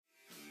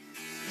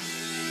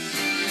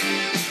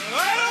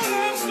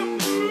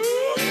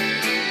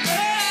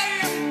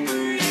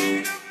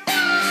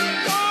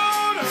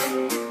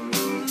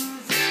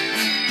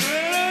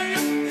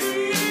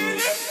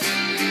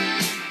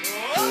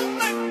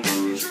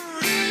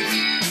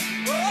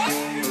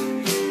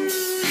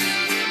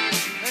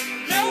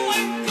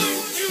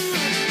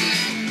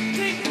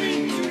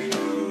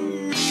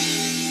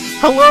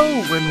Hello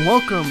and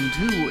welcome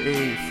to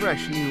a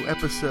fresh new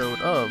episode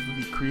of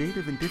the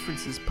Creative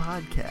Indifferences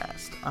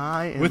podcast.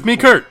 I am with me,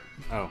 Kurt.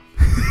 Oh,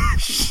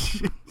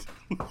 Shit.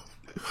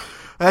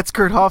 That's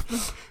Kurt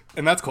Hoffman,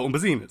 and that's Colton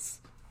Bazinas.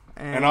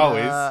 And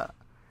always,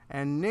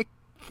 and Nick,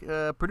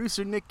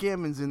 producer Nick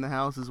Gammon's in the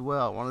house as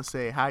well. Want to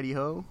say howdy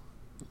ho?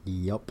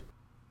 Yup.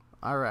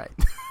 All right.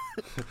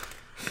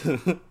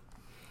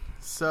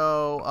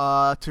 So,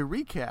 to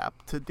recap,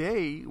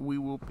 today we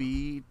will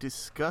be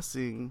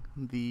discussing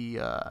the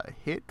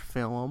hit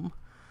film,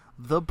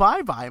 The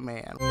Bye Bye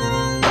Man,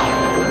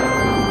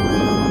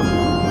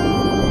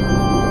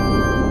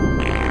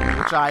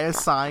 which I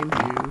assigned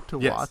you to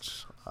Yes.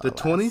 watch. The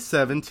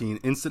 2017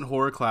 instant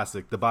horror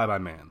classic, The Bye Bye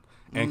Man.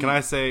 And can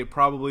I say,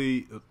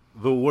 probably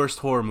the worst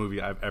horror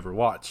movie I've ever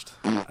watched,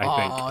 I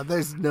think. Oh,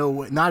 there's no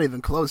way, not even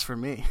close for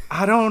me.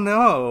 I don't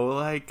know,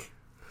 like...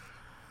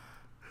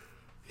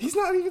 He's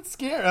not even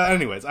scared.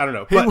 Anyways, I don't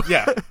know. But,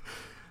 yeah.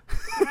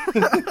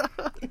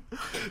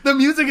 The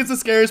music is the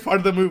scariest part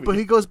of the movie. But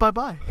he goes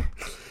bye-bye.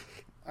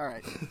 All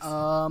right.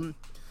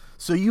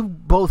 So you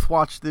both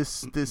watched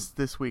this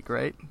week,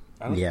 right?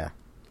 Yeah.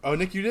 Oh,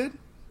 Nick, you did?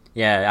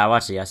 Yeah, I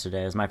watched it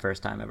yesterday. It was my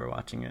first time ever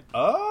watching it.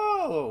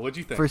 Oh, what'd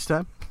you think? First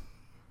time?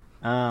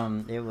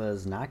 It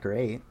was not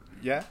great.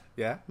 Yeah?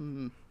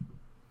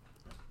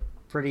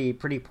 Pretty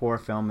poor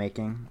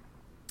filmmaking.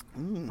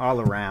 All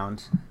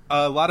around.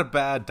 A lot of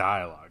bad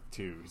dialogue,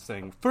 too.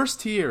 Saying first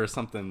tier or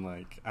something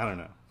like, I don't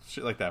know.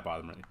 Shit like that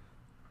bothered me.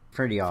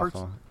 Pretty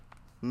awful.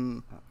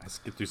 I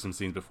skipped through some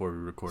scenes before we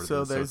recorded So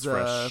this, so there's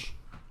it's fresh.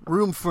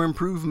 room for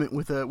improvement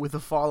with a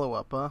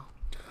follow-up,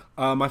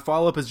 huh? My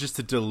follow-up is just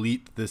to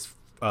delete this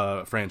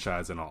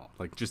franchise and all.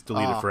 Like, just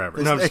delete it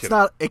forever. No, I'm just it's kidding.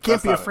 not. It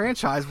can't That's be a not it.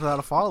 franchise without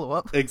a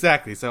follow-up.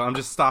 Exactly, so I'm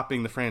just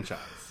stopping the franchise.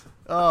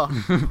 Oh,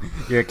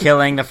 You're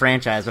killing the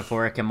franchise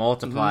before it can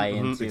multiply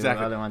into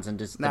exactly. other ones and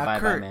just Now, the Bye Bye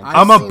Kurt, Man.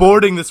 I've I'm seen-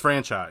 aborting this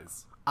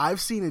franchise.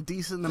 I've seen a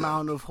decent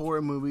amount of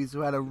horror movies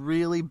who had a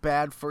really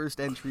bad first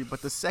entry,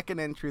 but the second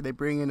entry they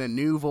bring in a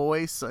new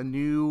voice, a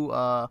new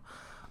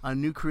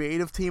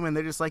creative team, and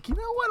they're just like, you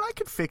know what, I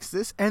could fix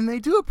this, and they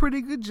do a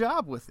pretty good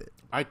job with it.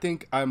 I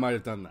think I might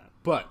have done that,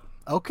 but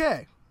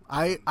Okay,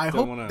 I don't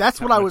hope wanna that's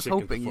count what I my was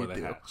chickens hoping before you'd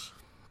they do. hatch.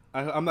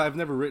 I've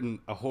never written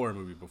a horror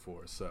movie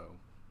before, so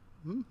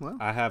Well,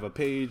 I have a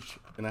page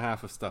and a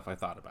half of stuff I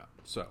thought about.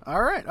 So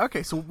all right,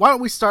 okay. So why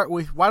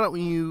don't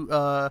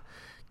you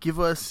give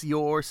us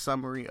your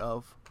summary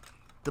of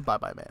The Bye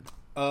Bye Man?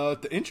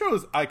 the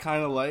intros I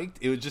kind of liked.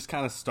 It was just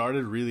kind of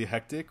started really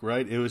hectic,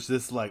 right? It was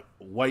this like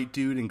white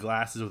dude in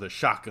glasses with a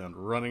shotgun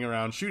running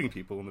around shooting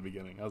people in the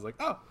beginning. I was like,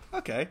 oh,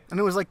 okay. And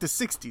it was like the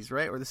 60s,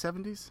 right? Or the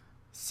 70s?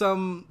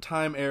 Some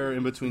time error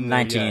in between. There.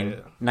 Yeah.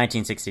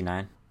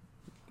 1969.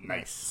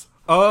 Nice.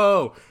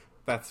 Oh,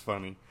 that's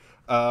funny.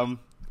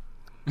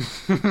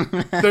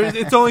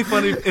 It's only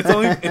funny.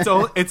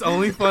 It's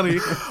only funny.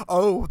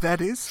 Oh,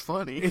 that is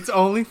funny. It's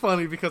only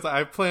funny because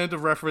I plan to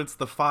reference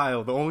the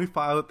file. The only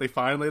file that they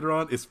find later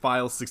on is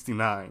file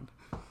 69.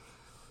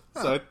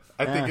 So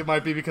I think it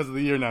might be because of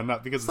the year now,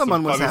 not because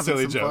Someone it's was some funny,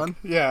 having silly some joke.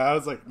 fun. Yeah, I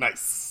was like,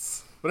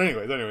 nice. But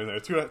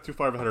anyways, too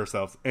far ahead of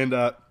ourselves. And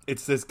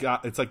it's this guy.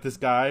 It's like this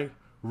guy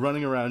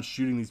running around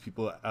shooting these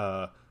people,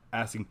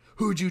 asking,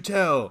 "Who'd you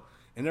tell?"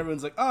 And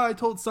everyone's like, "Oh, I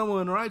told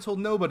someone," or "I told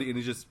nobody," and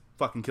he just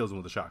fucking kills him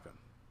with a shotgun.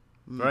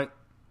 Right?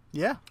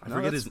 Yeah.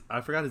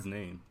 I forgot his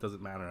name.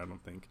 Doesn't matter, I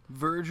don't think.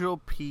 Virgil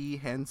P.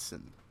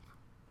 Henson.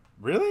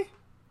 Really?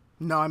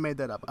 No, I made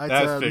that up.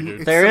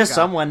 Figured. There is some guy.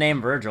 someone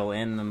named Virgil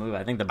in the movie.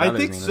 I think the I brother's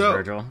think name so. is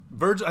Virgil.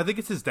 Virgil. I think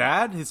it's his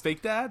dad, his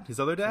fake dad, his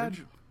other dad,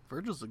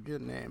 Virgil's a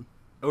good name.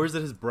 or is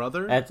it his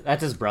brother?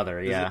 That's his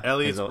brother, yeah. it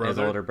Elliot's his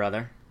brother? older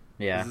brother.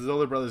 Yeah. His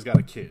older brother's got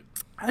a kid.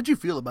 How'd you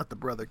feel about the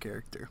brother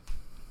character?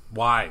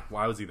 Why?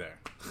 Why was he there?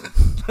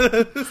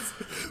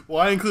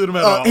 Why include him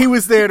at all? He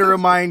was there to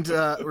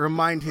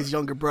remind his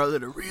younger brother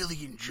to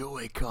really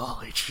enjoy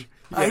college.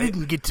 I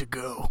didn't get to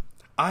go.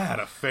 I had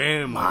a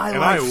family, My and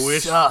life I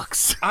wish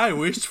sucks. I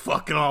wished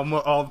fucking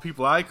all the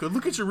people I could.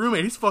 Look at your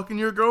roommate; he's fucking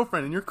your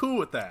girlfriend, and you're cool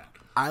with that.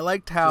 I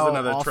liked how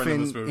another trend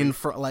in this often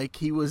movie. like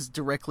he was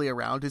directly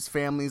around his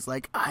family. He's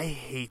like, I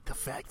hate the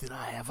fact that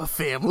I have a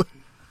family.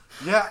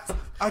 Yeah,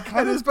 I And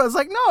kind his of. brother's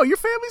like, no, your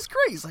family's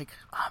great. He's like,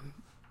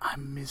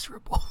 I'm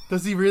miserable.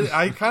 Does he really?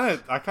 I kind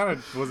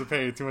of wasn't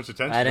paying too much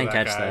attention. I didn't to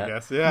that catch guy, that. I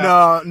guess.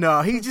 Yeah.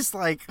 No, he just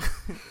like,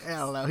 I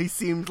don't know. He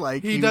seemed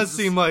like He does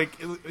seem like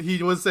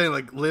he was saying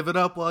like live it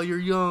up while you're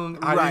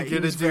young. I right. didn't He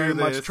get was to do very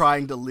this. much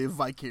trying to live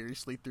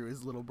vicariously through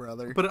his little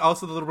brother. But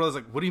also the little brother's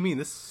like, what do you mean?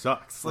 This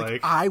sucks.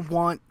 like, Like I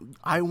want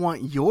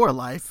your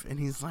life, and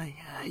he's like,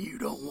 you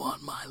don't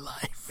want my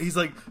life. he's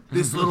like,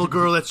 this little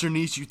girl that's your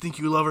niece, you think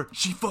you love her?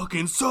 She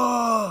fucking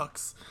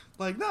sucks.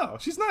 Like, no,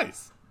 she's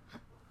nice.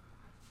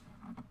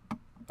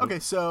 Okay,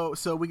 so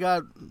we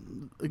got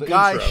a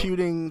guy intro.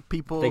 shooting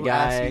people. The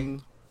guy-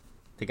 asking,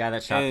 The guy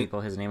that shot And- people,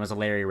 his name was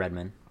Larry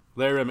Redman.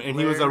 Larry Redman, and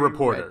he was a Larry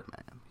reporter.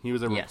 Redman. He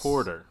was a Yes.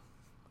 reporter.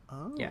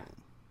 Oh. Yeah.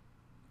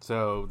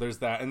 So there's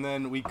that, and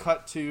then we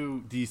cut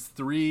to these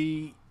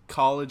 3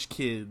 college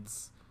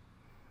kids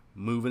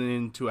moving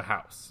into a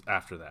house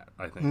after that,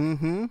 I think.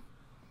 Mm-hmm.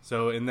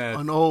 So in that,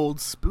 An old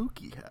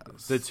spooky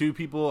house. the two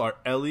people are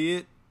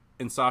Elliot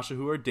and Sasha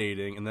who are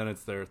dating, and then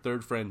it's their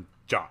third friend,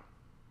 John.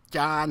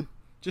 John.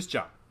 Just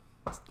John.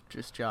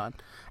 Just John.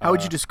 How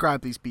would you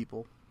describe these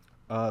people?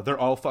 They're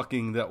all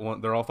fucking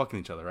they're all fucking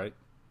each other, right?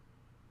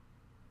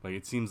 Like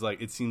it seems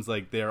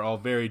like they're all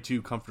very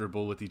too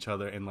comfortable with each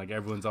other, and like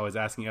everyone's always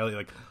asking Elliot,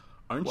 like,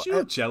 "Aren't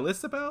you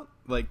jealous about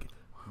like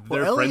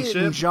their Elliot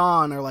friendship?" and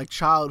John are like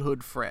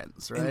childhood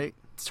friends, right?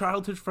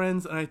 Childhood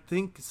friends, and I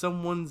think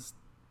someone's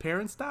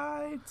parents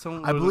died.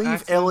 I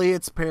believe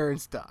Elliot's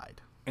parents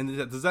died. And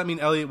does that mean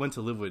Elliot went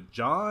to live with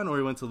John, or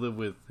he went to live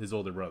with his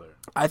older brother?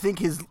 I think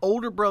his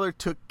older brother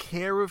took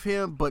care of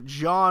him, but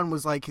John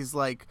was like his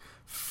like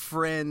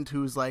friend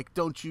who's like,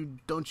 don't you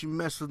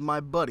mess with my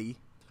buddy,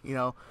 you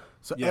know.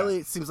 So Yeah.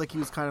 Elliot seems like he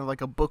was kind of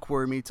like a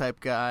bookwormy type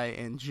guy,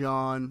 and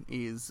John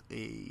is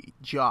a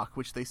jock,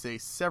 which they say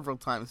several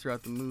times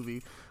throughout the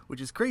movie,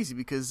 which is crazy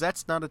because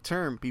that's not a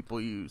term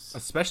people use.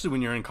 Especially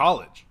when you're in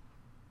college.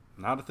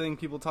 Not a thing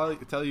people tell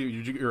you.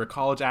 You're a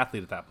college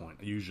athlete at that point,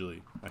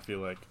 usually, I feel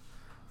like.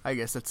 I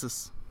guess that's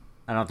just...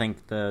 I don't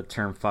think the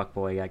term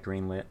fuckboy got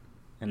greenlit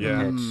in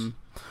Yeah. the pitch.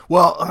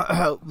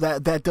 Well,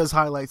 that does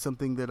highlight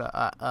something that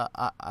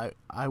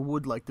I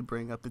would like to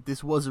bring up, that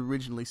this was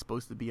originally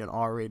supposed to be an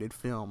R-rated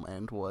film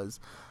and was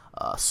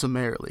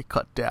summarily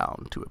cut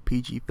down to a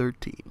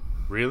PG-13.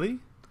 Really?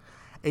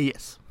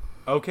 Yes.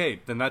 Okay,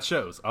 then that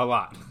shows a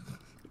lot.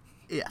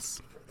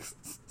 Yes.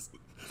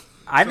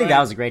 I think that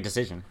was a great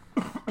decision.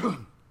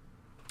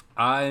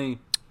 I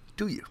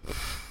Do you?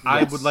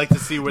 would like to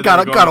see where Got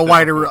they're a, going got a with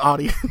wider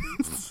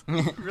audience.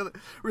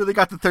 really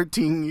got the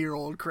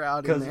 13-year-old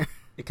crowd in there.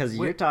 Because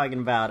you're talking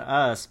about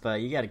us,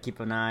 but you got to keep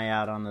an eye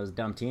out on those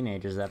dumb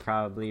teenagers that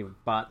probably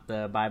bought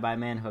the Bye Bye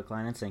Man hook,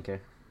 line, and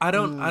sinker. I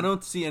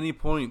don't see any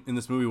point in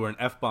this movie where an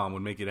F-bomb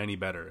would make it any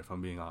better, if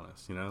I'm being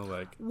honest, you know?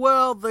 Like,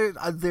 Well,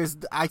 there's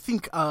I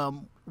think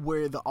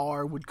where the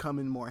R would come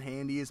in more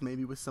handy is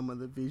maybe with some of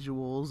the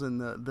visuals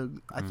and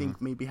the I think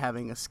maybe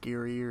having a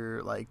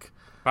scarier like.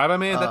 Bye Bye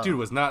Man, that dude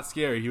was not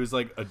scary. He was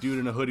like a dude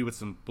in a hoodie with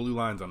some blue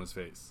lines on his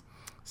face.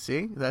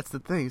 See, that's the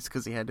thing. It's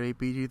because he had to be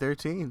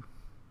PG-13.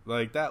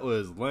 Like, that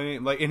was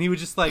lame. Like, and he was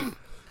just like,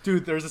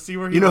 dude, there's a scene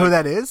where he You know like, who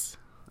that is?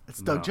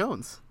 It's Doug No.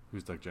 Jones.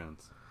 Who's Doug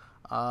Jones?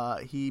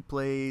 He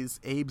plays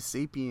Abe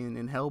Sapien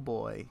in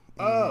Hellboy.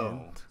 Oh,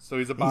 and so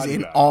he's a he's body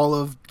in guy. all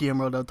of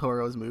Guillermo del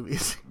Toro's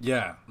movies.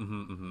 Yeah.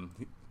 Mm-hmm.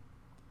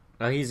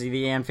 Well, he's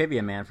the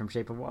amphibian man from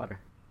Shape of Water.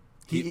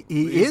 He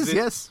is is, it-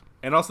 yes.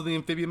 And also the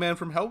amphibian man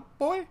from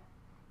Hellboy?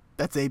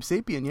 That's Abe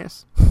Sapien,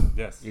 yes.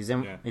 Yes. He's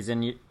in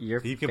yeah. your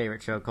He can-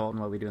 favorite show,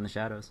 Colton, What We Do in the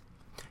Shadows.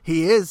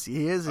 He is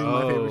in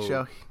my favorite Oh.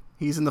 show.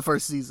 He's in the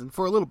first season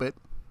for a little bit.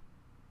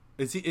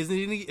 Is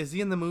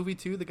he in the movie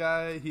too? The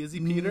guy, is he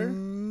Peter?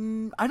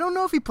 I don't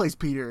know if he plays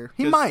Peter.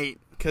 He 'Cause- might.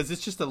 Because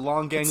it's just a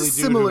long gangly dude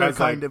similar who has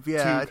kind like of,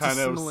 yeah, two it's a kind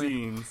of similar-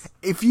 scenes.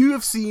 If you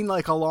have seen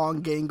like a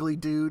long gangly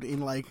dude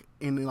in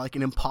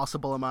an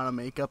impossible amount of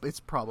makeup, it's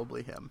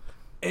probably him.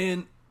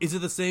 And is it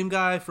the same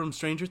guy from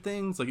Stranger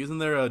Things? Like, isn't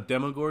there a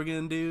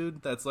Demogorgon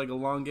dude that's like a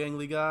long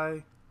gangly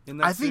guy in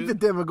that I think the suit?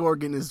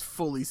 Demogorgon is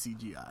fully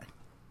CGI.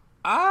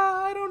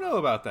 I don't know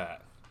about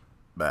that.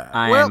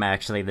 I Well- am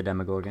actually the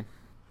Demogorgon.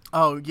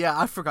 Oh yeah,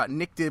 I forgot.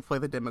 Nick did play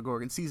the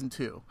Demogorgon season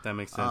 2. That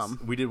makes sense.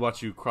 We did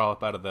watch you crawl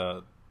up out of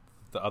the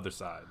other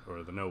side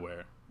or the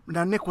nowhere.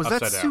 Now, Nick, was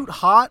that Upside down. suit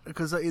hot?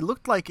 Because it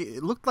looked like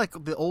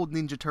the old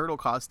Ninja Turtle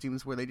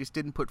costumes where they just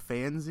didn't put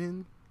fans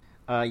in.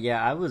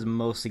 Yeah, I was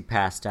mostly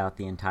passed out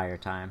the entire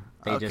time.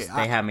 They Okay,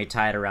 they had me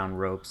tied around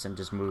ropes and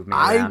just moved me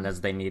I- around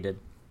as they needed.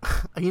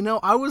 You know,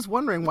 I was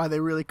wondering why they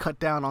really cut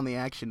down on the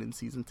action in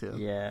season 2.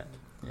 Yeah.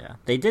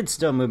 They did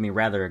still move me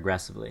rather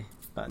aggressively,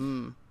 but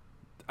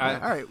All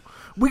right,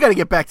 we got to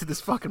get back to this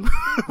fucking.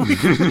 we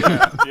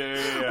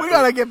Yeah.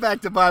 got to get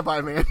back to Bye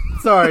Bye Man.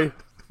 Sorry,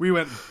 we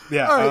went.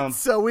 Yeah. All right,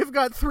 so we've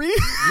got three.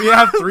 we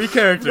have three We've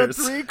got characters.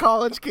 3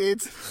 college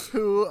kids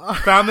who.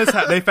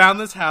 They found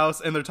this house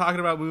and they're talking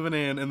about moving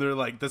in and they're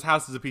like, this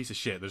house is a piece of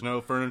shit. There's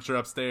no furniture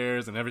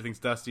upstairs and everything's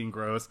dusty and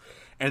gross.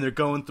 And they're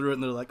going through it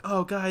and they're like,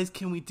 oh guys,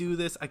 can we do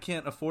this? I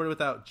can't afford it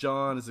without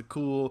John. Is it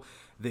cool?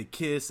 They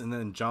kiss and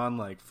then John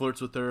like flirts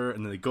with her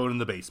and then they go in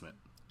the basement.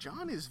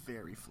 John is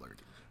very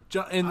flirty.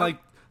 John and like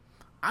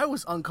I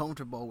was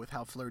uncomfortable with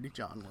how flirty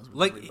John was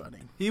with everybody.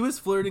 he was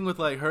flirting with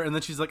like her and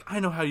then she's like, I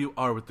know how you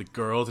are with the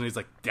girls, and he's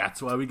like,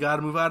 that's why we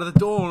gotta move out of the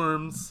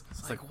dorms.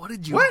 It's like, what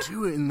did you what?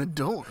 do in the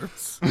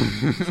dorms?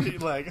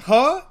 He's like,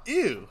 huh?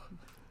 Ew.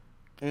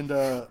 And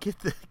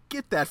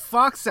Get that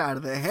fox out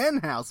of the hen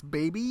house,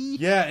 baby.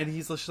 yeah, and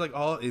she's like,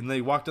 all, and they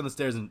walk down the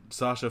stairs, and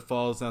Sasha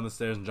falls down the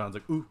stairs, and John's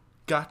like, ooh,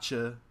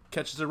 gotcha.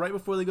 Catches her right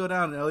before they go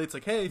down, and Elliot's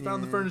like, hey,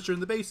 found the furniture in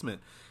the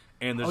basement.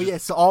 And there's Oh yeah,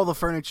 so all the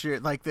furniture,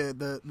 like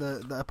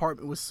the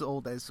apartment was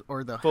sold as,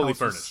 or the Fully house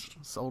was furnished.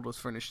 sold was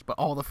furnished, but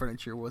all the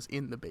furniture was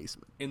in the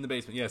basement. in the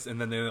basement, yes, and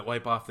then they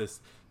wipe off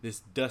this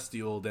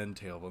dusty old end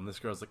table, and this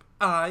girl's like,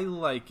 I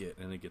like it,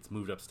 and it gets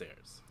moved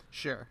upstairs.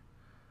 Sure.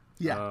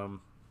 Yeah.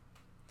 Um,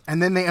 And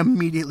then they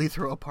immediately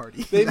throw a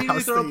party. They in the immediately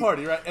house throw a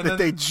party, right? And that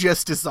then- they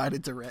just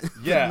decided to rent.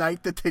 Yeah. The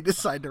night that they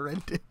decide to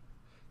rent it.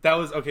 That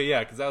was okay, yeah,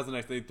 because that was the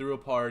next. They threw a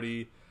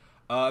party,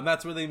 and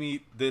that's where they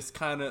meet this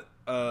kind of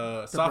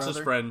Sasha's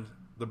brother? friend,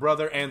 the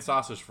brother and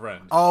Sasha's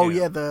friend. Oh Kim.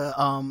 yeah,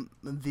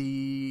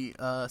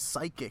 the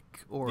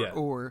psychic or Yeah.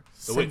 or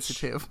The witch.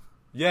 sensitive.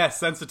 Yeah,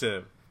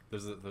 sensitive.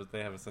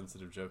 They have a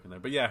sensitive joke in there,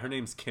 but yeah, her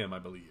name's Kim, I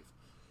believe.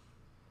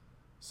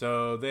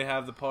 So they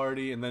have the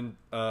party, and then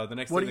the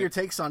next. What are thing your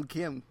takes on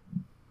Kim?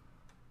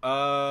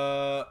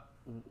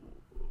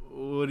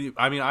 what do you?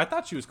 I mean, I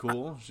thought she was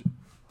cool.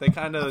 They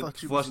kind I of thought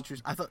she was flushed.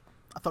 interesting. I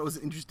thought it was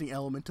an interesting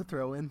element to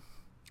throw in.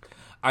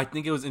 I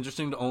think it was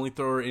interesting to only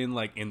throw her in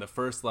like in the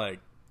first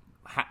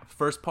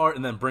first part,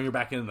 and then bring her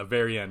back in the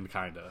very end,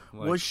 kind of.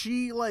 Like, Was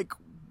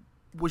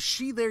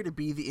she there to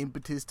be the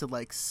impetus to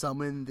like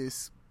summon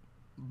this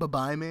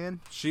Bye-Bye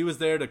Man? she was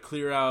there to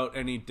clear out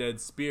any dead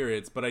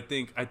spirits, but I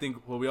think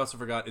what we also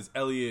forgot is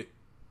Elliot.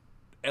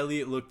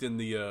 Elliot looked in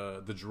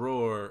the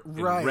drawer and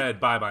Right. read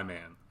 "Bye Bye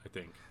Man." I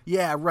think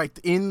Yeah, right.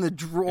 In the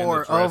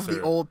drawer of the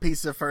dresser. old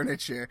piece of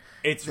furniture,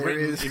 it's there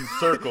written is- in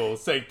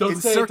circles, saying "Don't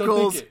in say circles. it,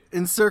 don't think it."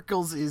 In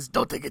circles is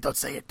don't think it, don't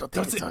say it, don't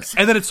think Don't it, say don't it. say it.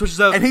 And then it switches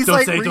up. And he's don't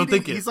like say it, reading, don't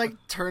think it. he's like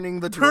turning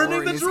the drawer Turning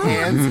in the his drawer.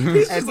 hands, He's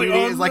just and like,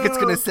 reading oh, it like it's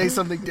no. gonna say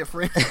something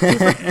different.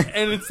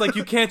 And it's like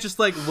you can't just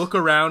like look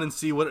around and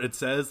see what it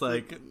says.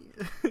 Like,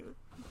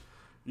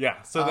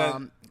 yeah. So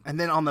then And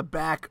then on the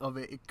back of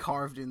it,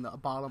 carved in the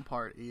bottom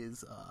part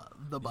is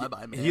the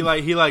Bye-Bye Man. he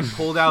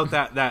pulled out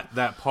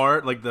that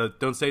part, like the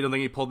don't say don't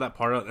think. He pulled that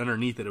part out.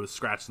 Underneath it, it was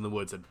scratched in the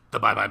wood. Said the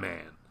Bye Bye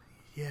Man.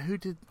 Yeah, who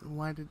did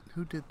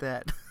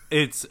that?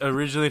 It's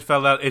originally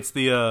fell out. It's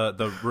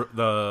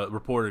the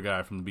reporter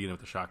guy from the beginning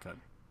with the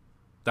shotgun.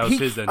 That was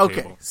his end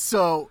okay, table.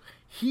 so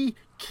he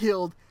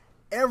killed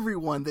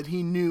everyone that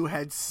he knew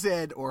had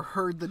said or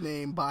heard the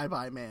name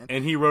Bye-Bye Man.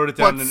 And he wrote it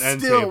down but in an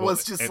end still table.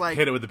 was just and like,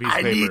 hit it with a piece I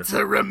of paper. need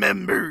to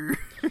remember.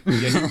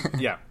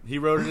 Yeah, he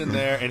wrote it in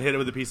there and hit it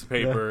with a piece of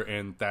paper,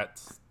 and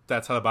that's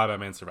how the Bye Bye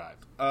Man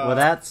survived. Well,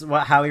 that's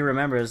how he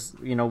remembers,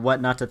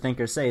 what not to think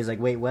or say. He's like,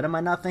 wait, what am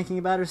I not thinking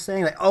about or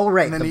saying? Like, oh,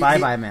 right, the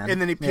Bye-Bye Man.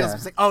 And then he peels Yeah. up,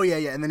 he's like, oh, yeah,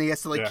 and then he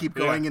has to, like, Yeah, keep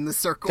yeah. going in the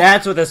circle.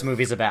 That's what this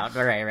movie's about.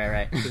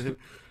 Right.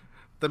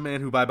 The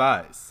man who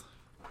bye-byes.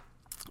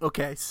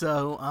 Okay,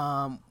 so,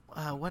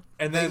 what?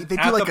 And then they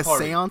at do, like, the a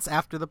party. seance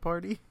after the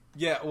party?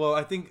 Yeah, well,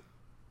 I think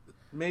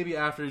maybe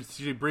after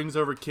she brings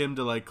over Kim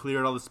to like clear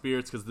out all the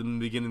spirits, because in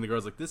the beginning the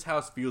girl's like, this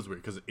house feels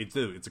weird because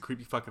it's a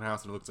creepy fucking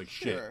house and it looks like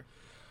shit. Sure.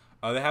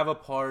 They have a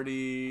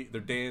party, they're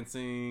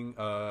dancing,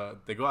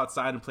 they go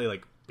outside and play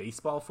like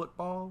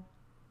football.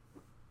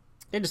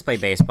 They just play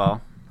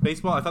baseball.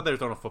 Baseball? I thought they were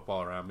throwing a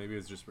football around. Maybe it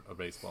was just a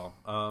baseball.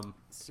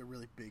 It's a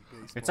really big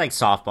baseball. It's like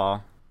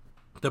softball.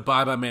 The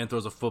Bye-Bye Man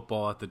throws a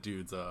football at the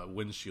dude's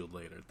windshield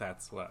later.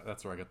 That's where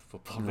I got the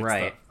football mixed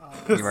Right.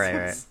 up.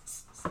 Right.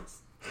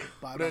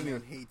 Bye-Bye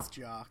Man hates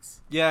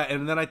jocks. Yeah,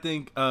 and then I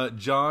think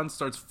John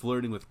starts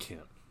flirting with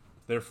Kim.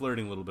 They're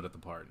flirting a little bit at the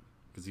party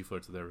because he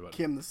flirts with everybody.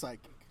 Kim the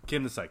psychic.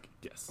 Kim the psychic,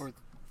 yes. Or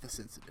the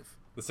sensitive.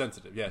 The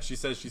sensitive, yeah. She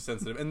says she's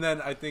sensitive. And then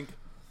I think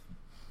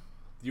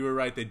you were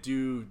right. They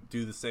do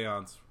the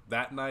seance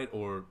that night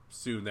or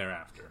soon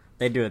thereafter.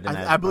 They do it the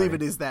night. I believe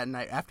it is that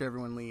night after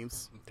everyone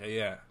leaves. Okay,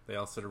 yeah. They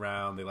all sit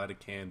around. They light a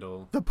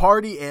candle. The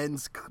party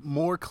ends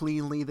more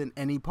cleanly than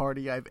any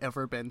party I've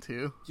ever been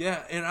to.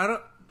 Yeah, and I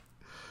don't...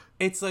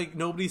 It's like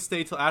nobody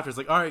stayed till after. It's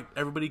like, all right,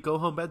 everybody go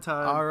home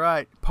bedtime. All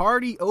right,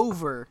 party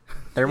over.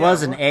 There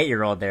was an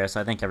 8-year-old there, so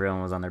I think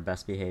everyone was on their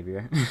best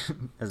behavior.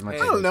 As much I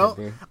as I don't they know.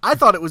 could be. I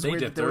thought it was They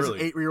weird that dipped there was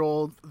early. an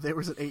 8-year-old. There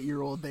was an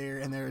 8-year-old there,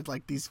 and there was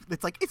like these.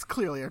 It's like it's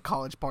clearly a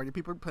college party.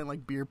 People are playing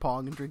like beer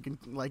pong and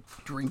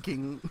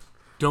drinking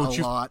Don't a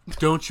you lot.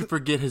 don't you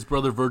forget his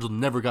brother Virgil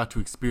never got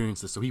to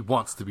experience this, so he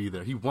wants to be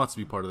there. He wants to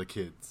be part of the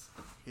kids.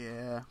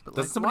 Yeah, but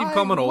Doesn't like, somebody why-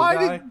 become an old why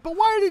guy? But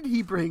why did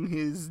he bring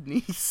his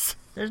niece?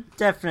 There's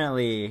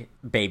definitely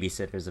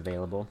babysitters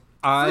available.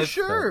 For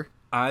sure.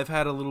 I've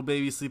had a little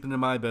baby sleeping in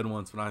my bed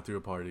once when I threw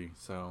a party,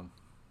 so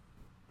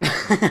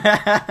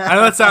I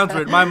know that sounds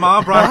weird. My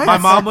mom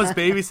was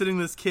babysitting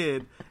this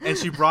kid, and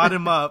she brought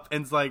him up,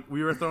 and it's like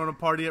we were throwing a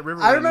party at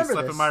Riverwood, and he remember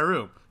slept this. in my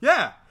room.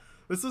 Yeah,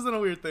 this isn't a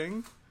weird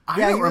thing. I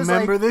Yeah, don't he was,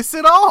 remember like- this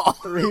at all.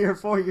 3 or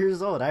 4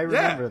 years old. I Yeah,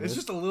 remember it's this.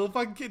 just a little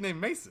fucking kid named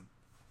Mason.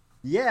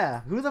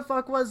 Yeah, who the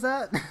fuck was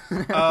that?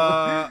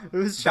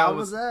 Whose that child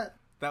was- was that?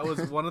 That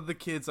was one of the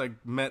kids I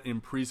met in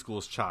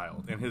preschool's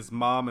child, and his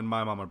mom and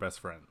my mom are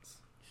best friends.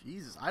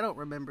 Jesus, I don't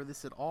remember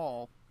this at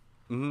all.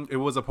 It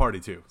was a party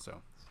too,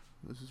 so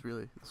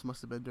This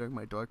must have been during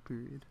my dark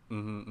period.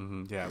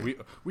 yeah,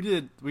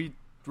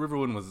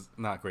 Riverwood was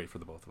not great for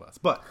the both of us,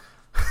 but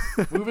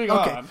moving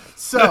Okay, on.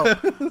 so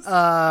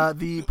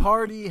the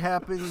party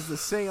happens, the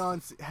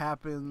seance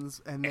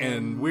happens, and then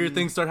And weird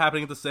things start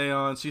happening at the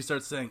seance. She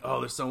starts saying, "Oh,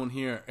 there's someone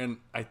here," and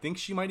I think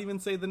she might even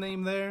say the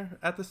name there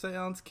at the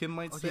seance. Kim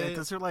might say, Yeah, it.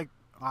 does her like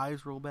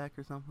eyes roll back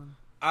or something?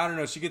 I don't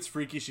know. She gets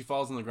freaky. She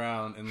falls on the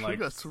ground and She like,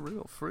 got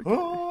real freaky.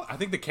 oh, I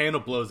think the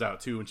candle blows out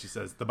too when she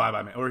says the bye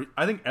bye man. Or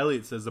I think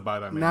Elliot says the bye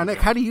bye man. Now, Nick,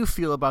 again. how do you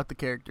feel about the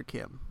character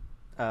Kim?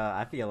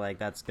 I feel like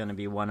that's going to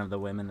be one of the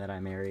women that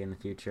I marry in the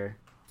future.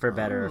 For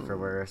better or for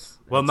worse.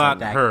 Well, It's not like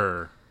that-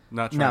 her.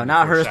 Not No, trying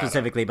not to her foreshadow.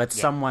 specifically, but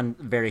Yeah. someone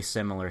very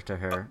similar to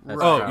her.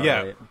 That's Oh probably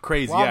yeah, it.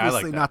 crazy. Well, Yeah, I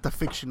obviously like that. not the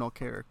fictional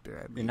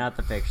character. I mean, Not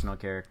the fictional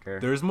character.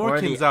 There's more Or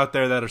Kims the- out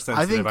there that are I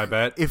sensitive. think I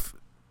bet.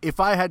 if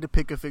I had to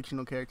pick a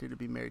fictional character to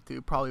be married to,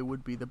 it probably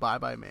would be the Bye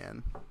Bye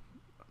Man.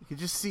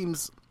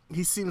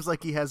 He seems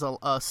like he has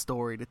a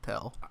story to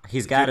tell.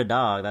 He's got a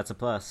dog. That's a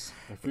plus.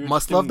 If you're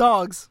Must just love doing-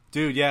 dogs.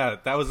 Dude, yeah,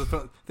 that was a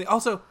fun thing.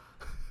 Also,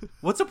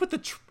 what's up with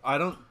the? I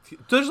don't.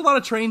 There's a lot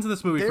of trains in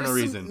this movie for no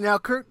reason. Now,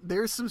 Kurt,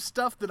 there's some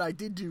stuff that I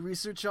did do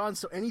research on,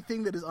 so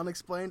anything that is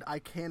unexplained, I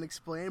can't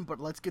explain. But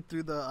let's get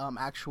through the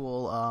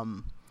actual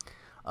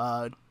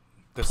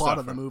The plot stuff,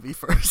 of the right? movie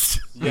first.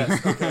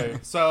 Yes. Okay.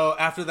 So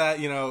after that,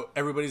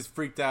 everybody's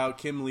freaked out.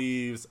 Kim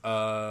leaves,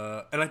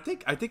 and I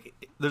think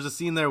there's a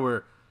scene there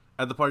where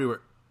at the party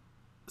where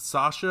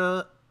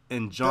Sasha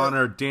and John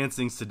are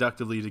dancing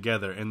seductively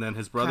together, and then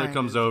his brother Kind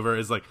comes of. over,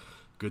 is like,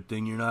 "Good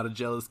thing you're not a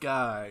jealous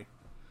guy,"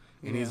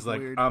 and Yeah, he's like,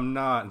 weird. "I'm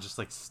not," and just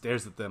like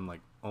stares at them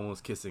like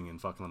almost kissing and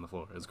fucking on the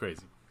floor. It was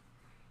crazy.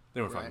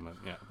 They were fucking, Right.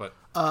 yeah, but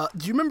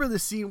Do you remember the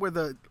scene where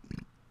the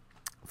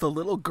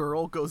little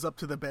girl goes up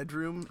to the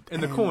bedroom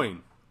and the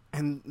coin.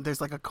 and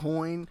there's like a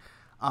coin,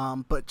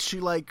 but she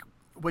like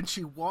when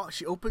she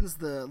opens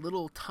the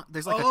little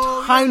there's like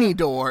Oh, a tiny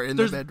door in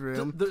the There's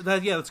bedroom.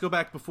 let's go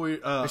back before you.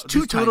 There's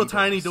two little tiny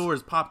tiny doors.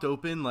 doors popped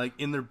open, like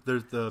in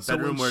there's the So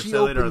bedroom when where she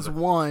Sally opens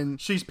one,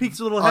 she peeks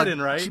her little head in,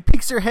 right? She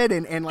peeks her head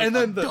in, and like And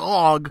then a the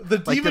dog, the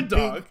like demon big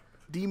dog.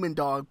 demon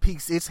dog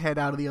peeks its head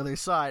out of the other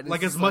side.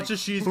 Like It's as much as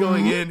she's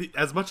going in,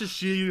 as much as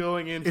she's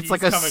going in, it's he's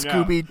like a coming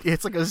out.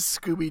 It's like a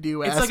Scooby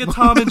Doo. It's like a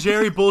Tom and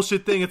Jerry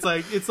bullshit thing. It's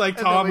like And then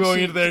Tom when going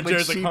she- into there, and when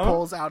Jerry's she like, huh?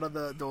 pulls out of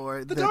the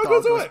door, the dog dog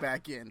goes goes away.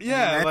 back in.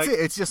 Yeah, and that's like-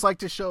 it. It's just like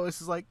to show us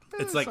is like It's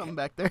there's like- something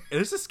back there.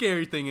 There's a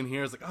scary thing in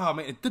here. It's like, oh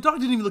man, the dog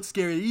didn't even look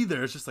scary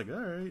either. It's just like, all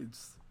right,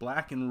 it's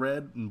black and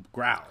red and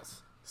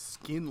growls.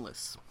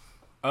 Skinless.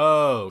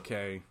 Oh,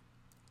 okay.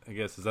 I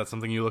guess is that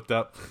something you looked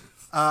up?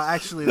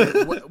 Actually,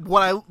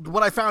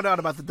 what I found out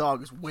about the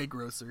dog is way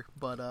grosser.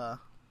 But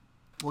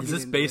we'll Is get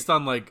this into based it.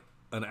 on like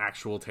an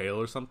actual tale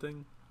or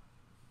something?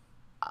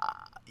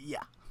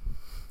 Yeah.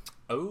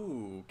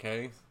 Oh,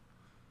 okay.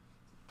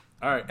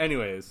 All right.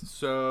 Anyways,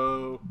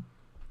 so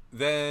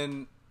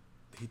then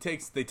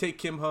they take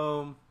Kim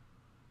home,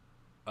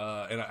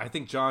 and I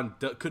think John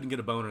couldn't get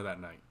a boner that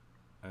night.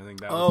 I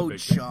think that was the Oh, big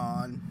thing.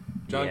 John.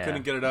 John Yeah.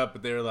 couldn't get it up,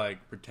 but they were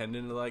like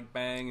pretending to like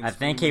bang. And I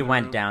think scream he in the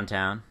went room.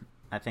 downtown.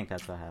 I think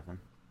that's what happened.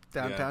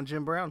 Downtown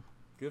Jim Brown.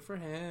 Good for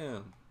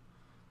him.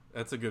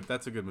 That's a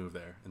good move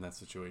there in that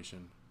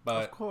situation.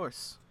 But Of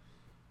course.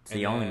 It's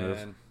the only move.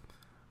 then-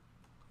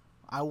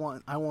 I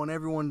want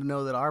everyone to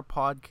know that our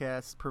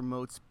podcast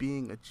promotes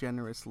being a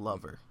generous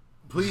lover.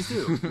 Please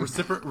do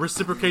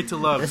reciprocate to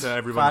love This to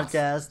everyone else.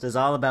 podcast is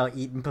all about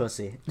eating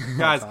pussy.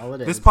 Guys, That's all it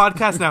this is.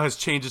 podcast now has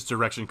changed its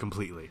direction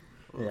completely.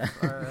 Yeah.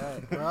 All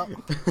right. Well,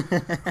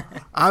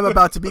 I'm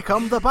about to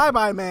become the Bye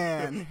Bye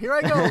Man. Here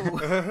I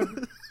go.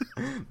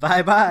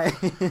 Bye bye.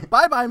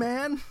 Bye Bye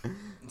Man.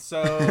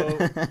 So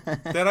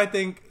then I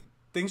think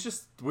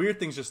weird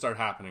things just start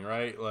happening,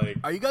 right? Like,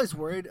 Are you guys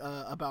worried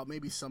about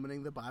maybe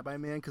summoning the Bye Bye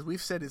Man? Because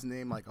we've said his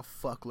name like a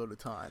fuckload of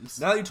times.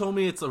 now that you told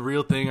me it's a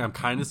real thing, I'm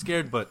kind of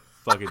scared, but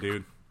fuck it,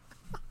 dude.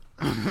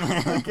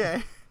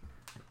 Okay.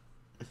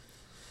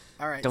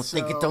 All right. Don't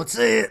think it, don't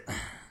say it.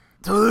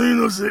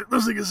 Don't say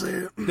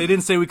it. They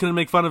didn't say we couldn't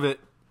make fun of it.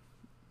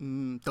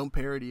 Don't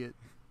parody it.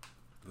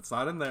 It's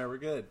not in there. We're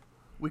good.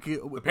 We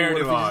could The parody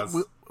what if we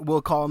laws.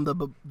 we'll call him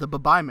the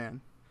Bye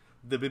Man.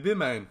 The Bibi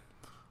Man.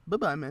 Bye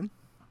Bye Man.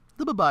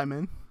 The Bye Bye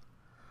Man.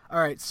 All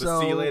right.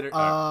 So see you later.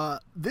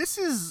 this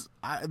is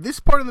this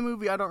part of the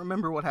movie. I don't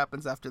remember what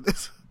happens after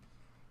this.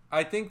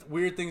 I think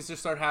weird things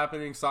just start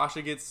happening.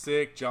 Sasha gets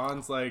sick.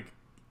 John's like,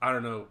 I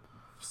don't know.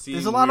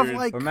 There's a lot of weird-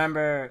 like.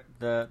 Remember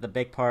the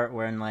big part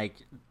when like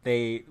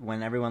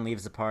when everyone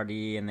leaves the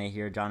party and they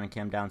hear John and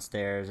Kim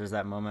downstairs, there's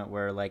that moment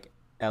where like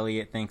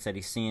Elliot thinks that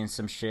he's seeing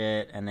some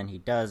shit and then he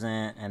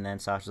doesn't, and then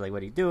Sasha's like,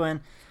 what are you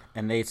doing?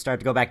 And they start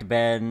to go back to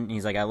bed and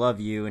he's like, I love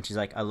you, and she's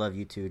like, I love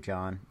you too,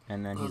 John.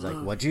 And then he's like,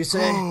 what'd you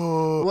say?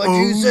 What'd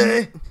you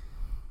say?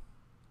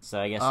 So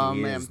I guess Oh,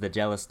 he man. is the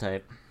jealous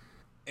type.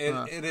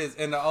 It is,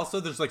 and also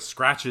there's like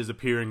scratches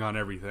appearing on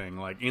everything,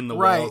 like in the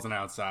Right. walls and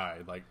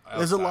outside. Like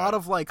There's a lot outside.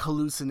 of like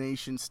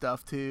hallucination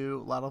stuff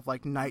too. A lot of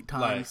like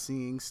nighttime Like-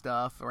 seeing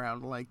stuff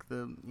around like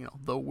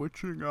the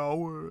witching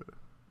hour.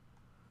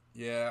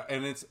 Yeah,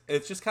 and it's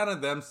just kind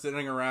of them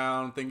sitting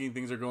around thinking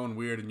things are going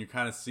weird, and you're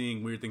kind of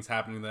seeing weird things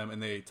happening to them.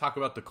 And they talk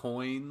about the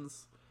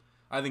coins.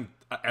 I think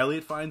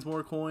Elliot finds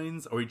more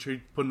coins, or he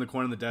putting the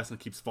coin on the desk and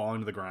it keeps falling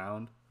to the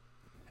ground.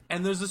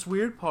 And there's this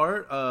weird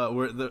part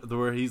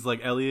where he's like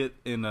Elliot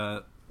and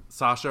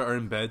Sasha are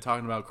in bed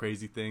talking about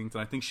crazy things,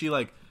 and I think she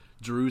like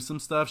drew some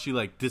stuff. She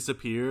like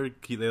disappeared.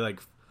 They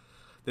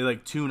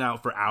like tune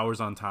out for hours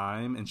on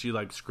time, and she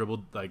like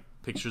scribbled like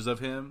pictures of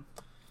him.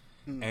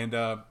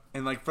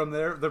 And like from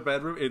their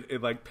bedroom,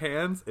 it like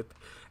pans,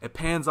 it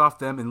pans off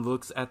them and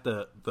looks at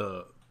the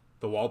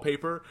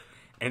wallpaper,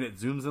 and it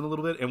zooms in a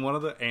little bit, and one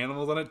of the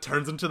animals on it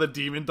turns into the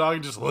demon dog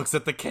and just looks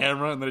at the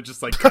camera, and then it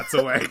just like cuts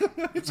away.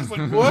 It's just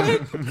like, what?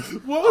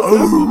 What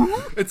was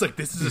that? It's like,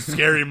 this is a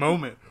scary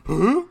moment.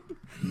 Huh?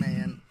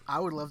 Man, I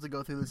would love to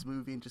go through this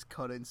movie and just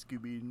cut in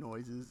Scooby-Doo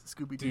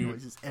Dude.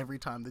 noises every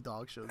time the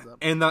dog shows up.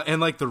 And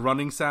like the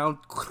running sound,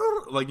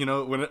 like, you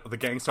know, when the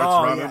gang starts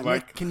Oh, running, yeah.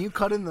 like, Nick, can you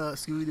cut in the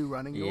Scooby-Doo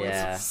running noise?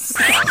 Yeah.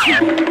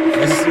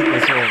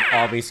 This will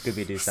all be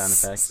Scooby-Doo sound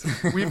effects.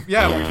 we've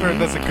heard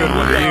that's a good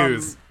one to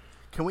use.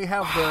 Can we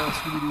have the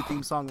Scooby-Doo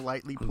theme song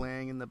lightly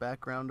playing in the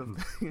background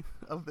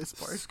of this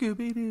part?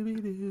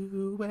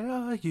 Scooby-Doo, where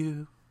are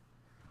you?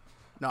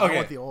 No, Okay. I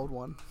want the old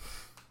one.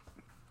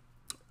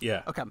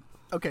 Yeah.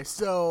 Okay,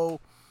 so...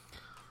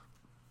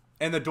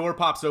 And the door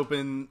pops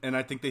open, and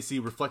I think they see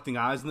reflecting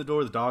eyes in the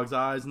door, the dog's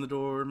eyes in the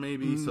door,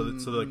 maybe. So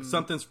like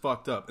something's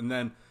fucked up. And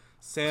then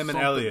Sam and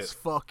Elliot,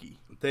 fucky.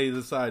 they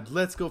decide,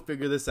 let's go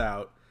figure this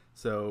out.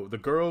 So the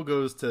girl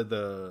goes to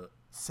the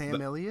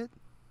Elliot?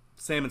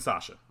 Sam and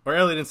Sasha, or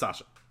Elliot and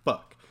Sasha.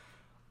 Fuck.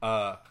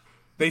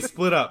 They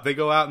split up. They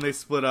go out and they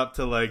split up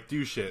to like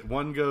do shit.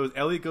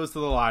 Elliot goes to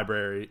the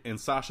library, and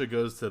Sasha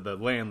goes to the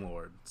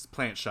landlord's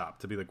plant shop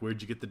to be like,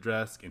 where'd you get the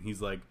dress? And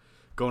he's like,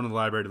 going to the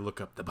library to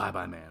look up the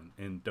Bye-Bye Man.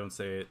 And don't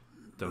say it,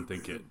 don't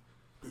think it.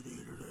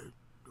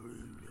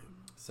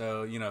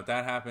 So, you know,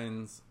 that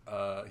happens.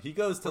 He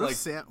goes to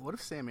What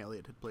if Sam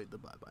Elliott had played the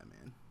Bye-Bye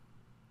Man?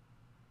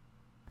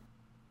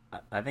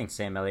 I think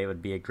Sam Elliott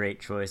would be a great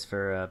choice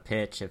for a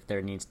pitch if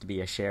there needs to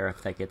be a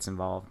sheriff that gets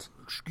involved.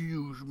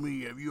 Excuse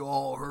me, have you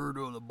all heard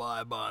of the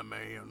Bye-Bye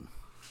Man?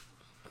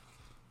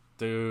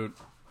 Dude,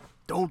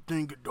 Don't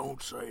think it,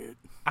 don't say it.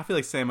 I feel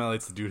like Sam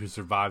Elliott's the dude who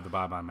survived the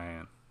Bye-Bye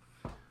Man.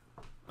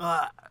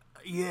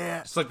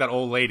 Yeah. Just like that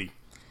old lady.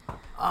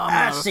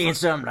 I've seen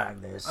something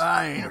like this.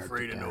 I ain't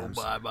afraid of no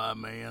Bye-Bye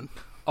Man.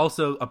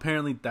 Also,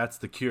 apparently that's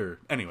the cure.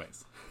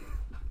 Anyways,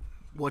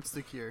 What's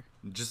the cure?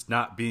 just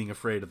not being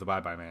afraid of the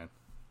Bye-Bye Man.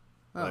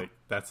 Oh. Like,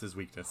 that's his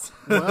weakness.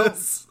 Well,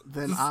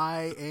 then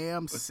I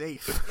am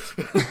safe.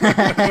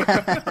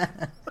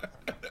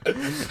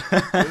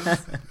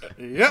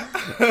 Yeah.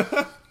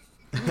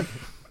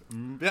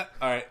 Yeah,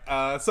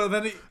 alright. So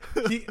then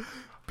he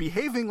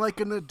Behaving like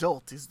an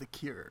adult is the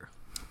cure.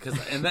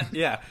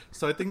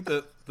 So I think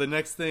the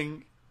next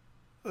thing,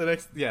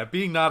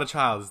 being not a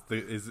child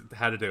is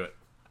how to do it.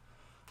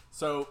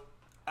 So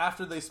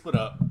after they split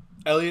up,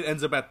 Elliot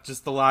ends up at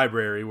just the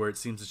library where it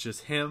seems it's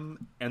just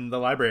him and the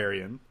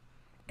librarian,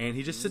 and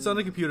he just sits on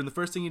the computer, and the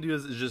first thing he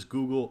does is just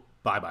Google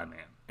Bye-Bye Man,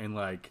 and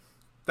like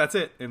that's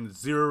it, and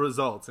 0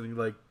 results, and he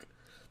like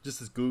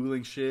just is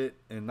Googling shit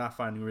and not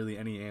finding really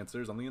any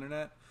answers on the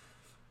internet.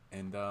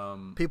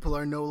 And People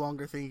are no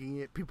longer thinking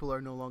it. People are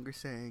no longer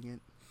saying it.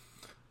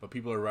 but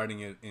people are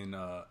writing it in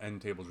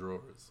end table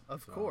drawers.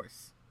 Of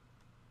course.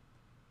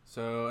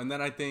 So, and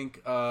then I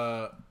think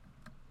I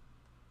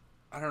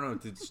don't know,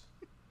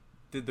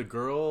 did the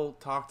girl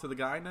talk to the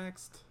guy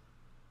next?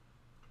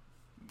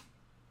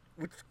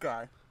 Which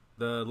guy?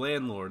 The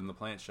landlord in the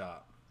plant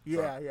shop.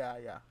 Yeah.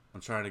 I'm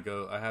trying to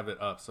go. I have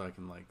it up so I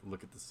can like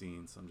look at the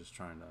scenes. I'm just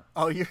trying to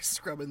Oh, you're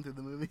scrubbing through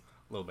the movie.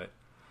 a little bit.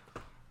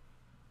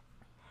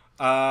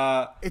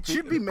 It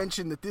should be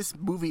mentioned that this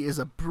movie is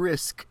a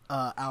brisk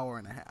hour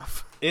and a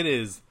half. It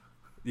is,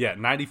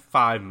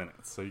 95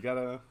 minutes. So you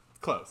gotta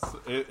close.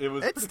 It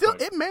was. It pretty still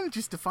quick. it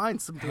manages to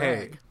find some Hey,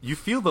 drag. you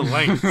feel the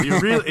length. You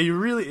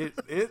really,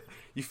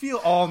 you feel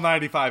all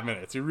 95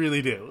 minutes. You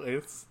really do.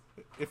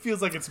 It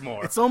feels like it's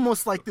more. It's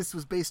almost like this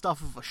was based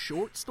off of a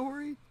short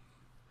story.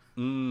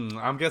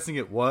 I'm guessing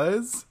it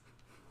was.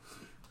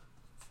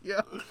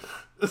 Yeah,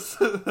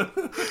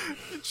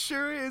 it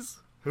sure is.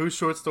 Whose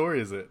short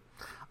story is it?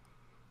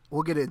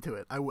 We'll get into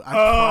it. I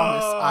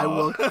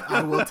promise.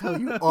 I will tell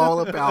you all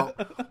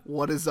about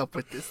what is up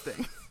with this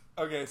thing.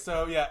 Okay,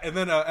 so yeah, and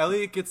then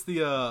Elliot gets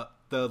the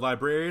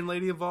librarian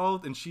lady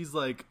involved, and she's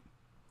the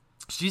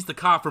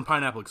cop from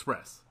Pineapple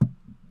Express,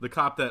 the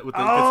cop that gets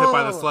hit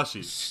by the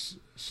slushie,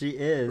 She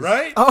is.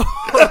 right?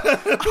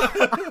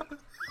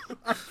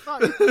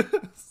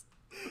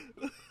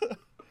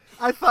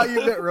 I thought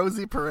you meant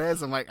Rosie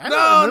Perez. I'm like, I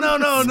No.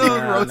 don't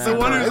remember Rosie The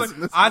one Perez who's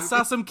in like, this I movie.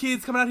 saw some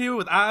kids coming out here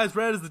with eyes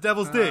red as the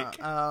devil's dick.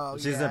 Oh,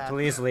 She's yeah. a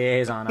police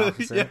liaison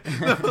officer. Yeah.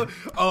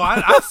 Oh,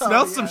 I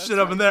smelled some shit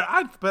up in there.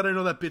 I better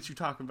know that bitch you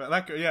talking about.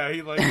 That girl, yeah,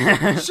 he like,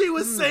 she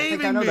was I saving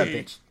think I know me. that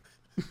bitch.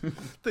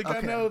 Think I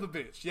Okay. know the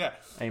bitch. Yeah.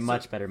 A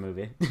much better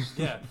movie.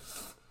 Yeah.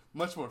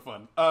 Much more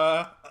fun.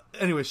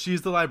 Anyway,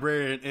 she's the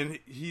librarian, and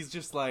he's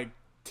just like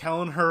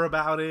telling her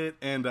about it,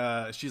 and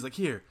she's like,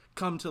 here,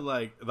 come to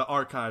like the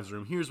archives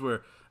room. Here's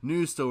where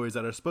news stories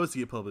that are supposed to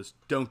get published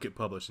don't get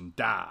published and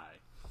die.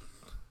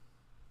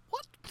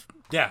 What?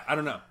 Yeah, I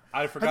don't know.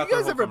 I forgot. Have you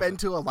guys the whole ever been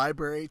concept. to a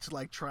library to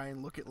like try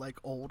and look at like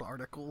old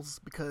articles?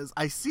 Because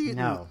I see it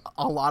No. in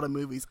a lot of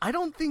movies. I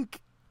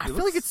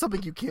feel like it's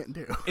something you can't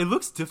do. It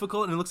looks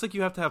difficult, and it looks like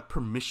you have to have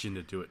permission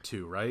to do it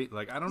too, right?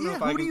 Like I don't know Yeah,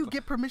 if I who can. do you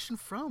get permission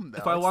from? Though?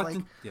 If I It's walked like,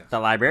 in, yeah. The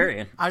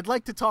librarian. I'd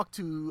like to talk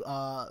to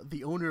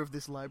the owner of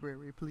this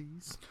library,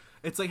 please.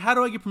 It's like, how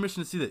do I get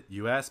permission to see that?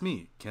 You ask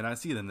me, can I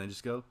see them? Then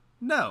just go,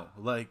 no.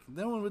 Like,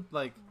 no one would,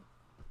 like,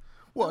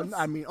 Well,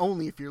 I mean,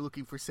 only if you're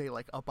looking for, say,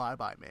 like a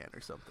Bye-Bye Man or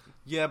something.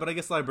 Yeah, but I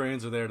guess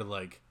librarians are there to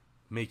like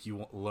make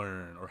you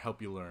learn or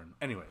help you learn.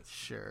 Anyways,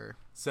 Sure.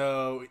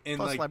 so in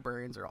Plus, like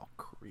librarians are all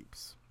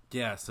creeps.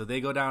 yeah, so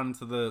they go down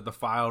into the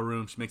file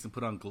room. She makes him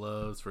put on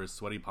gloves for his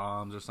sweaty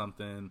palms or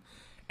something,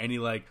 and he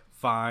like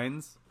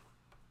finds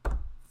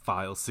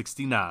file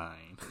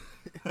 69.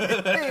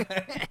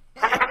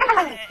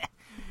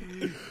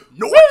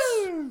 No.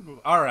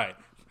 All right.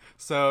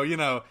 So,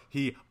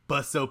 he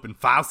busts open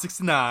file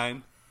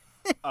 69.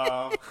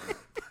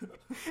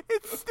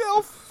 It's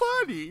still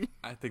funny.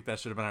 I think that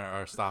should have been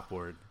our stop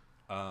word.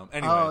 Oh,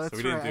 Anyway, so that's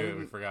we didn't right. do it.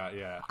 We forgot,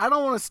 yeah. I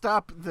don't want to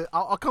stop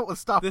I'll come up with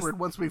stop This- word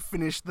once we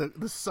finish the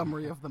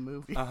summary of the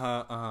movie.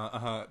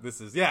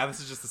 This is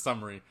just a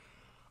summary.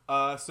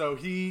 So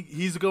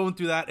he's going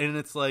through that, and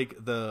it's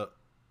like the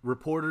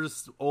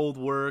reporter's old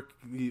work.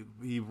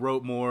 He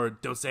wrote more,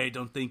 don't say it,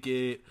 don't think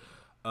it.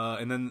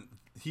 And then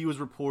he was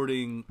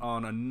reporting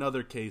on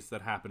another case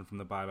that happened from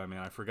the Bye-Bye Man.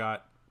 I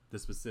forgot the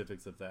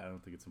specifics of that. I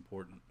don't think it's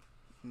important.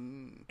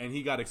 And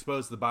he got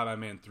exposed to the Bye-Bye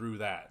Man through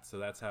that. So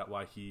that's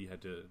why he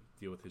had to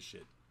deal with his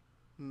shit.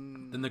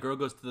 Then the girl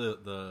goes to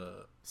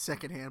the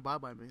Secondhand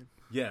Bye-Bye Man.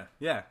 yeah,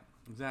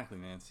 exactly,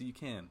 man. See, you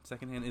can.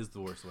 Secondhand is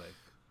the worst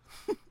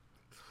way.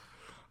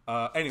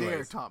 Anyways,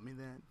 Dare taught me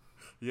that.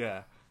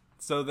 yeah.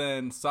 So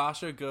then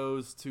Sasha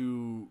goes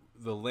to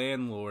the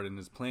landlord in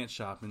his plant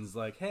shop and is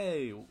like,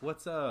 "Hey,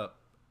 what's up?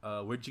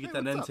 Where'd you get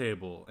that what's end up?"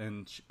 table?"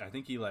 And I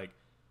think he like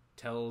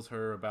tells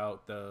her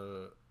about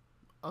the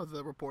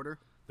reporter.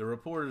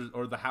 reporter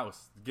or the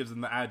house, gives them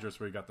the address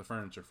where he got the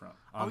furniture from.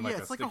 On,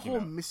 It's like a sticky whole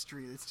note.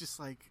 mystery. It's just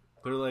like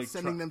They're like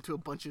sending them to a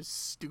bunch of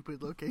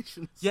stupid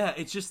locations. Yeah,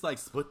 it's just like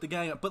split the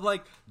gang up. But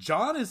like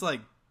John is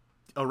like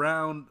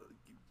around.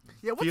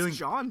 Yeah, what's feeling-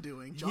 John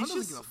doing? John He's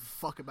doesn't just- give a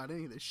fuck about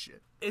any of this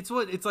shit. It's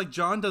like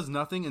John does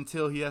nothing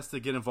until he has to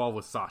get involved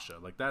with Sasha.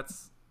 Like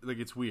that's like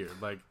it's weird.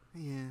 Like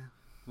Yeah.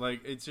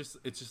 it's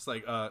just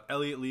like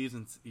Elliot leaves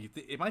and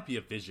it might be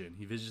a vision.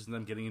 He visions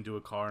them getting into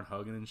a car and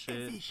hugging and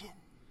shit. Vision.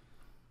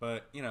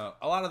 But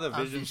a lot of the A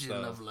vision vision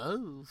stuff. of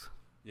love.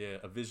 Yeah,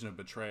 a vision of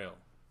betrayal.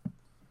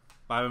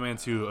 Bye-Bye Man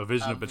 2, a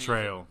vision of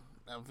betrayal.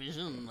 A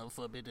vision of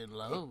forbidden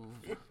love.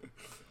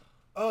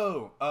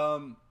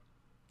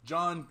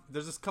 John,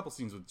 there's this couple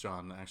scenes with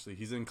John actually.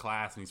 He's in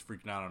class and he's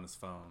freaking out on his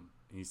phone.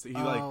 He's So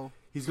going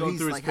he's through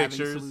his like having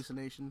pictures.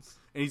 hallucinations.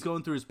 And he's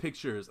going through his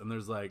pictures, and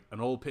there's like an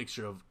old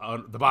picture of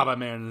the Bye-Bye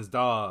Man and his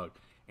dog.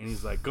 And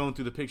he's like going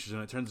through the pictures,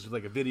 and it turns into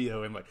like a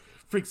video, and like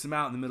freaks him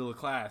out in the middle of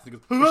class. And he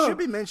goes, It should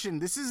be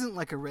mentioned, this isn't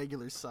like a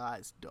regular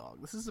sized dog.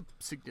 This is a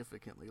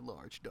significantly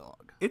large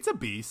dog. "It's a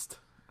beast."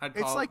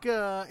 It's like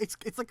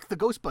it's like the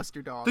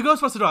Ghostbuster dog. the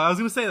Ghostbuster dog. I was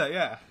gonna say that,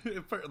 yeah.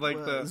 Like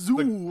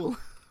Zool.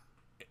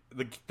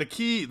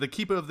 the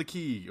keeper of the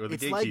key, or the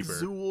It's like gatekeeper.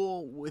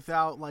 Zool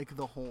without like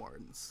the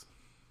horns.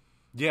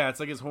 Yeah, it's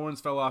like his horns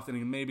fell off, and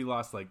he maybe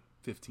lost like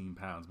 15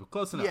 pounds, but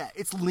close enough. Yeah,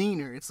 it's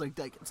leaner. It's like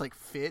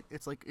fit.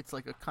 It's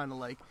like a kind of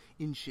like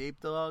in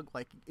shape dog.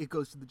 Like it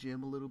goes to the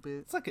gym a little bit.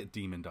 It's like a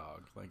demon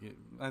dog.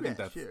 I think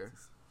that's sure.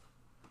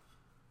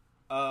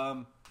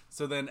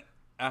 So then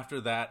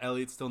after that,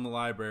 Elliot's still in the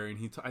library,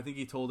 and I think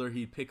he told her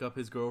he'd pick up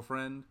his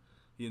girlfriend,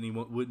 and he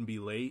wouldn't be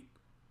late.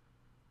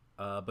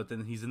 But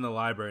then he's in the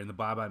library, and the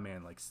Bye-Bye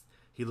Man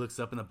he looks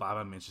up, and the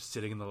Bye-Bye Man's just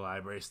sitting in the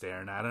library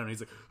staring at him, and he's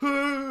like,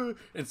 "Ah!"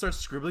 and starts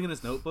scribbling in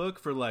his notebook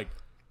for like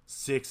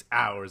 6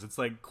 hours. It's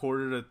like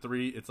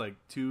 2:45. It's like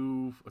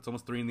 2. It's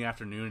almost 3 in the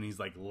afternoon, and he's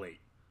like late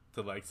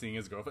to like seeing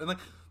his girlfriend. And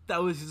like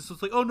he just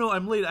was like, "Oh no,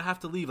 I'm late. I have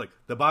to leave." Like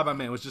the Bye-Bye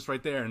Man was just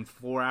right there, and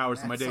 4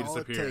 hours of my day That's all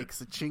disappeared. it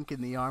takes, a chink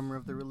in the armor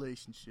of the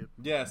relationship.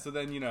 Yeah, so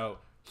then,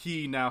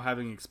 he now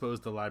having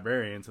exposed the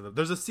librarian to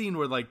there's a scene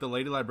where like the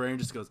lady librarian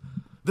just goes,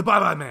 "The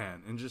Bye-Bye Man,"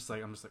 and I'm just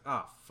like,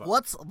 oh fuck.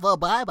 What's the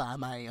Bye-Bye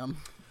Man?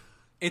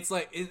 It's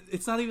like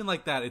it's not even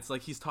like that. It's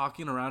like he's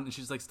talking around and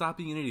she's like, "Stop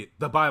being an idiot."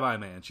 The Bye-Bye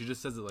Man. She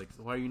just says it like,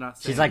 "Why are you not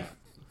saying?" She's like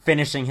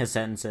finishing his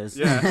sentences.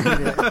 Yeah.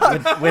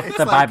 with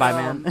the like, Bye-Bye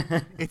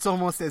Man. It's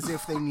almost as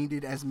if they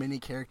needed as many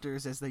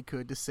characters as they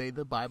could to say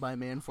the Bye-Bye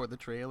Man for the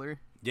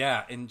trailer.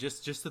 Yeah, and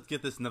just to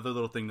get this another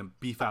little thing to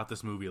beef out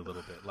this movie a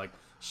little bit. Like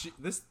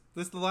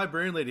the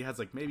librarian lady has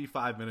like maybe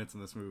 5 minutes in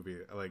this movie,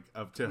 like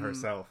up to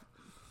herself.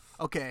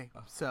 Okay,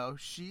 so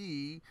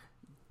she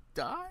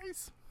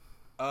dies?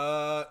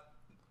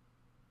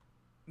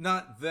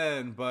 Not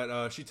then,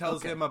 but she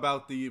tells him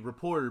about the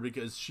reporter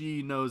because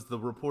she knows the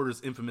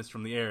reporter's infamous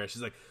from the area.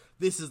 She's like,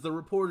 "This is the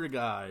reporter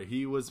guy.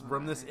 He was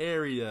from this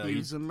area. He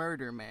was a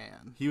murder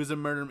man. He was a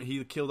murder.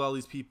 He killed all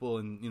these people,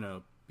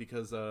 and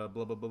because blah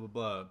blah blah blah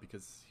blah.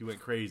 Because he went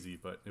crazy.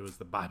 But it was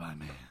the Bye-Bye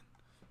Man.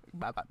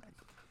 Bye-Bye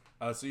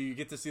Man. So you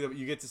get to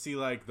see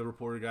like the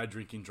reporter guy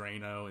drinking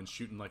Drano and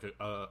shooting like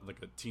a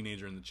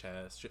teenager in the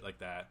chest, shit like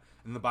that.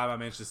 And the Bye-Bye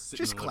Man's just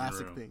sitting Just in the living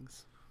classic room.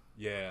 things.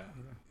 Yeah.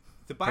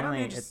 The Bye-Bye Man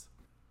Apparently just.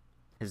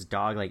 his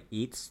dog like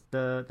eats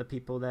the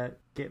people that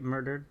get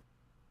murdered.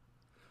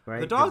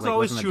 Right? The dog's Like,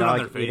 always wasn't chewing on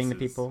dog their eating the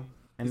faces. people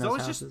in He's those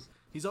always houses.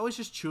 he's always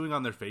just chewing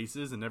on their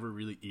faces and never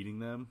really eating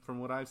them, from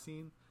what I've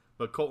seen.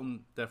 But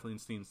Colton definitely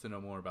seems to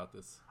know more about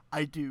this.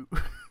 I do.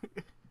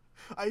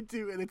 I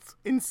do, and it's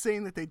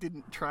insane that they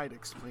didn't try to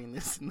explain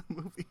this in the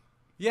movie.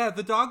 Yeah,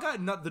 the dog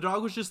the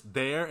dog was just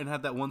there and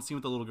had that one scene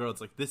with the little girl. It's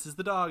like, this is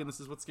the dog and this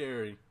is what's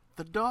scary.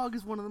 The dog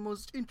is one of the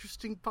most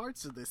interesting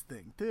parts of this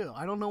thing, too.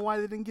 I don't know why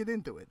they didn't get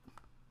into it.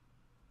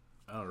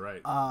 All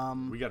right.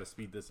 We got to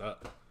speed this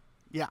up.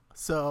 Yeah,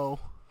 so...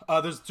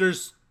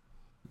 There's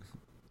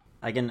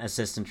I can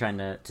assist in trying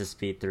to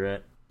speed through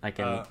it. I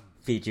can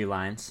feed you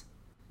lines.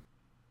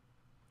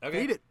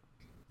 Okay. Feed it.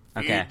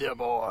 Okay. Feed the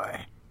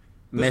boy.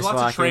 There's Miss lots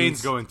Watkins. of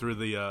trains going through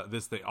the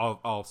this thing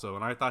also,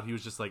 and I thought he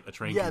was just like a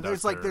train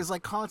conductor. there's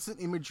like constant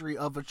imagery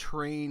of a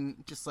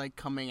train just like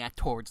coming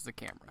towards the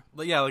camera.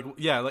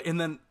 And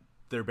then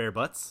their bare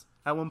butts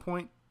at one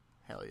point.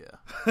 Hell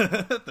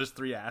yeah. There's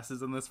 3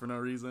 asses in this for no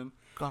reason.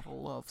 Gotta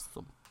love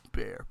some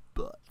bare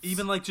butts.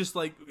 Even like just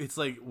like it's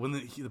like when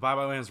the Bye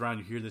Bye Man's around,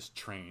 you hear this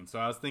train. So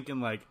I was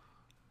thinking like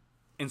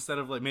instead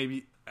of like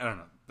maybe I don't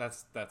know.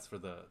 That's for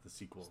the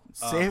sequel.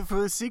 Save it for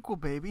the sequel,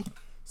 baby.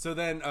 So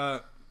then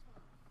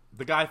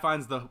the guy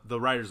finds the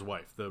writer's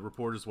wife, the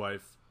reporter's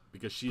wife,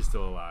 because she's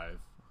still alive.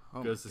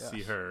 Goes to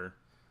see her.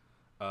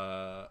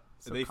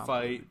 They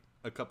fight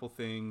a couple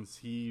things.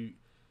 He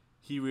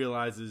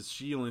realizes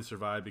she only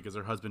survived because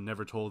her husband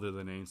never told her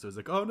the name. So he's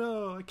like, "Oh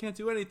no, I can't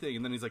do anything."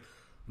 And then he's like,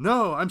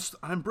 "No,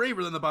 I'm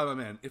braver than the Bye Bye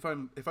Man. If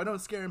I don't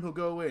scare him, he'll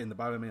go away." And the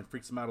Bye Bye Man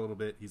freaks him out a little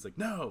bit. He's like,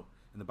 "No,"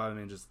 and the Bye Bye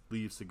Man just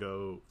leaves to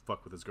go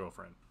fuck with his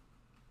girlfriend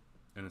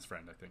and his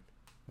friend, I think.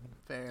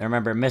 Fair. I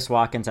remember Miss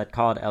Watkins had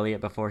called Elliot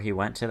before he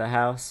went to the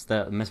house.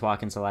 The Miss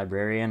Watkins, the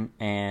librarian,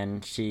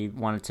 and she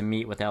wanted to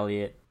meet with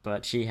Elliot,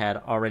 but she had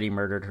already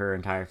murdered her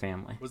entire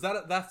family. Was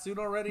that soon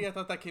already? I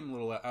thought that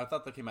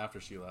came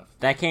after she left.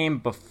 That came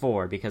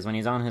before, because when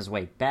he's on his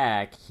way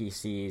back, he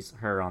sees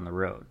her on the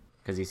road.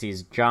 Because he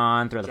sees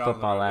John throw the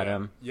football at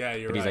him. Yeah,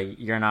 you're but he's right. like,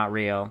 "You're not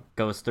real."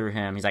 Goes through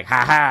him. He's like,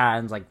 "Ha ha!"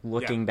 And like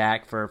looking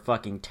back for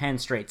fucking 10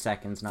 straight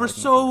seconds. For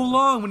so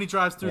long when he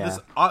drives through this,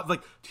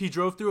 like he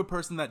drove through a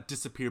person that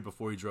disappeared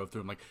before he drove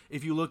through him. Like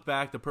if you look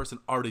back, the person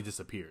already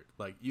disappeared.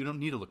 Like you don't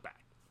need to look back.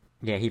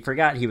 Yeah, he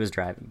forgot he was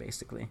driving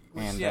basically.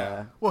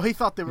 And Well, he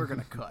thought they were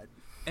gonna cut.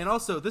 And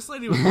also, this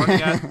lady was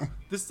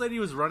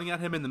running at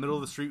him in the middle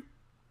of the street.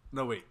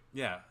 No, wait,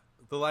 yeah.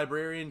 The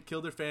librarian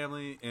killed her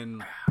family,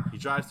 and he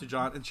drives to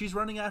John, and she's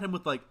running at him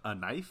with like a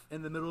knife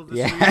in the middle of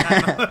the street.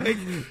 And,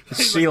 like,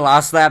 she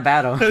lost that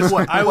battle.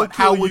 I would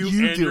how kill would you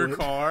you and do your it?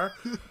 car.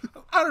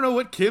 I don't know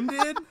what Kim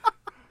did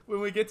when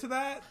we get to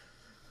that.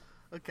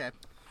 Okay.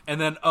 And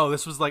then,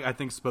 this was like I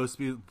think supposed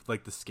to be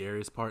like the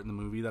scariest part in the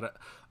movie. That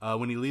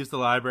when he leaves the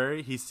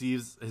library, he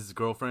sees his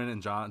girlfriend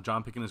and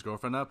John picking his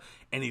girlfriend up,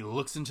 and he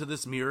looks into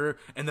this mirror,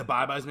 and the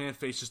Bye Bye Man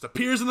face just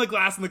appears in the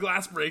glass, and the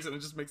glass breaks, and it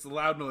just makes a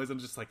loud noise, and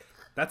just like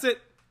that's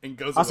it, and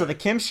goes. Also, away. the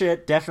Kim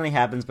shit definitely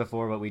happens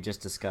before what we just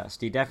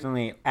discussed. He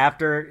definitely,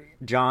 after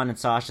John and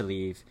Sasha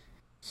leave,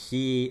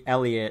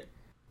 Elliot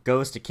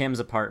goes to Kim's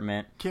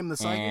apartment. Kim the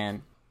psychic?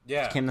 And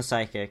Yeah. Kim the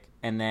psychic,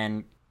 and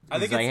then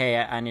he's like, "Hey,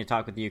 I need to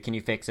talk with you. Can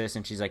you fix this?"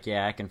 And she's like,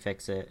 "Yeah, I can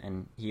fix it."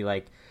 And he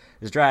like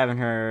is driving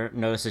her,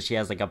 notices she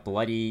has like a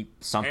bloody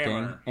something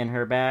Hammer. in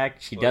her bag.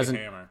 She Bloody doesn't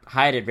hammer.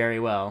 hide it very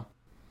well.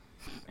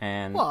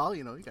 And Well,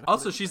 you gotta.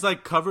 Also, she's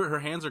like covered. Her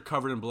hands are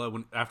covered in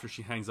blood after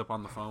she hangs up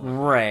on the phone.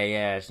 right,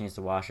 yeah, she needs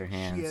to wash her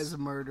hands. She has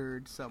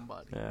murdered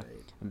somebody. Yeah. Right?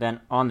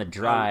 Then on the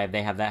drive,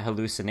 they have that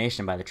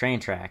hallucination by the train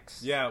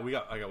tracks. Yeah,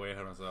 I got way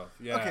ahead of myself.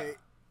 Yeah. Okay.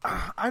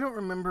 I don't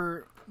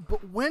remember,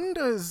 but when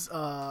does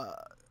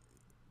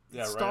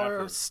Yeah.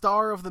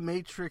 Star of the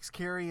Matrix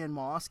Carrie Ann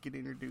Moss get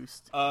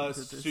introduced? into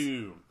this?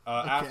 Soon.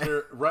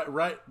 After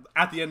right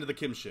at the end of the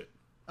Kim shit.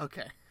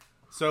 Okay.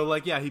 So,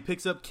 like, yeah, he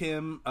picks up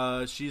Kim.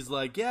 She's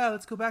like, "Yeah,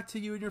 let's go back to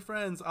you and your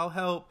friends. I'll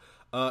help."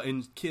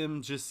 And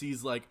Kim just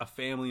sees, like, a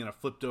family in a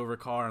flipped-over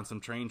car on some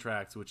train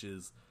tracks, which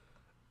is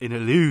an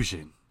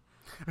illusion.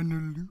 An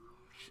illusion.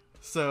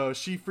 So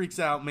she freaks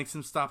out, makes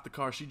him stop the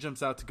car. She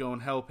jumps out to go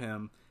and help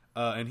him.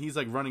 And he's,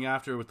 like, running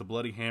after her with the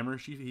bloody hammer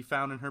he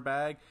found in her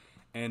bag.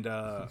 And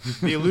the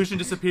illusion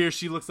disappears.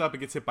 She looks up and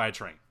gets hit by a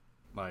train.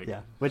 Like,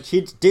 Yeah, which he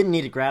didn't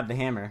need to grab the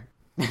hammer.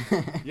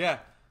 yeah.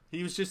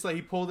 He was just like,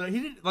 he pulled it out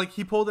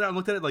and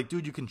looked at it like,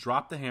 dude, you can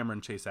drop the hammer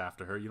and chase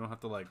after her. You don't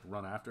have to like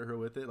run after her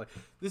with it. Like,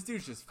 this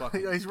dude's just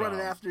fucking He's running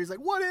dumb. after. He's like,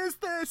 "What is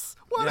this?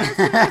 What is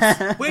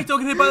this?" Wait,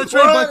 don't get hit by the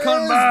train, What but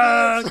come is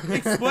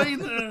back. Explain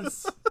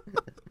this.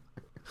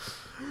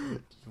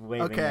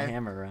 Waving the Okay.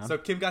 hammer around. So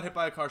Kim got hit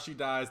by a car. She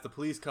dies. The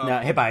police come. No,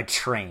 hit by a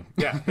train.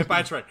 Yeah, hit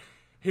by a train.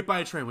 Hit by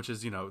a train, which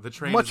is, the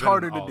train. Much has been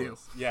harder in to all do.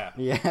 this. Yeah.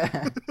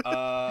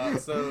 Yeah.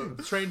 So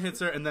the train hits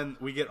her, and then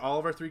we get all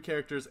of our 3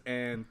 characters,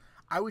 and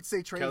I would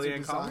say trains Kellyanne are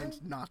designed Conway?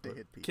 not to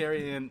hit people.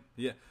 Carrie Ann.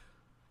 Yeah.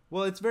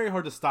 Well, it's very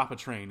hard to stop a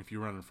train if you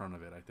run in front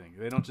of it, I think.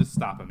 They don't just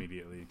stop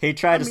immediately. He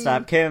tried to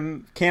stop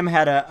Kim. Kim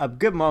had a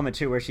good moment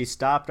too, where she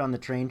stopped on the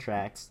train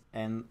tracks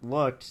and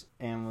looked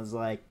and was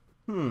like,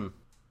 and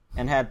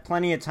had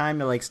plenty of time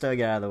to like still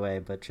get out of the way,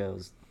 but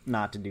chose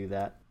not to do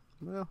that.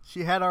 Well,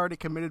 she had already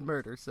committed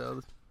murder,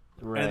 so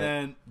Right. And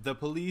then the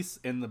police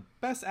and the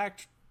best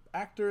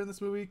actor in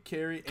this movie,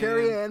 Carrie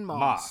Ann Ann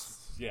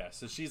Moss. Yeah,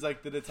 so she's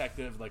like the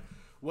detective, like,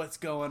 what's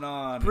going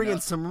on? Bringing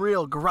some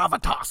real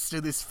gravitas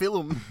to this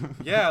film.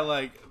 Yeah,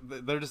 like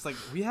they're just like,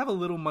 we have a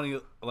little money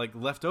like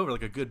left over,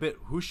 like a good bit.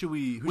 Who should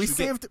we? We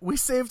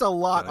saved a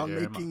lot on yeah,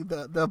 making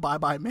the Bye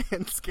Bye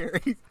Man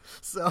scary.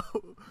 So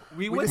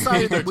we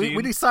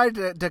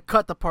decided to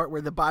cut the part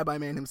where the Bye Bye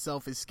Man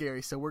himself is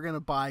scary. So we're gonna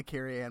buy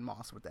Carrie Ann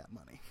Moss with that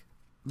money.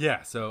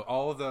 Yeah, so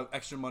all of the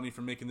extra money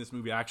from making this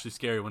movie actually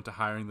scary went to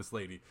hiring this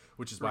lady,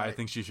 which is why I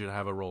think she should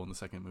have a role in the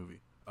second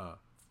movie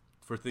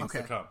for things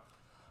to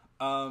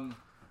come.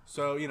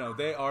 So, you know,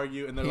 they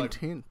argue, and they're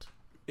hint.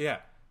 Yeah,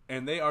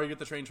 and they argue at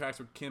the train tracks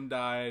where Kim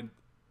died.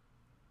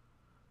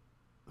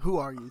 Who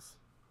argues?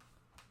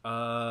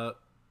 John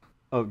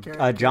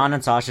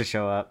and Sasha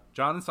show up.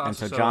 John and Sasha and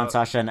so show John, up.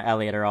 Sasha, and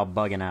Elliot are all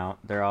bugging out.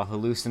 They're all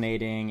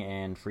hallucinating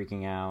and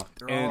freaking out.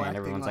 And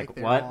everyone's like,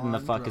 what in the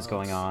fuck is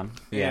going on?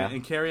 Yeah.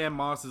 And Carrie Ann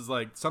Moss is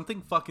like,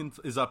 something fucking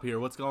is up here.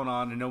 What's going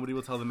on? And nobody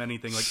will tell them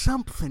anything. Like,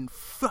 something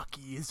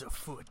fucky is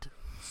afoot.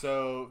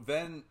 So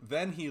then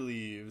he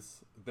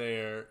leaves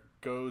there,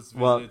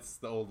 visits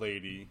the old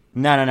lady.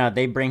 No.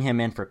 They bring him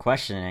in for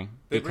questioning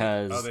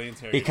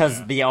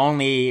because the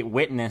only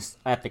witness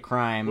at the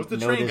crime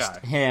noticed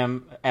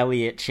him,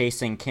 Elliot,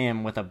 chasing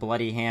Kim with a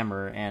bloody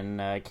hammer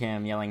and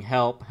Kim yelling,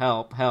 "Help!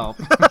 Help! Help!"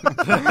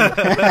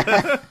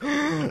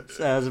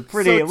 So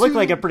it looked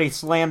like a pretty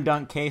slam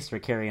dunk case for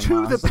Carrie Ann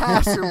Moss. To the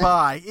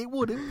passerby, it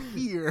would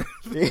appear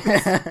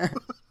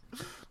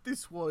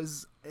this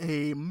was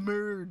a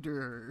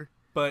murder.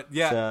 But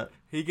yeah, so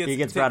he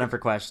gets brought in for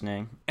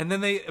questioning, and then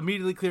they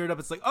immediately clear it up.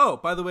 It's like, oh,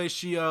 by the way,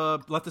 she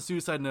left a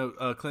suicide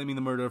note claiming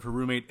the murder of her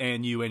roommate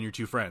and you and your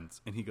two friends.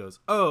 And he goes,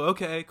 oh,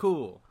 okay,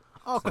 cool.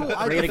 Oh, cool.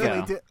 I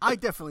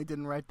definitely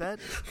didn't write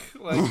that.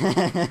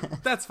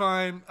 Like, that's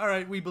fine. All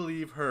right, we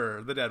believe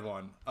her, the dead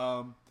one.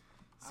 So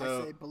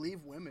I say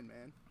believe women,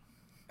 man.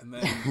 And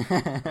then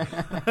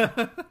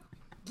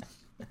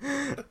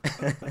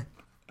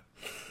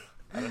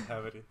I don't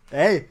have any.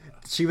 Hey,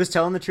 she was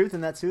telling the truth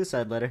in that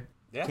suicide letter.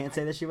 Yeah. Can't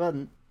say that she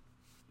wasn't.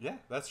 Yeah,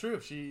 that's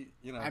true. She,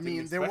 I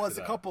mean, there was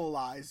a couple of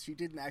lies. She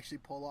didn't actually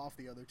pull off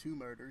the other 2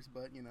 murders,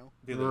 but, you know.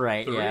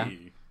 Right, 3. yeah.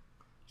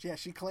 Yeah,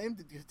 she claimed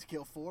to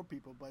kill 4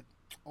 people, but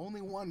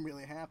only 1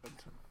 really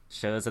happened.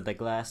 Shows that the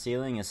glass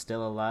ceiling is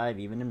still alive,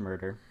 even in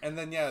murder. And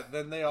then,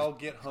 then they all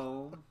get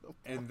home,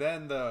 and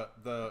then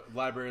the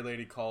library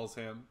lady calls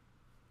him,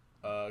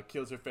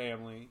 kills her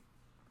family.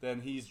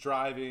 Then he's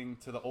driving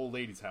to the old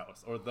lady's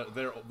house, or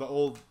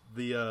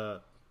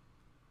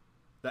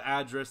the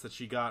address that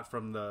she got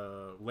from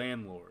the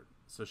landlord.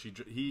 So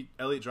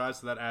Elliot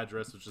drives to that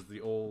address, which is the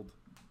old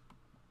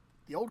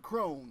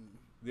crone.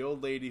 The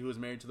old lady who was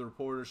married to the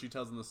reporter. She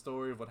tells him the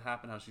story of what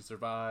happened, how she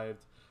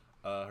survived.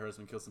 Her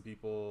husband killed some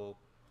people.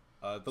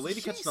 The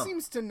lady catches on. She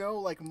seems to know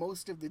like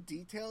most of the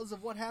details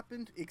of what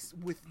happened,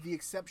 with the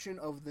exception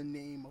of the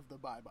name of the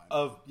bye-bye.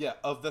 Of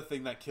the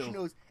thing that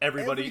killed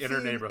everybody in her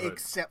neighborhood.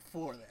 Except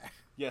for that.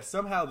 Yeah,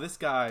 somehow this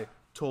guy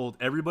told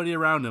everybody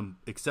around him,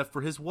 except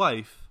for his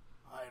wife.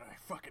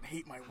 I fucking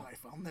hate my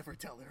wife. I'll never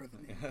tell her the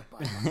name of the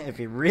Bye-Bye Man. If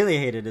he really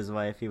hated his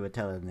wife, he would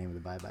tell her the name of the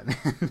Bye-Bye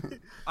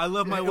Man. I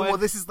love my wife.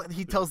 Well,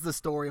 he tells the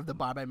story of the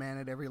Bye-Bye Man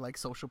at every like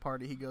social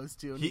party he goes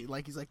to. And he's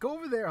like, go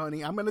over there,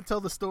 honey. I'm going to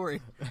tell the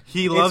story.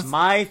 It's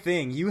my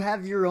thing. You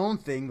have your own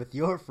thing with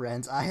your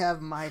friends. I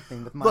have my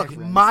thing with my friends.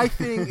 Look, my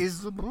thing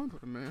is the Bye-Bye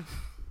Man.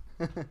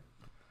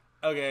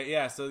 Okay,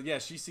 yeah. So yeah,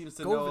 she seems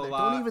to know a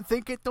lot. Don't even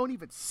think it. Don't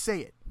even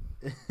say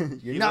it.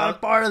 You're not a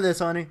part of this,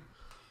 honey.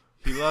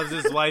 He loves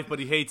his wife, but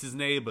he hates his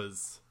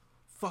neighbors.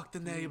 Fuck the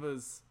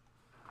neighbors.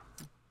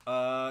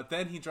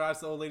 Then he drives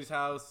to the old lady's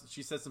house.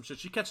 She says some shit.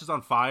 She catches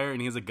on fire, and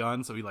he has a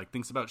gun, so he like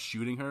thinks about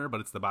shooting her, but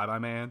it's the Bye-Bye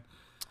Man.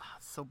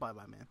 So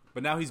Bye-Bye Man.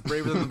 But now he's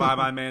braver than the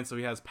Bye-Bye Man, so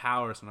he has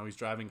power. So now he's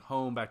driving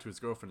home back to his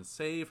girlfriend to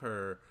save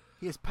her.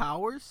 He has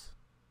powers?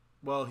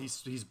 Well,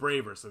 he's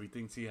braver, so he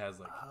thinks he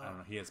has I don't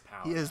know. He has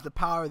power. He has the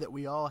power that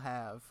we all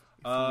have.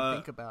 If you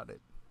think about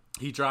it.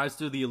 He drives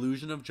through the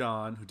illusion of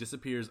John, who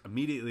disappears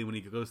immediately when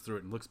he goes through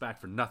it and looks back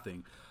for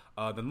nothing.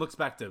 Then looks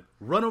back to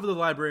run over the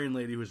librarian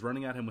lady who's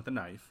running at him with a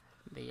knife.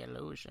 The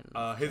illusion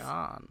of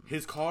John.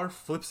 His car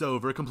flips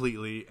over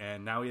completely,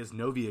 and now he has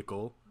no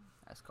vehicle.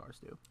 As cars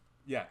do.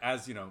 Yeah,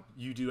 as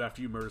you do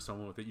after you murder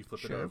someone with it, you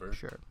flip it over.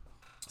 Sure.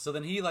 So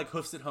then he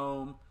hoofs it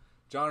home.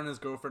 John and his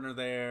girlfriend are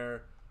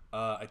there.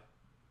 I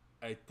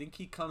think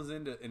he comes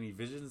in and he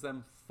visions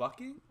them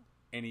fucking,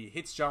 and he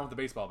hits John with a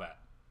baseball bat.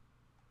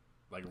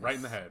 Right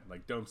in the head.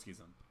 Dome skis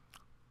him.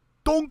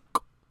 Donk!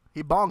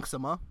 He bonks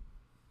him, huh?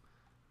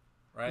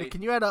 Right? Wait,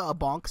 can you add a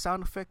bonk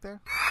sound effect there?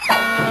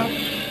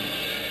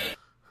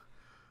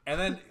 And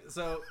then,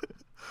 so...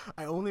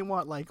 I only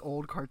want,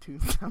 old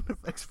cartoon sound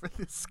effects for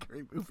this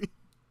scary movie.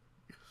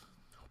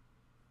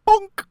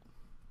 Bonk!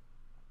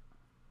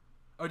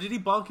 Or did he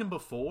bonk him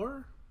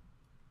before?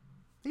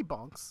 He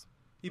bonks.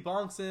 He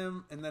bonks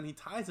him, and then he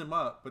ties him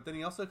up, but then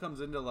he also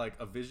comes into,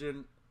 a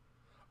vision...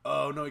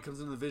 Oh, no, he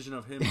comes into the vision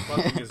of him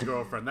fucking his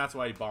girlfriend. That's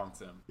why he bonks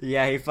him.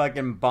 Yeah, he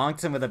fucking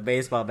bonks him with a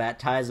baseball bat,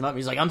 ties him up.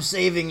 He's like, I'm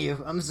saving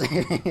you. I'm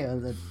saving you.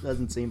 That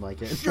doesn't seem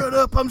like it. Shut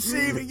up, I'm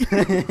saving you.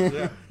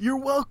 Yeah. You're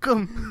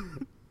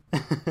welcome.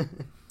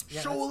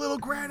 Show a little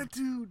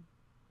gratitude.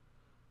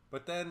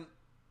 But then,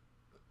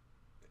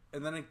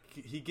 and then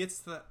he gets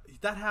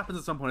that happens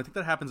at some point. I think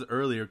that happens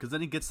earlier because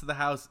then he gets to the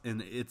house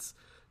and it's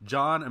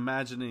John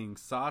imagining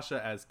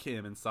Sasha as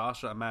Kim and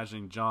Sasha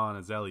imagining John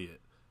as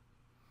Elliot.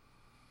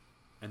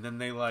 And then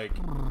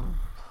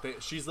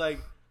she's like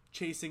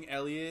chasing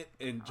Elliot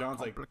and John's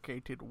like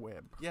complicated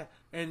web. Yeah,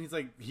 and he's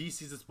like he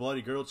sees this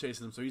bloody girl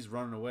chasing him, so he's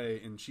running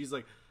away, and she's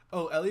like,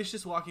 "Oh, Elliot's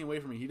just walking away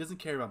from me. He doesn't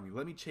care about me.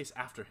 Let me chase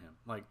after him.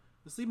 Like,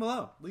 just leave him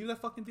alone. Leave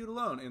that fucking dude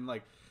alone." And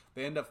like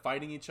they end up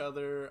fighting each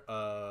other.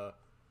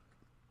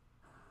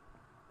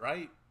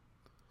 Right?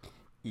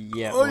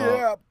 Yeah. Oh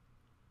yeah.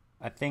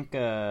 I think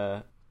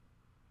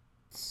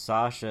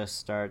Sasha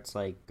starts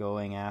like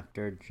going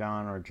after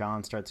John, or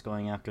John starts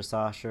going after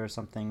Sasha or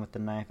something with the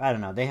knife. I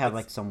don't know. They have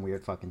like some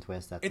weird fucking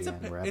twist at the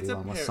end where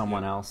everyone was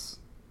someone else.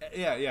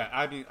 Yeah.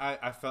 I mean,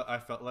 I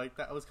felt like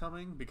that was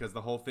coming because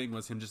the whole thing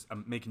was him just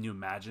making you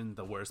imagine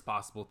the worst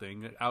possible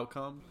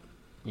outcome.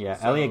 Yeah,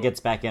 so, Elliot gets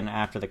back in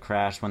after the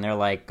crash when they're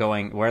like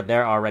where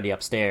they're already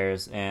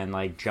upstairs and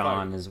like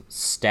John is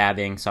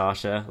stabbing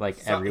Sasha like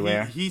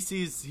everywhere. He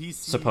sees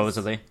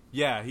supposedly.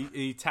 Yeah,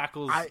 he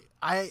tackles.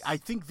 I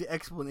think the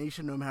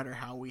explanation, no matter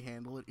how we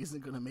handle it,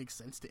 isn't going to make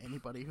sense to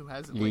anybody who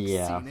hasn't seen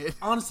it.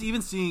 Honestly,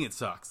 even seeing it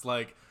sucks.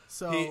 Like,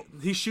 so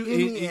he shoots.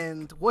 In the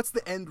end, what's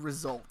the end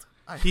result?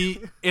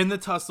 In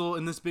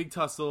this big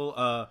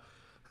tussle,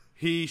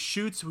 he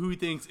shoots who he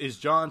thinks is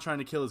John trying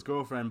to kill his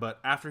girlfriend,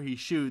 but after he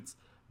shoots,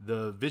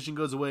 the vision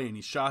goes away and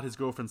he shot his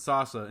girlfriend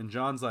Sasha, and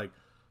John's like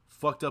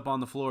fucked up on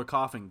the floor,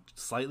 coughing,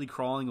 slightly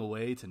crawling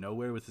away to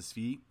nowhere with his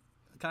feet,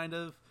 kind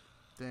of.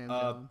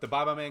 Damn, the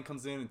Bye-Bye Man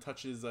comes in and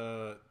touches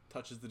the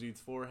dude's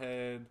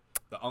forehead.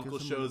 The uncle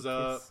shows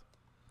up.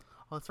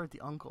 Oh, that's right, the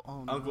uncle.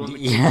 Oh, no. Uncle in the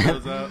kid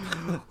shows up.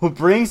 Who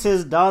brings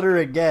his daughter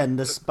again,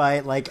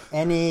 despite like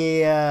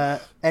any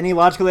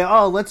logical.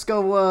 Oh, let's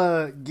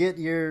go get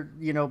your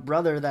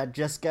brother that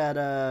just got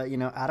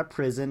out of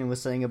prison and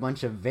was saying a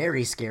bunch of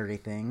very scary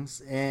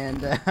things.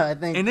 And I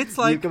think it's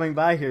like, you coming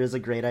by here is a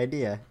great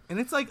idea. And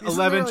it's like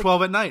 11,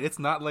 12 at night. It's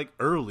not like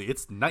early.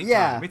 It's nighttime.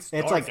 Yeah, it's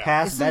like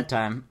past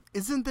bedtime.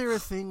 Isn't there a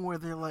thing where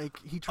they're like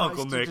he tries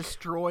to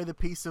destroy the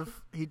piece of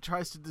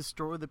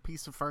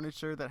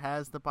furniture that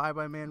has the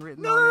Bye-Bye Man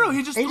written on it? No,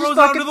 he just throws it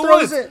out into the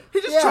woods.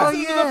 He just throws it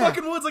into the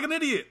fucking woods like an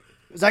idiot.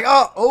 It's like,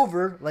 oh,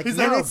 over. Like, it's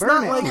no, not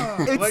burn like,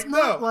 it. It's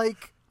not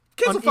like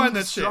kids will find an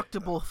that shit.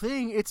 indestructible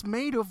thing. It's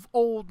made of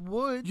old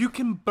wood. You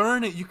can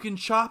burn it. You can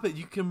chop it.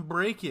 You can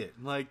break it.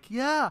 Like,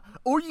 yeah,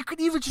 or you could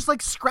even just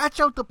like scratch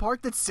out the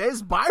part that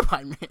says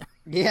 "Bye-Bye Man."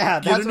 Yeah,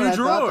 that's what I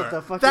thought that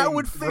the fucking that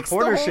would fix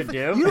reporter the whole should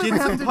do. You don't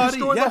have to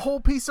destroy the whole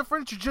piece of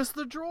furniture, just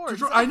the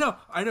drawers. I know.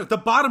 The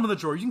bottom of the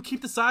drawer. You can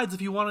keep the sides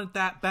if you want it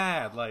that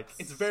bad. Like,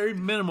 it's very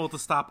minimal to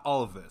stop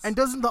all of this. And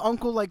doesn't the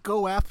uncle like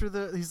go after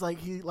He's like,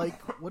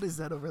 what is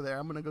that over there?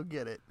 I'm gonna go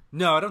get it.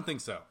 No, I don't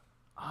think so.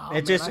 Oh,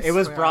 it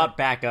was brought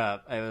back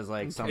up. It was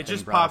like something. It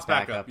just brought pops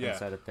back up. Yeah. And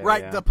set it there,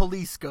 right. Yeah. The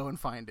police go and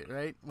find it.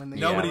 Right when they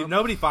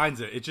nobody finds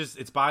it.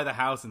 It's by the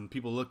house and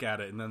people look at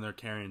it and then they're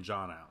carrying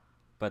John out.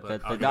 But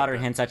the daughter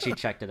hints that she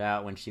checked it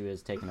out when she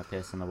was taking a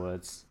piss in the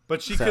woods.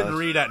 But she couldn't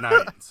read at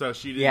night, so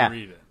she didn't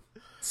read it.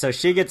 So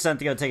she gets sent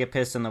to go take a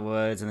piss in the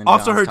woods, and then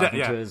also John's her talking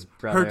dad, to his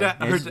brother. Her dad,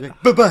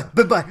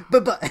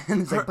 bye-bye,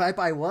 and it's like,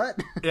 bye-bye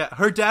what? Yeah,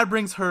 her dad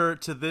brings her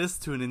to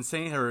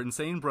her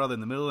insane brother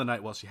in the middle of the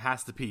night while she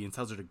has to pee and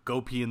tells her to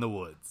go pee in the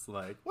woods.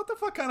 Like, what the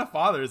fuck kind of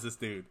father is this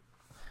dude?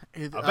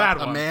 A bad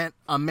one.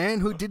 A man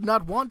who did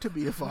not want to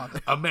be a father.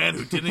 A man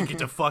who didn't get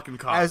to fucking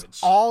college. As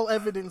all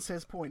evidence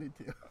has pointed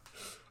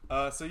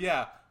to. So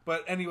yeah.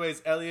 But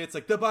anyways, Elliot's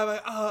like, bye-bye,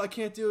 I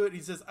can't do it.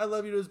 He says, I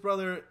love you to his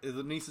brother.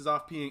 The niece is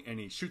off peeing, and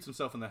he shoots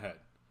himself in the head.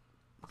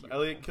 So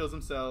Elliot kills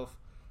himself.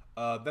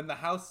 Then the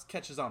house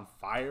catches on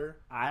fire.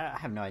 I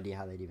have no idea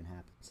how that even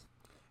happens.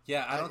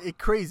 Yeah, it's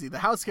crazy. The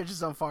house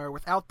catches on fire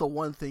without the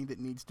one thing that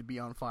needs to be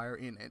on fire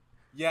in it.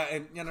 Yeah,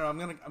 and I'm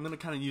gonna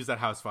kind of use that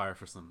house fire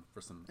for some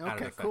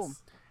added effects. Cool.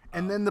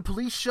 And then the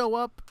police show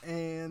up,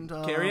 and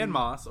Carrie Ann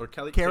Moss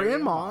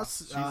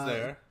Moss, she's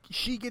there.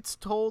 She gets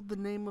told the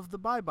name of the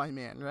Bye-Bye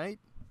Man, right?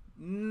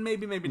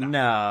 Maybe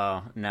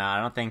not. No,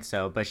 I don't think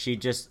so. But she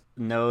just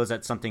knows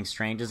that something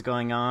strange is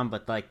going on.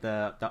 But like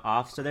the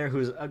officer there,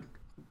 who's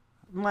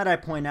might I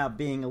point out,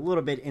 being a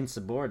little bit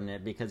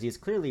insubordinate because he's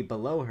clearly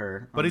below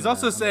her. But he's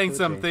also saying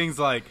some things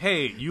like,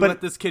 "Hey, let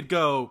this kid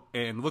go,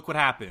 and look what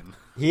happened."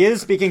 He is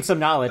speaking some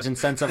knowledge in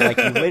sense of like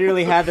you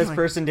literally had this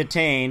person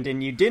detained,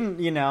 and you didn't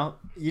have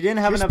just enough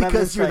evidence.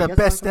 Because you're the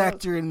best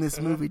actor in this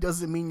movie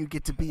doesn't mean you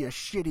get to be a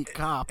shitty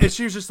cop. And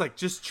she was just like,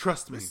 "Just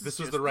trust me. This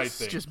was the right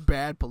thing." It's just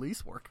bad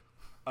police work.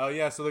 Oh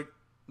yeah, so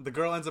the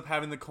girl ends up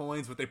having the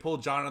coins, but they pull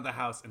John out of the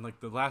house, and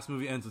like the last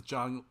movie ends with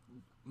John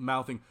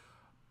mouthing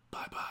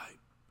 "bye-bye,"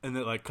 and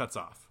it like cuts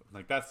off.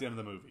 Like that's the end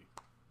of the movie.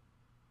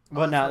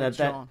 Well, now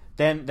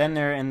then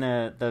they're in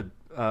the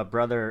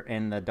brother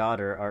and the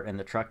daughter are in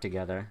the truck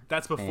together.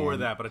 That's before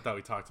that, but I thought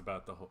we talked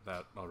about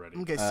that already.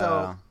 Okay,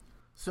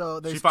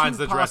 so there's she finds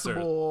the dresser.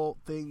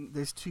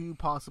 There's two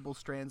possible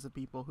strands of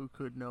people who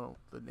could know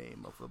the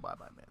name of the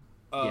Bye-Bye Man.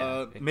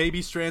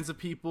 maybe strands of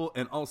people,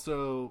 and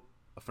also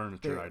a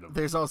furniture item,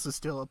 There's also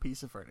still a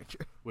piece of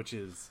furniture. which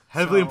is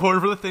heavily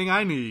important for the thing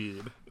I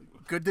need.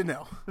 Good to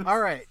know. All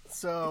right,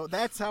 so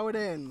that's how it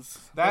ends.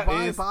 That the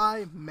is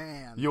Bye Bye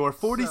Man. Your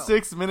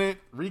 46-minute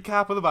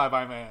recap of the Bye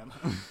Bye Man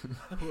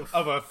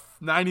of a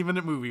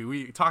 90-minute movie.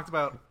 We talked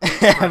about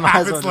I might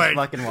as well its just length.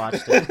 fucking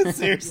watched it.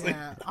 Seriously.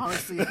 Yeah,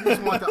 honestly, if you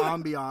just want the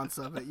ambiance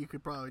of it, you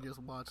could probably just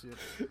watch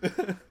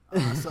it.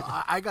 So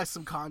I got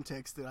some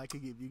context that I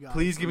could give you guys.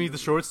 Please give me the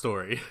short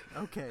story.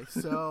 Okay,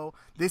 so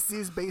this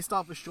is based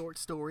off a short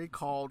story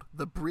called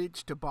 "The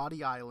Bridge to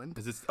Body Island."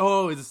 Is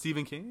it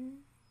Stephen King?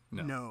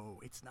 No,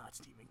 it's not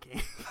Stephen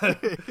King.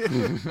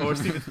 Or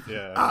Stephen?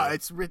 Yeah.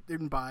 It's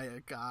written by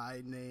a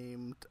guy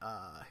named.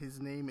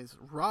 His name is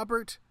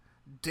Robert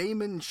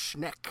Damon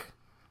Schneck,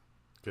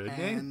 Good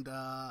name.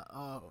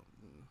 and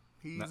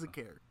he's a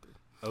character.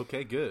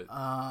 Okay, good.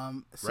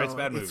 So Writes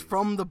bad it's movies.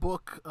 from the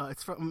book.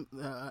 It's from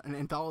an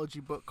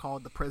anthology book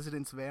called "The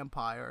President's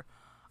Vampire,"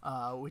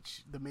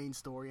 which the main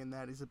story in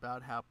that is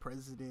about how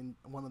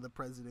one of the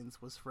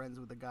presidents was friends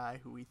with a guy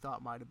who he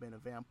thought might have been a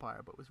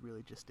vampire, but was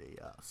really just a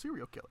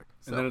serial killer.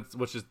 So And then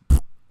it's just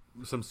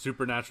some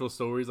supernatural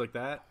stories like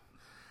that.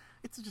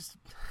 it seems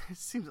it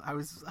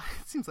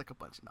seems like a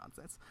bunch of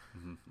nonsense.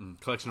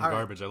 Collection of All right,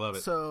 garbage. I love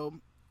it. So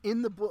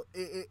in the book,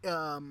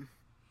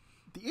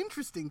 the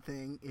interesting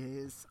thing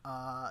is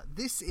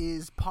this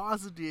is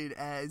posited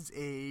as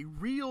a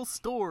real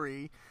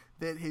story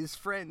that his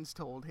friends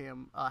told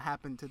him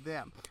happened to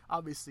them.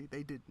 Obviously,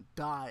 they didn't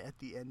die at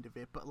the end of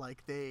it, but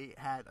like they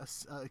had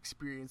a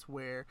experience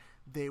where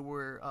they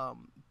were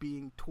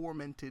being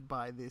tormented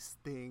by this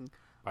thing.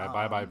 By a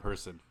bye-bye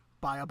person.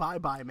 By a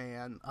bye-bye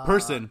man.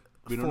 Person.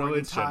 We don't for know an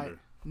its gender.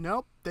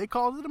 Nope, they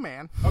called it a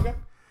man. Okay.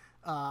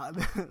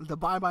 The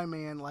bye-bye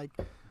man, like,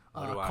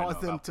 What do I caused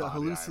know them about to Body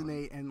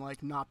hallucinate and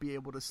like not be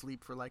able to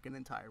sleep for like an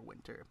entire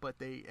winter, but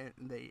they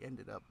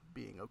ended up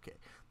being okay.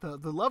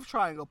 The love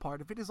triangle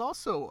part of it is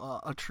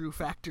also a true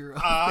factor.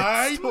 Of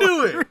I that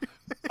knew story.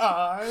 it.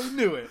 I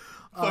knew it.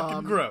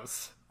 Fucking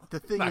gross. The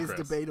thing Not is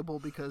gross. debatable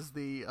because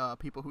the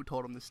people who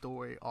told him the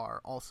story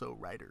are also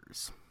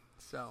writers.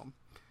 So,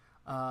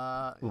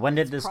 When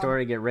did this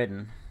story get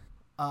written?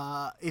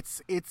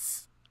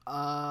 it's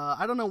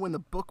I don't know when the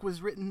book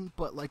was written,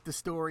 but like the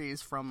story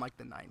is from like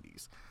the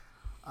 90s.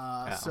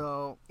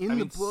 So in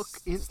the book,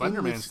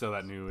 Slenderman's still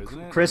that new, isn't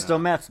it? Crystal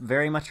No. meth,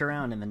 very much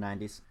around in the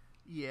 90s.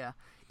 Yeah,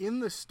 in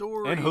the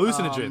story, And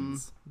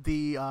hallucinogens.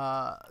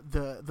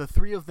 The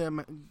three of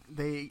them,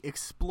 they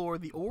explore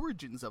the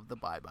origins of the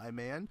Bye Bye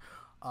Man,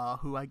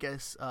 who I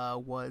guess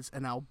was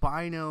an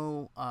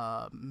albino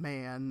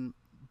man,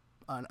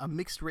 a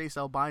mixed race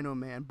albino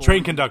man, born Train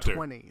in conductor. the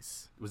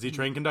 20s. Was he a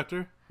train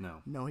conductor?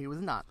 No. No, he was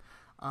not.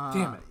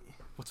 Damn it.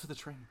 What's with the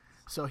train?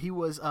 So he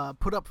was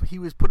He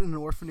was put in an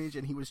orphanage,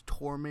 and he was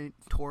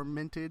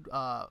tormented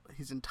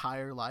his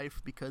entire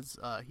life because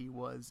he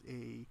was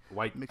a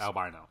White mixed,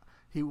 albino.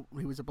 He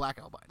was a black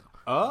albino.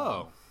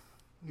 Oh.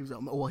 He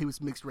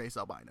was mixed race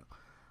albino.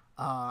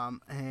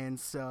 And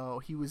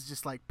so he was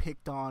just like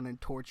picked on and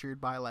tortured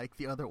by like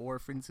the other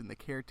orphans and the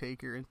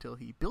caretaker until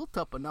he built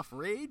up enough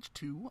rage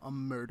to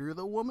murder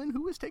the woman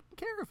who was taking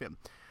care of him.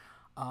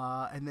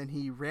 And then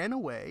he ran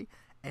away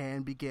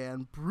and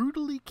began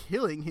brutally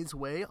killing his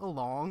way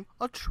along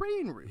a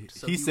train route.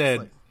 So he was said,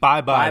 like,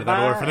 bye-bye to that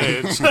Bye-bye.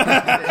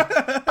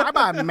 orphanage.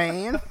 "Bye-bye,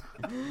 man.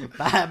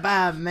 Bye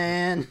bye,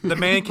 man. The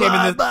man came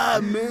in the...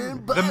 Bye-bye,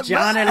 man. Bye-bye."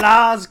 Johnny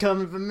Law's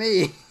coming for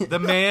me. The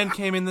man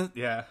came in the...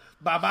 Yeah.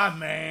 Bye-bye,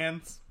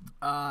 man.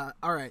 All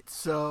right,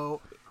 so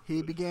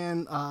he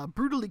began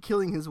brutally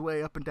killing his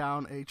way up and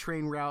down a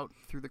train route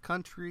through the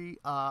country,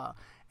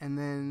 and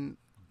then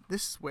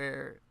this is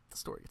where the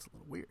story gets a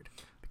little weird.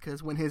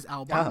 Because when his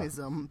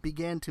albinism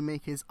began to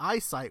make his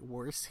eyesight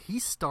worse, he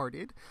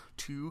started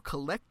to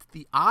collect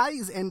the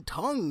eyes and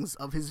tongues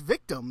of his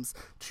victims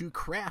to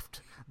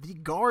craft the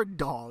guard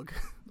dog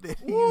that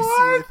he used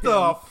What with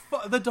the him.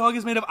 fuck? The dog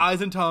is made of eyes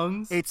and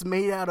tongues? It's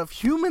made out of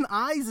human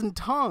eyes and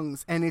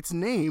tongues, and its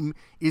name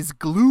is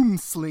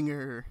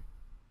Gloomslinger.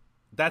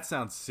 That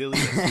sounds silly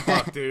as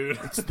fuck, dude.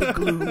 It's the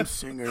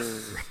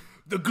Gloomsinger.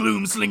 The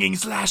gloom-slinging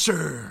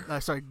slasher.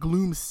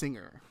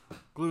 Gloomsinger.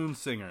 Gloom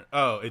singer.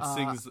 Oh, it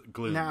sings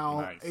gloom.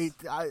 Now, Nice.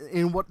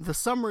 in what the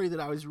summary that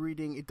I was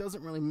reading, it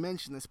doesn't really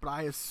mention this, but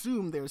I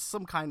assume there's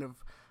some kind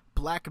of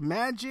black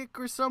magic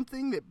or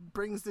something that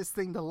brings this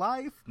thing to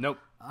life. Nope.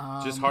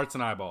 Just hearts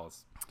and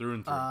eyeballs. Through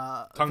and through.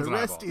 Tongues The and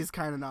rest eyeballs. is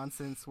kind of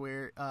nonsense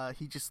where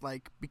he just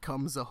like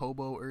becomes a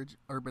hobo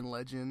urban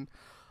legend.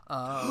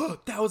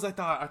 That was I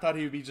thought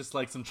he would be just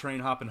like some train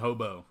hopping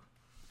hobo.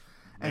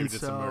 Maybe And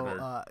did some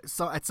murder.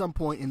 so at some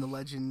point in the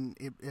legend,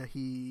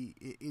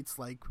 it's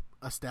like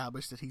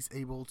established that he's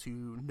able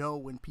to know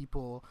when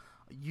people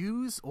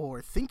use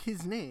or think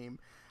his name,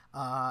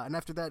 and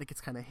after that, it gets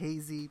kind of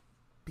hazy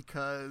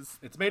because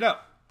It's made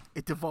up.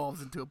 it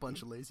devolves into a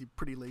bunch of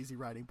pretty lazy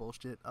writing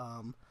bullshit.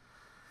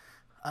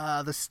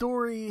 The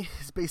story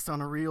is based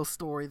on a real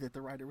story that the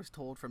writer was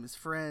told from his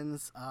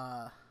friends.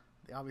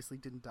 They obviously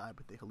didn't die,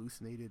 but they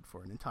hallucinated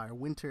for an entire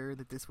winter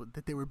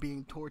that they were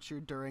being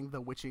tortured during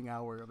the witching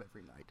hour of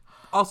every night.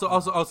 Also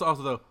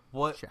though,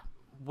 what? Yeah.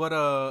 What?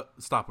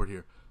 Stop word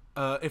here.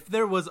 If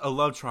there was a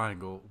love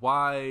triangle,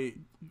 why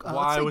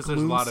was there a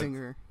lot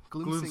of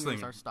Gloom Singer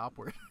is our stop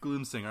word.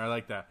 Gloom Singer? I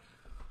like that.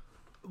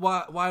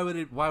 Why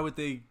would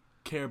they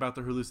care about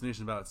their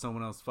hallucination about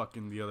someone else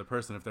fucking the other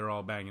person if they're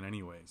all banging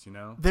anyways? You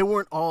know, they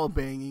weren't all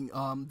banging.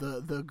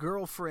 The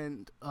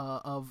girlfriend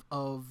of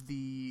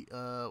the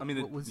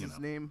what was his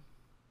name?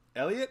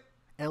 Elliot.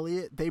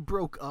 They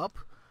broke up,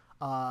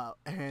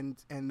 and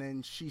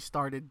then she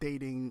started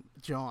dating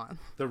John,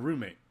 the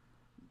roommate.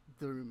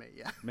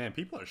 Yeah. Man,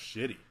 people are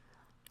shitty.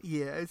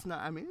 Yeah, it's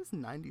not. I mean, it's the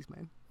 90s,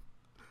 man.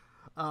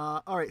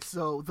 All right,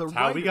 so it's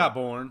how we got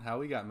born, how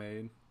we got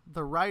made.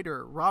 The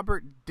writer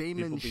Robert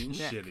Damon People being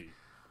Schneck,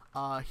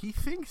 shitty. he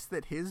thinks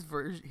that his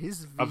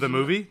vision Of the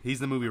movie, he's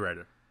the movie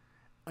writer.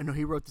 I know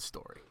he wrote the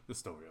story. The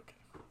story, okay,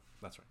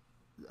 that's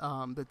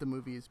right. That the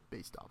movie is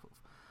based off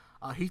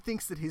of. He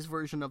thinks that his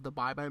version of the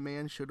Bye Bye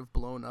Man should have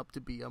blown up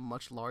to be a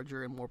much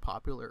larger and more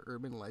popular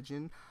urban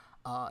legend.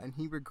 And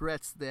he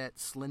regrets that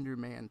Slender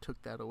Man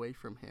took that away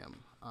from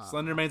him.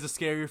 Slender Man's a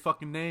scarier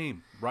fucking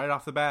name right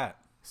off the bat.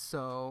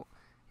 So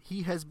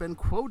he has been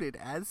quoted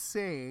as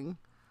saying,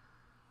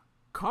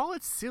 "Call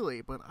it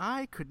silly, but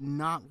I could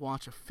not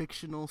watch a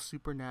fictional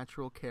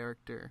supernatural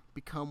character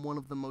become one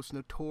of the most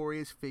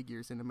notorious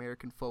figures in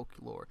American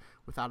folklore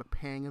without a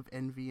pang of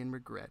envy and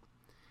regret.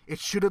 It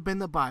should have been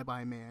the Bye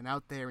Bye Man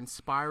out there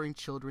inspiring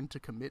children to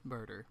commit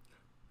murder."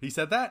 He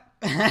said that?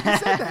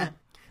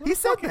 He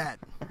said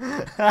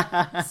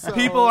that. So,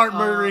 people aren't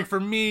murdering for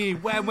me.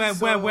 Wah, wah,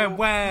 wah, wah,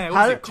 wah.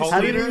 How Just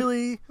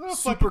really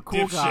super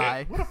cool dipshit.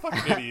 guy. What a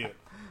fucking idiot.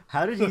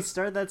 How did he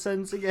start that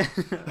sentence again?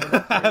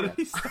 How did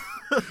he say-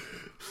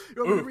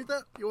 You want me to read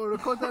that? You want me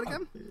to quote that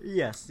again?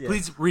 Yes.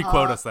 Please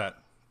re-quote us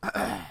that.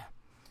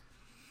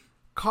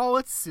 Call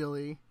it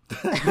silly.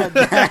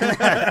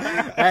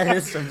 That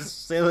is some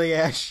silly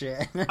ass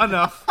shit.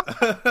 Enough.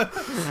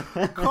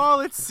 Call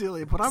it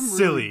silly, but I'm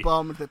Silly. really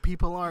bummed that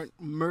people aren't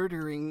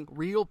murdering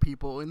real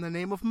people in the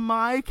name of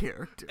my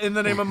character. In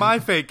the name of my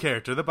fake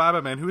character, the Bye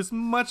Bye Man, who is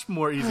much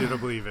more easier to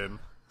believe in.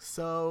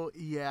 So,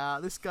 yeah,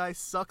 this guy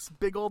sucks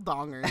big old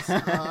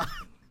dongers.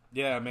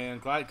 Yeah, man.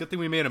 Good thing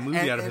we made a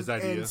movie out of his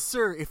idea. And,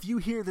 sir, if you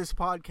hear this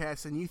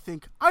podcast and you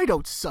think, I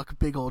don't suck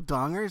big old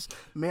dongers,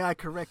 may I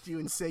correct you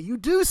and say, you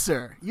do,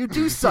 sir. You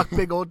do suck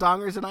big old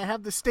dongers, and I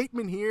have the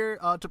statement here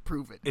to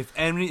prove it. If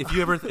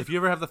you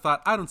ever have the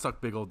thought, I don't suck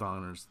big old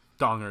dongers,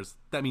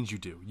 that means you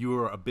do. You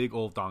are a big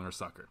old donger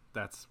sucker.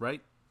 That's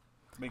right.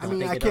 I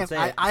mean, I can't.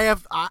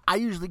 I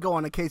usually go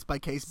on a case by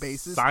case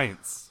basis.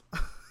 Science.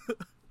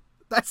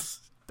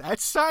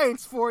 That's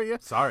science for you.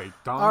 Sorry.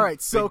 All right,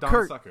 so big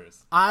Kurt,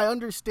 suckers. I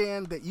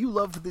understand that you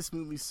loved this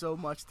movie so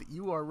much that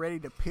you are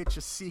ready to pitch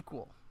a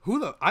sequel.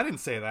 I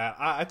didn't say that.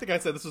 I think I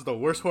said this was the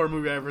worst horror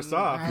movie I ever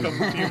saw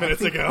a few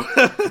minutes ago.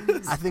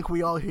 I think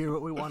we all hear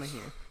what we want to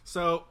hear.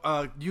 So,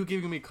 you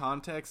giving me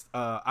context,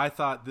 I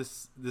thought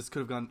this could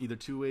have gone either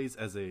two ways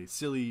as a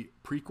silly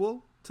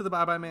prequel to the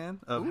Bye Bye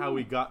Man of how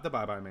we got the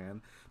Bye Bye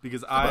Man,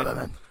 because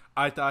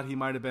I thought he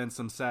might have been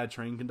some sad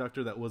train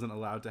conductor that wasn't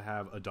allowed to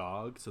have a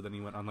dog, so then he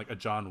went on like a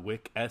John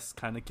Wick-esque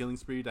kind of killing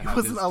spree to have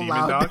his demon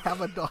dog. To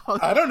have a dog.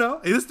 I don't know.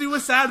 This dude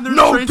was sad and there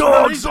was No trains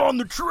dogs on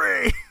the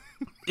train.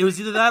 It was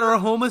either that or a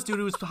homeless dude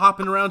who was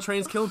hopping around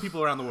trains killing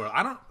people around the world.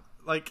 I don't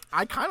like.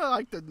 I kind of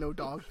like the no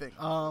dog thing.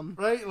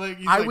 Right? Like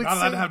he's I like, would not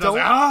allowed say to have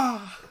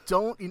dogs.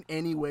 don't in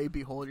any way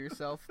behold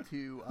yourself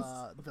to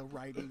the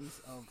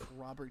writings of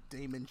Robert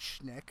Damon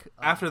Schneck.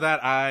 After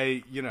that,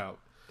 I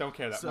don't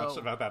care that much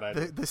about that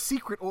idea. The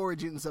secret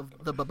origins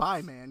of the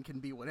Bye-Bye Man can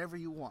be whatever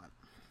you want.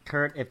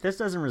 Kurt, if this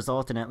doesn't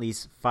result in at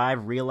least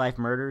 5 real-life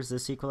murders,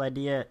 this sequel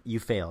idea, you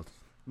failed.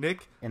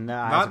 Nick, in the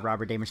eyes of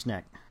Robert Damon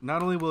Schneck.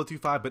 Not only will it do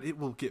 5, but it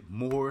will get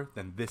more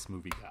than this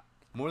movie got.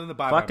 More than the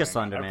Bye Bye Man. Fuck a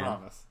Slender Man. I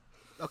promise.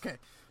 Okay,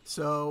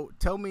 so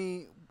tell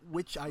me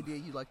which idea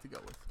you'd like to go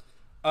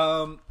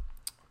with.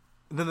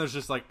 Then there's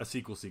just like a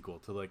sequel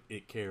to like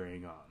it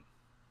carrying on.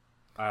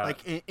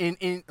 Like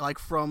in like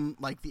from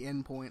like the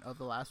end point of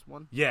the last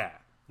one. Yeah,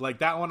 like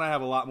that one I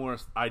have a lot more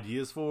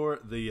ideas for.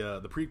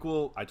 The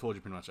prequel I told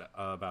you pretty much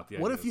about the.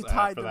 What ideas if you I had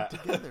tied for them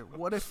that. together?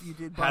 What if you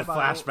did had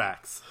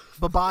flashbacks?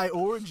 Bye-Bye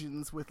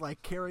Origins with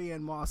like Carrie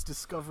Ann Moss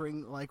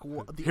discovering like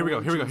the Here we go.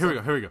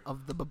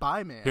 of the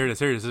Bye-Bye Man. Here it is.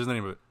 Here's the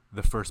name of it.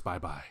 The first Bye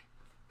Bye.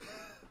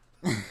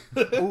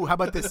 Ooh, how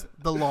about this?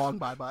 The long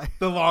Bye-Bye.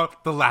 The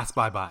last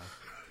Bye Bye.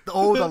 The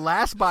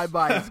last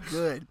Bye-Bye is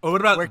good. Oh,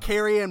 what about where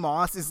Carrie Ann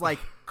Moss is like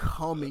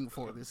coming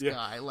for this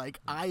guy? Like,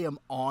 I am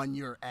on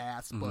your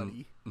ass,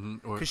 buddy.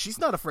 Because she's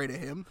not afraid of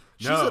him.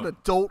 She's an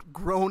adult,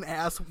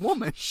 grown-ass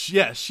woman. She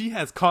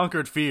has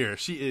conquered fear.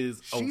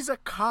 She's a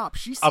cop.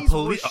 She sees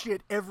more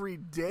shit every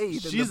day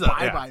than the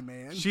Bye-Bye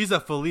Man. She's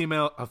a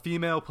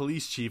female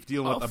police chief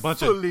dealing with a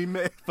bunch of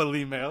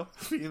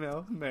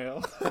female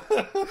male.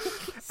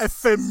 A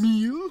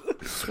female.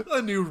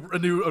 a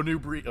new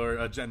breed or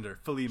a gender.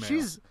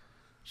 Female.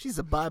 She's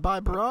a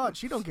Bye-Bye broad.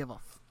 She don't give a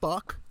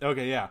fuck.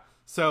 Okay, yeah.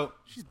 So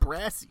she's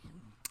brassy.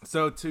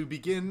 So to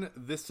begin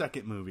this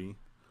second movie,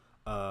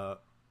 the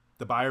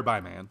Bye or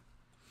Bye Man,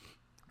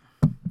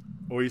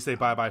 or you say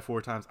bye bye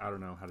 4 times. I don't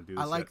know how to do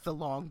this. I like yet. the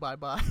long bye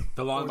bye.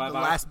 The long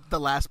bye-bye? The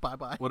last bye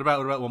bye. What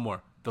about one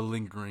more? The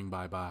lingering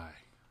bye bye.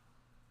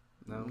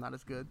 No, Not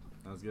as good.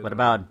 that was good. What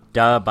about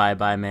Duh Bye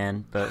Bye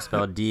Man, but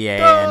spelled D-A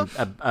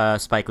and a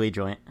Spike Lee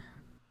joint?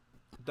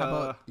 How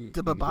about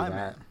the bye bye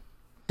man?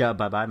 Duh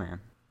Bye Bye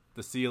Man.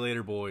 The See You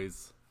Later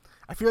Boys?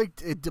 I feel like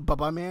the bye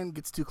bye man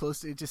gets too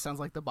close to it. Just sounds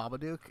like the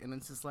Babadook, and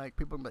it's just like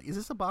people are like, "Is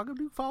this a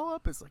Babadook follow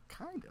up?" It's like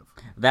kind of.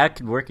 That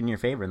could work in your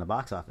favor in the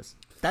box office.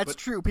 That's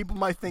true. People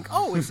might think,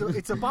 "Oh, it's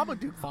a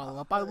Babadook follow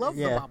up." I love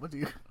Yeah. the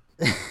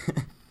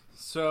Babadook.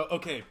 So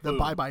okay, The boom.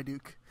 bye bye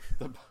Duke.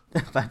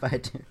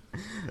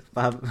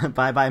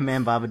 Bye Bye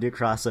Man Babadook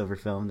crossover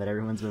film that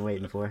everyone's been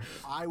waiting for.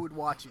 I would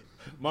watch it.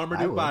 I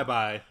Marmaduke would. Bye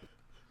Bye.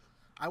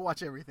 I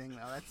watch everything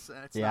now.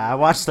 That's Yeah, I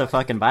watched the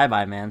fucking Bye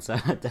Bye Man, so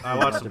I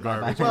watched some Bye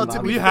Bye garbage. Man Well,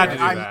 to be We Babadook. had fair,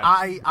 to do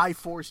that. I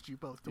forced you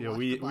both to Yeah, watch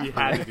we the bye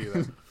bye. had to do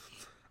that.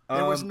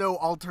 There was no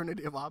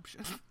alternative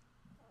option.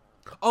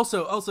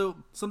 Also,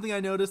 something I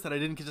noticed that I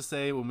didn't get to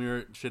say when we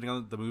were shitting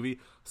on the movie.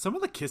 Some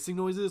of the kissing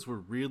noises were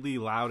really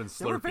loud and slurpy.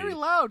 They were very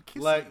loud.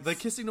 Kisses. Like the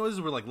kissing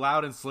noises were like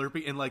loud and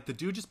slurpy, and like the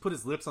dude just put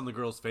his lips on the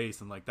girl's face,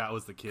 and like that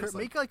was the kiss. Kurt,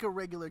 Like, make like a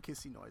regular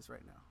kissy noise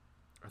right now.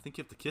 I think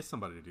you have to kiss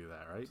somebody to do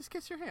that, right? Just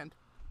kiss your hand.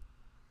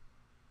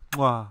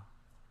 Wow.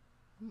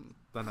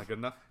 That not good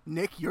enough?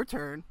 Nick, your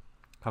turn.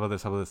 How about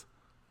this?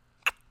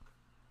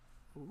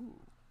 Ooh,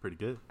 Pretty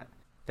good. I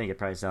think it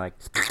probably sounded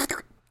like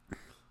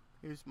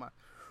here's my.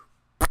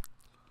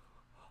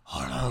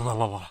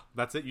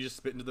 That's it. You just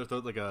spit into their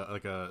throat like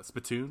a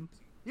spittoon.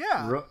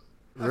 Yeah. real,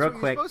 that's real what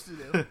quick. You're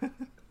supposed to do.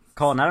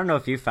 Colin, I don't know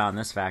if you found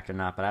this fact or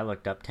not, but I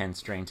looked up 10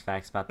 strange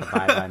facts about the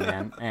Bye Bye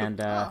Man, and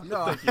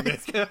No.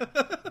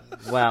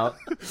 well,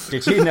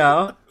 did you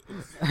know,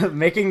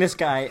 making this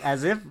guy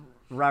as if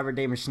Robert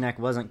Damon Schneck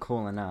wasn't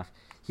cool enough,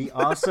 he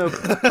also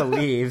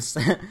believes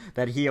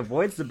that he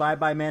avoids the Bye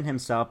Bye Man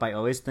himself by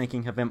always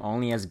thinking of him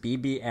only as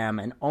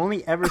BBM and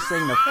only ever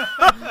saying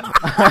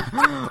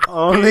the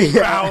only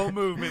Bowel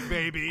movement,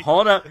 baby.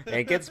 hold up,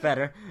 it gets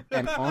better,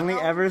 and only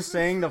ever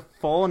saying the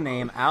full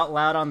name out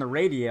loud on the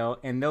radio.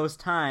 In those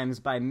times,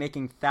 by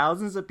making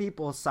thousands of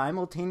people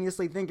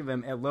simultaneously think of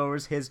him, it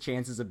lowers his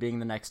chances of being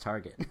the next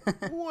target.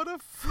 What a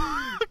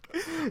fuck.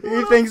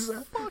 He thinks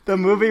the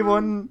movie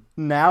will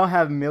now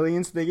have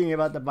millions thinking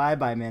about the Bye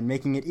Bye Man,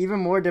 making it even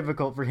more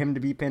difficult for him to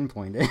be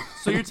pinpointed.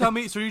 So you're telling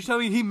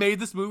me he made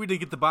this movie to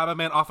get the Bye Bye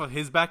Man off of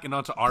his back and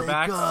onto our Thank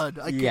backs? God.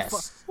 I can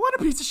Yes. What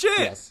a piece of shit!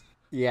 Yes.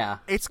 Yeah.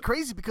 It's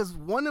crazy because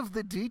one of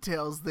the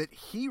details that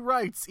he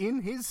writes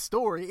in his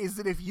story is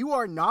that if you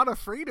are not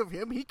afraid of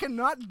him, he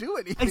cannot do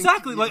anything.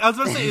 Exactly. to Like you. I was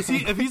about to say,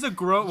 if he's a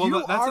grown, well, you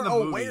that's are in the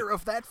movie. aware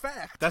of that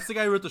fact. That's the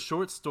guy who wrote the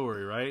short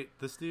story, right?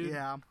 This dude.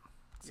 yeah.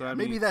 So Yeah, I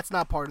maybe mean, that's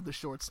not part of the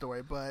short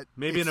story, but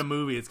maybe in it's a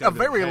movie it's a gonna be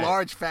very like, hey.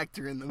 large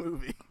factor in the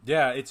movie.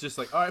 Yeah, it's just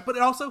like all right, but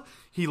it also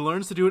he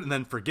learns to do it and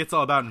then forgets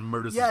all about it and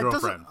murders Yeah, his it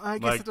girlfriend. doesn't. I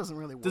guess Like, it doesn't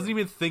really work. Doesn't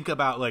even think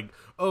about like,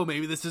 oh,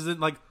 maybe this isn't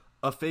like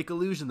a fake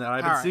illusion that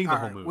I've been All right, seeing the all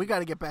whole right, movie. We got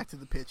to get back to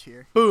the pitch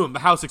here. Boom! The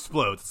house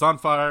explodes. It's on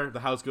fire.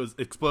 The house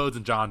explodes,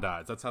 and John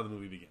dies. That's how the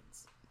movie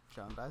begins.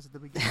 John dies at the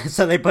beginning.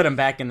 So they put him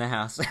back in the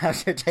house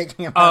after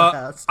taking him out of the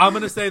house. I'm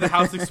gonna say the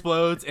house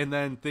explodes, and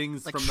then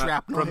things Like from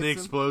shrapnel the hits him?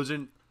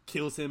 explosion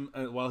kills him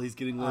while he's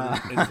getting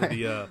loaded into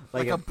the.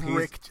 like a piece-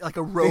 brick, like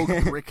a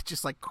rogue brick,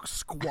 just like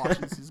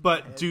squashes his.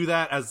 But head. do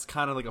that as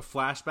kind of like a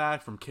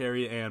flashback from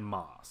Carrie Ann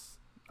Moss.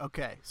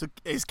 Okay, so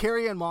is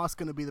Carrie Ann Moss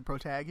going to be the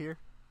protag here?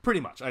 Pretty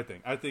much, I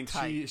think. I think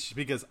Tight. she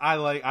because I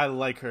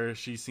like her.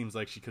 She seems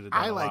like she could have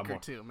done I a lot like her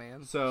more. too,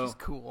 man. So- she's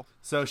cool.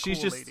 So she's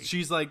Cool just lady.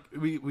 she's like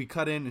we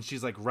cut in and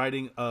she's like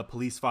writing a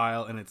police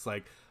file and it's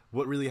like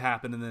what really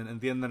happened and then at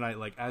the end of the night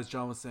like as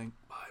John was saying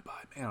bye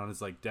man on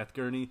his like death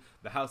gurney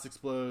the house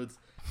explodes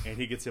and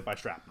he gets hit by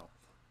shrapnel.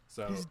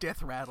 So His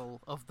death rattle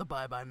of the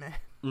Bye Bye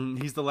Man.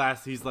 he's the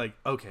last. He's like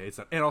okay it's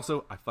not, and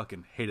also I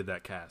fucking hated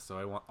that cast so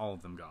I want all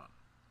of them gone.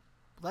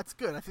 That's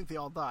good. I think they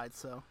all died.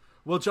 So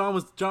Well,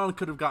 John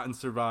could have gotten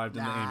survived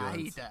in the nah,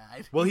 ambulance. he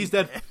died. Well, he's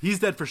dead. He's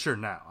dead for sure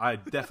now. I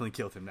definitely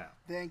killed him now.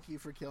 Thank you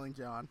for killing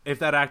John. If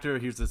that actor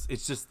hears this,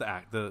 it's just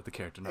the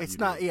character, not It's you,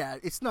 not. dude. Yeah,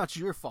 it's not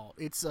your fault.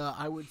 It's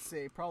I would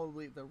say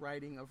probably the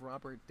writing of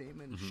Robert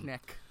Damon Mm-hmm. Schneck.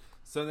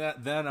 So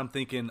then I'm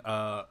thinking,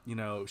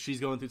 she's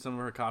going through some of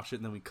her cop shit,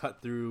 and then we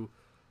cut through,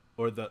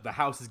 or the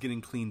house is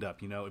getting cleaned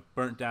up. It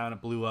burnt down,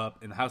 it blew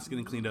up, and the house is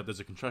getting cleaned up. There's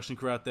a construction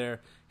crew out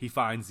there. He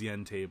finds the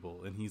end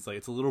table, and he's like,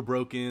 it's a little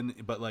broken,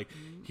 but like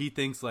he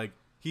thinks like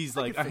he's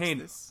I like can a fix hand,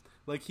 this.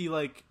 like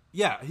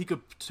he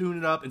could tune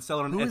it up and sell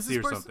it on Who is Etsy this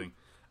or person? something.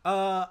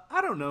 I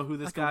don't know who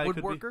this Like a guy could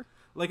be. woodworker?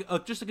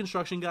 Like just a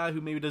construction guy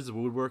who maybe does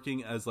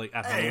woodworking as like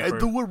at Hey, home. I for-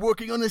 do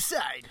woodworking on the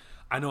side.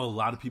 I know a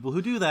lot of people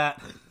who do that.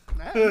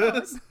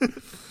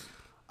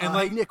 And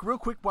like- Nick, real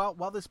quick,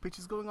 while this pitch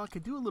is going on,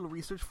 could you do a little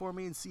research for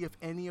me and see if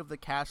any of the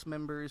cast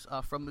members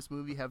from this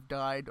movie have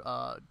died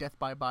death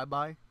by bye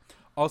bye?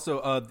 Also,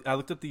 I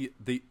looked up the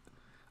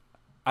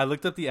I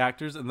looked up the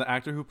actors, and the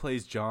actor who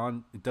plays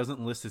John, it doesn't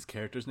list his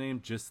character's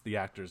name, just the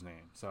actor's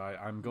name. So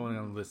I'm going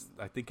on the list.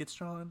 I think it's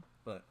John,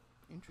 but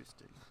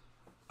Interesting.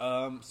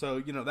 so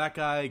that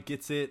guy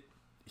gets it.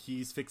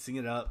 He's fixing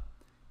it up,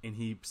 and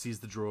he sees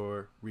the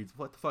drawer, reads,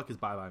 "What the fuck is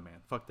Bye Bye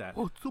Man? Fuck that."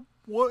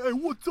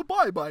 What's a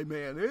Bye Bye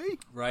Man, eh?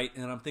 Right,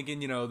 and I'm thinking,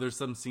 there's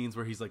some scenes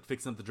where he's like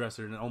fixing up the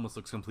dresser, and it almost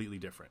looks completely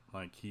different.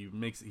 Like he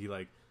takes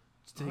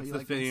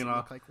the thing off,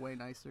 look like way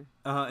nicer.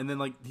 and then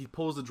like he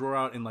pulls the drawer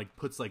out and like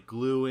puts like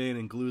glue in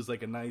and glues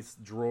like a nice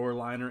drawer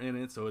liner in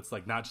it, so it's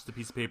like not just a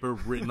piece of paper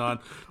written on.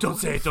 Don't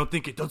say it, don't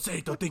think it, don't say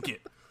it, don't think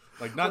it.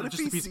 Like not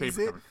just a piece of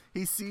paper.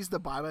 He sees the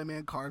Bye Bye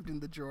Man carved in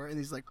the drawer, and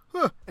he's like,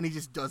 huh, and he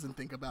just doesn't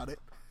think about it.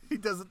 He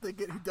doesn't think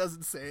it. He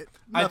doesn't say it.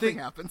 Nothing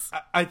happens.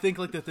 I think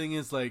like the thing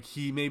is like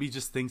he maybe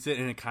just thinks it,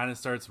 and it kind of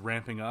starts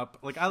ramping up.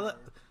 Like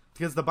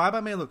because the Bye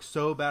Bye Man looks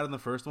so bad in the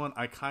first one,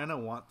 I kind of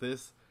want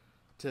this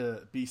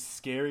to be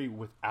scary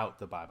without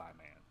the Bye Bye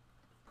Man.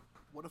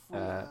 What if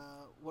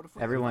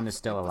we everyone is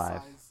still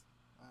alive?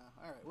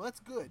 All right. Well, that's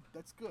good.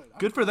 That's good.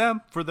 Good for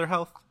them, for their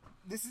health.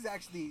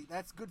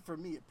 That's good for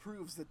me. It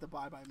proves that the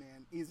Bye Bye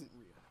Man isn't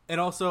real. And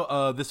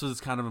also, this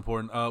was kind of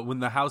important. When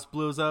the house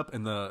blows up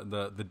and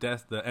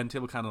the end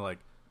table kind of like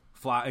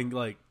flying,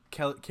 like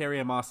Carrie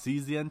Ann Moss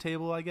sees the end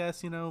table. I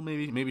guess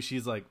maybe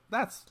she's like,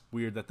 that's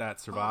weird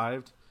that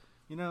survived,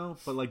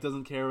 but like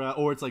doesn't care about,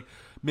 or it's like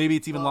maybe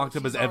it's even locked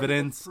up as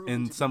evidence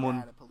and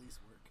someone.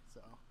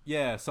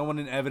 Yeah, someone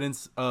in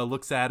evidence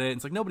looks at it and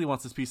it's like, nobody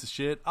wants this piece of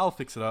shit. I'll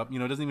fix it up. It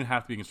doesn't even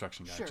have to be a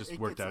construction guy. Sure, it just it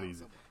worked gets out out easy.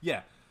 somewhere.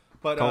 Yeah,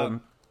 but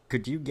Colton,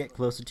 could you get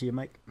closer to your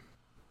mic?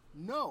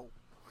 No.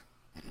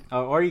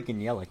 Or you can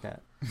yell like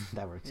that.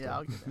 That works. Yeah,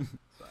 I'll get that.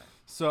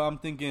 So I'm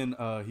thinking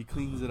he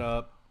cleans it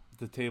up,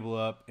 the table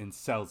up, and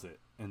sells it,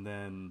 and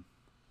then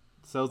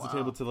sells the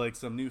table to like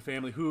some new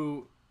family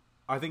who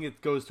I think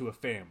it goes to a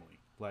family.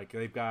 Like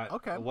they've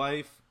got a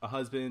wife, a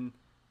husband,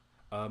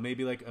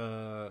 maybe like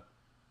a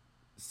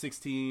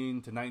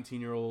 16 to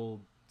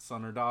 19-year-old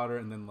son or daughter,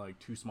 and then like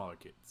two smaller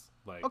kids.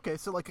 Like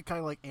so like a kind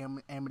of like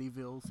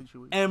Amityville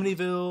situation.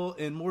 Amityville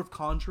and more of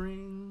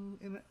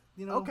Conjuring,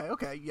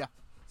 Okay, yeah.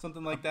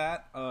 Something like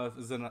that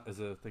is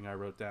a thing I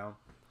wrote down.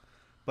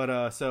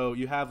 But so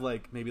you have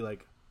like maybe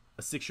like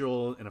a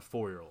 6-year-old and a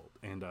 4-year-old,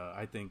 and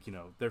I think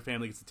their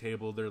family gets a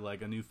table. They're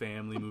like a new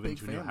family moving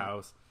to a new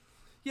house.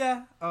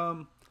 Yeah.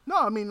 No,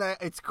 I mean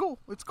it's cool.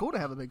 It's cool to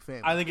have a big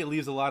family. I think it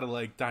leaves a lot of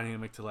like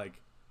dynamic to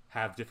like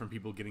have different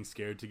people getting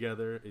scared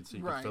together. So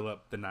you can fill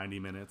up the 90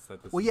 minutes.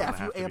 Well, yeah. If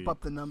you amp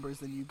up the numbers,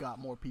 then you got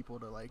more people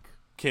to like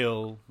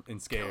kill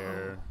and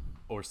scare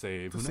or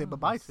save. To say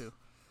bye-bye to.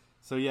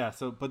 So yeah,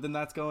 but then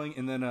that's going,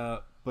 and then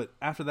but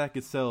after that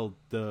gets sold,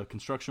 the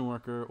construction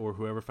worker or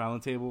whoever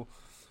found the table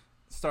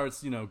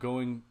starts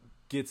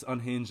gets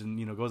unhinged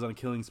and goes on a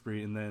killing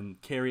spree, and then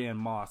Carrie Ann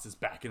Moss is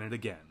back in it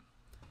again.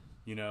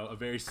 A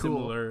very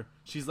similar.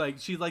 She's like,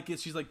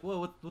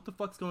 whoa, what the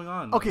fuck's going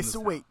on? Okay,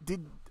 so wait,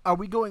 are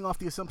we going off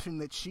the assumption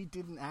that she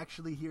didn't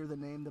actually hear the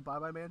name, the Bye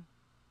Bye Man?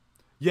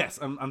 Yes,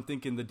 I'm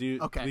thinking the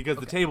dude. Okay, because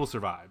the table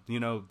survived. The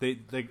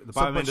Bye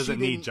Bye Man doesn't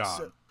need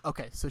John.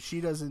 So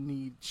she doesn't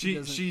need. She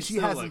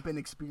hasn't been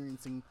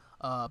experiencing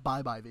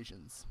Bye Bye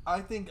visions.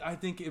 I think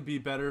it'd be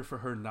better for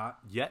her not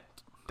yet.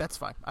 That's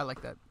fine. I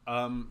like that.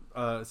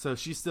 So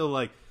she's still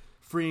like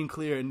free and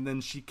clear, and then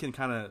she can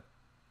kind of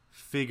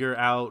figure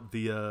out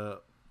get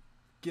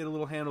a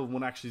little handle of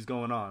what actually is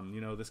going on.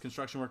 This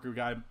construction worker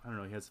guy, I don't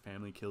know, he has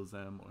family, kills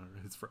them, or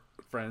his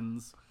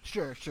friends.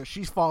 Sure.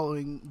 She's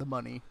following the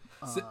money.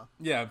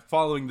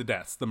 Following the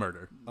deaths, the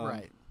murder.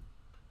 Right.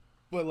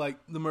 But like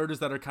the murders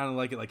that are kind of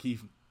like it, like he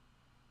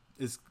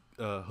is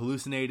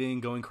hallucinating,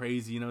 going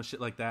crazy,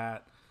 shit like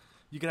that.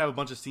 You could have a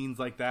bunch of scenes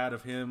like that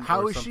of him.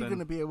 How is she going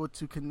to be able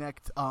to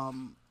connect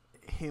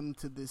him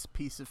to this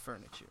piece of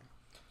furniture?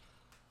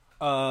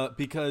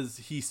 Because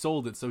he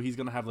sold it, so he's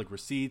gonna have like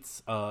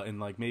receipts, and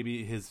like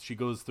maybe she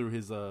goes through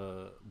his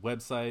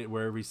website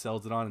wherever he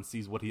sells it on and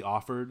sees what he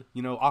offered.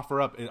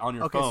 Offer up on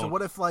your phone. Okay, so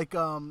what if like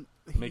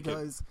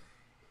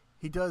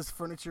he does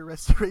furniture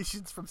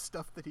restorations from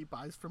stuff that he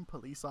buys from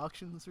police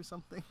auctions or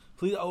something?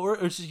 Please, or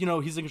just,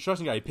 he's a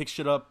construction guy. He picks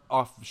shit up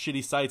off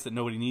shitty sites that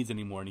nobody needs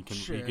anymore, and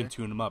he can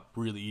tune them up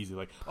really easy.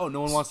 Like, oh,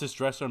 no one wants this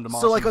dresser. I'm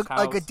demolishing this house.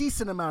 So like a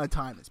decent amount of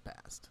time has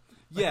passed.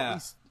 Yeah.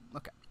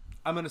 Okay.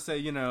 I'm gonna say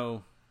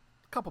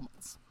couple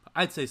months.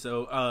 I'd say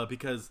so,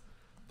 because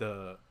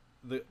the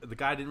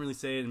guy didn't really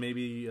say it, and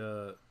maybe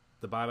the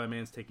Bye Bye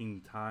Man's taking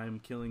time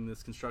killing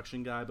this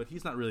construction guy, but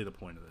he's not really the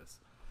point of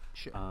this.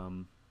 Sure.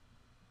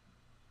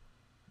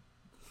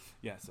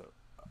 Yeah.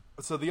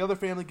 So the other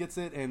family gets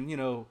it, and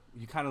you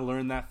kind of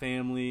learn that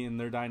family and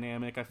their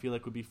dynamic. I feel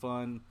like would be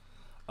fun,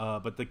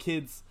 but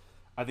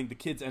I think the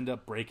kids end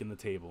up breaking the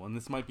table, and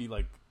this might be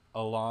like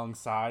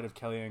alongside of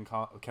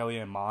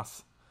Kellyanne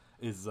Moss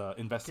is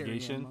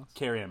investigation.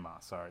 Carrie Ann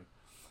Moss, sorry.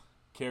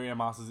 Carrie Ann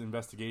Moss's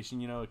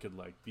investigation, it could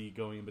like be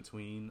going in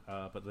between,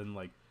 but then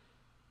like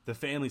the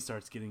family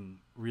starts getting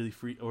really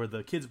free, or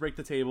the kids break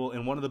the table,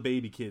 and one of the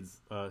baby kids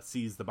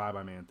sees the Bye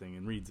Bye Man thing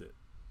and reads it.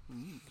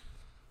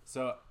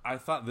 So I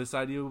thought this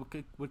idea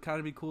would kind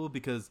of be cool,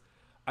 because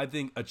I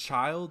think a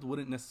child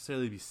wouldn't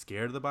necessarily be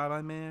scared of the Bye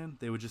Bye Man.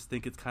 They would just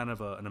think it's kind of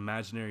an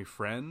imaginary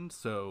friend.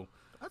 So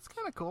That's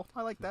kind of cool.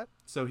 I like that.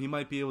 So he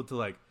might be able to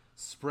like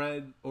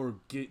spread or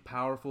get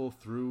powerful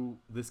through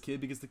this kid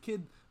because the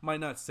kid might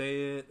not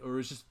say it, or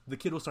it's just the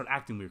kid will start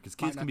acting weird because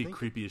kids can be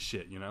creepy as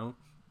shit, you know?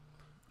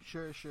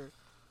 Sure.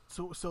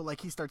 So like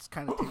he starts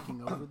kind of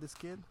taking over this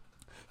kid.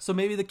 So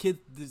maybe the kid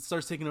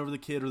starts taking over the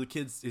kid, or the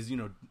kid is, you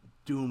know,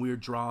 doing weird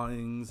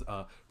drawings,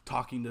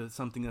 talking to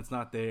something that's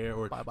not there,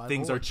 or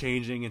things are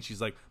changing, and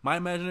she's like, my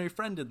imaginary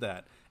friend did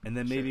that. And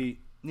then maybe,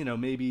 you know,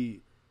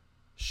 maybe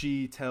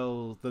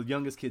the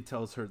youngest kid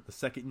tells her the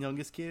second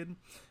youngest kid,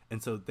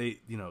 and so they,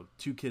 you know,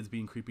 two kids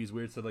being creepy is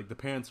weird, so like the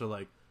parents are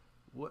like,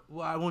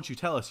 why won't you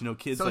tell us? You know,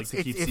 kids so like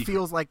to keep secrets. It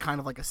feels like kind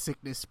of like a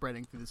sickness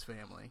spreading through this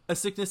family. A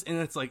sickness, and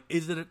it's like,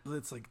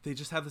 it's like they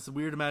just have this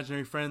weird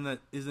imaginary friend that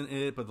isn't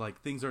it, but like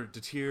things are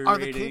deteriorating.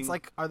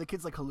 Are the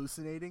kids like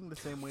hallucinating the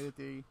same way that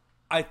they?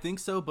 I think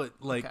so, but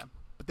like,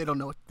 but they don't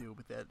know what to do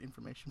with that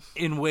information.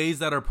 In ways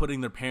that are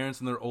putting their parents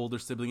and their older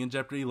sibling in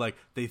jeopardy. Like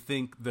they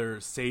think they're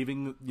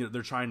saving, you know,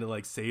 they're trying to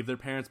like save their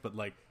parents, but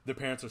like their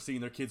parents are seeing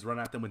their kids run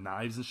at them with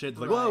knives and shit.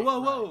 They're like,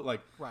 whoa,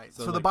 like right.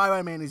 So the Bye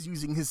Bye Man is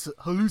using his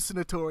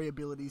hallucinatory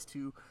abilities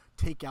to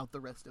take out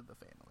the rest of the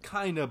family.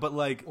 Kinda, but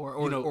like,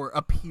 or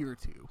appear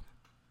to.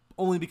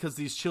 Only because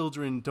these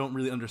children don't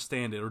really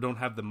understand it or don't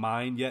have the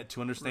mind yet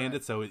to understand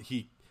it. So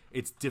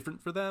it's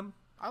different for them.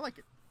 I like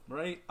it.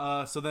 Right.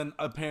 So then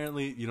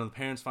apparently, you know, the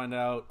parents find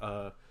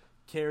out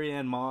Carrie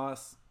Ann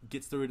Moss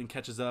gets through it and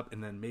catches up,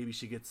 and then maybe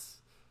she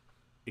gets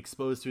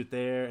exposed to it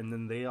there, and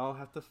then they all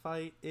have to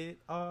fight it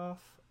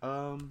off.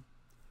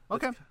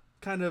 Okay.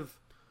 Kind of.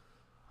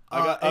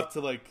 I got up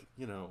to like,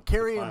 you know,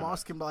 Carrie Ann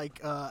Moss can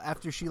like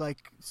after she like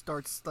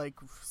starts like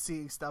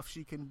seeing stuff,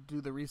 she can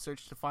do the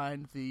research to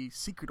find the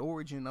secret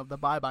origin of the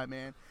Bye Bye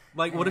Man.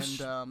 Like, what if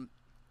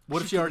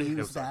she already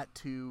use that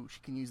to? She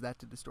can use that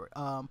to destroy.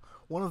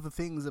 One of the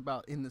things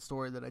about in the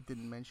story that I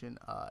didn't mention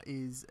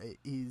is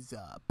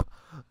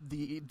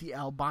the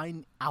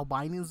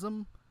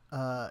albinism.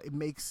 It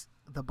makes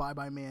the Bye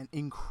Bye Man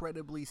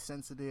incredibly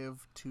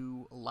sensitive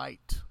to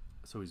light.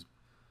 So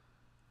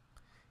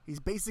he's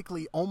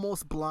basically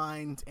almost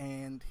blind,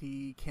 and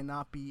he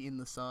cannot be in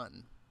the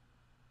sun.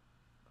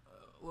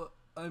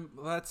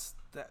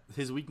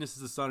 His weakness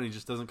is the sun. And he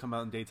just doesn't come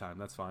out in daytime.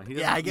 That's fine.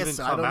 I guess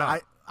so. I don't know.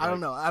 I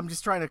don't know. I'm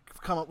just trying to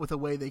come up with a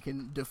way they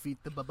can defeat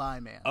the Bye Bye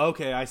Man.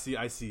 Okay, I see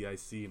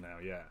now.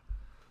 Yeah.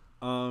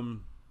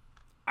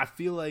 I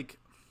feel like.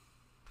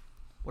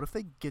 What if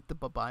they get the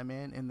Bye Bye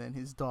Man and then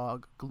his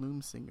dog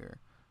Gloomsinger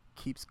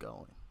keeps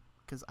going?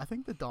 Because I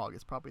think the dog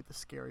is probably the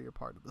scarier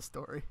part of the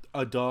story.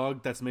 A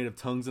dog that's made of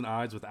tongues and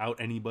eyes without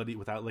anybody,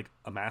 without like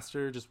a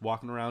master, just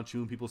walking around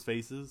chewing people's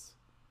faces.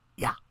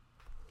 Yeah.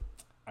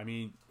 I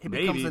mean, he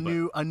becomes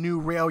a new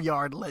rail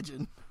yard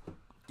legend.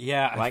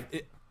 Yeah,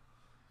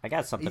 I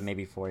got something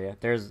maybe for you.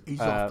 There's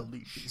off the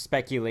leash.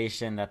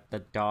 Speculation that the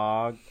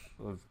dog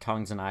with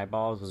tongues and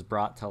eyeballs was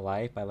brought to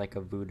life by like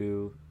a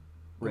voodoo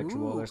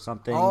ritual or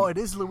something. Oh, it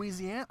is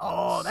Louisiana.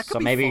 Oh, that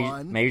could be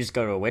fun. Maybe just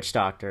go to a witch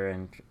doctor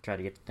and try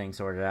to get the thing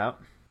sorted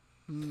out.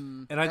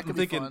 And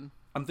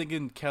I'm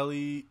thinking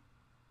Kelly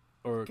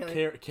or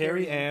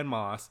Carrie Ann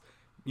Moss,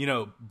 you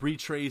know,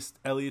 retraced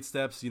Elliot's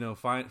steps. You know,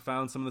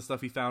 found some of the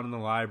stuff he found in the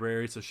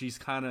library. So she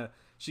kind of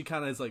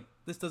is like,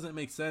 this doesn't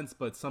make sense,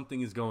 but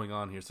something is going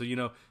on here. So, you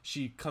know,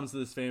 she comes to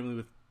this family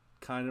with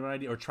kind of an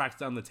idea, or tracks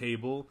down the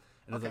table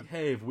and is like,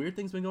 hey, have weird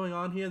things been going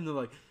on here? And they're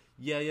like,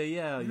 yeah.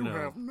 You know,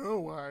 have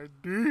no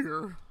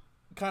idea.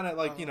 Kind of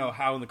like, you know,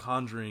 how in The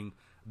Conjuring,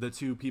 the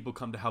two people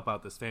come to help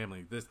out this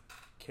family. This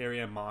Carrie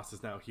Ann Moss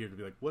is now here to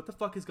be like, what the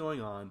fuck is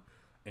going on?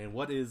 And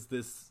what is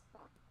this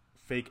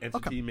fake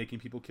entity making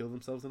people kill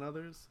themselves and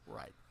others?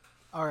 Right.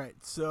 All right.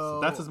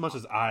 So that's as much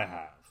as I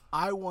have.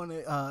 I want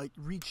to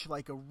reach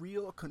like a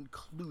real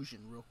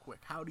conclusion real quick.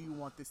 How do you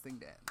want this thing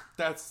to end?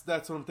 That's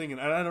what I'm thinking.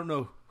 And I don't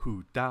know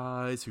who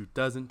dies, who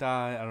doesn't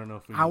die. I don't know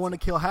if I want to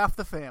kill half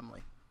the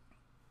family.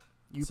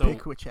 You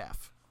pick which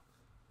half.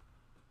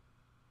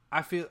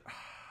 I feel.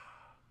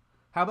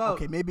 How about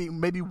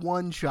maybe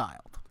one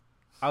child.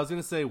 I was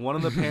gonna say one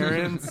of the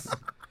parents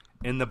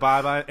in the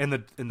Bye Bye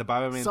Man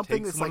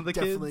something takes that's one of the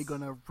definitely kids.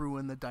 gonna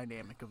ruin the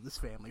dynamic of this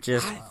family.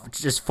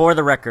 Just for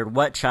the record,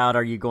 what child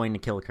are you going to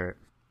kill, Kurt?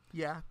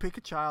 Yeah, pick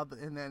a child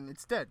and then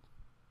it's dead.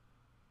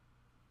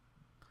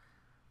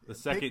 The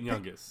second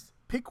youngest.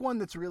 Pick one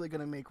that's really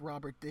gonna make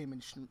Robert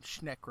Damon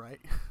Schneck, right?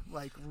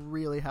 Like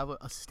really have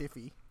a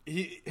stiffy.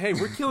 Hey,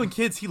 we're killing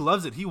kids. He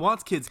loves it. He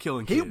wants kids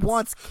killing kids. He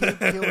wants kids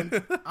killing.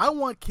 I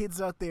want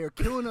kids out there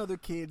killing other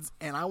kids,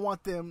 and I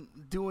want them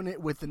doing it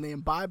with the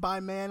name Bye Bye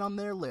Man on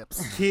their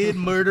lips. Kid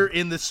murder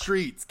in the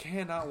streets.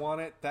 Cannot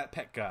want it. That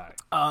pet guy.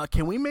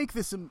 Can we make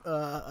this?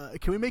 Can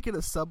we make it a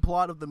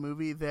subplot of the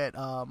movie that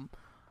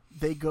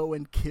they go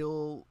and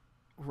kill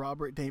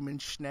Robert Damon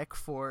Schneck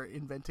for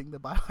inventing the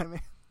Bye Bye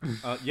Man?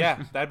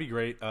 Yeah, that'd be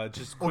great.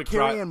 Just quick.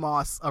 Carrie Ann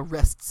Moss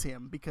arrests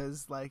him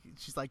because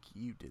she's like,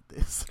 you did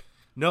this.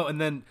 No,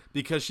 and then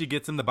because she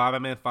gets him, the Bye Bye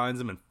Man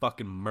finds him and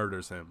fucking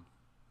murders him.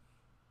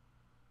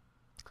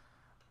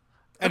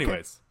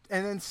 Anyways.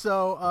 And then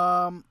so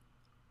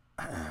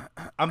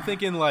I'm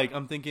thinking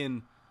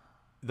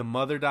the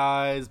mother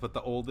dies, but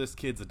the oldest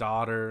kid's a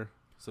daughter,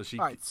 so she.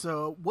 all right,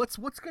 so what's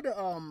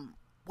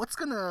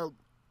gonna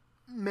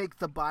make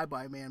the Bye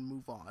Bye Man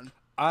move on?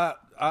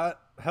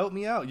 Help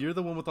me out. You're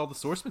the one with all the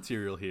source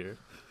material here.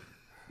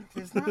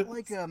 There's not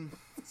like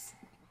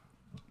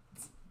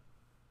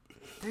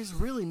there's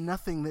really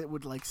nothing that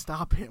would like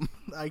stop him.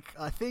 Like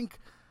I think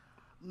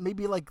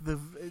maybe like the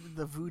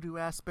voodoo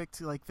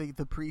aspect, like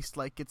the priest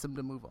like gets him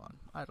to move on.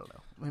 I don't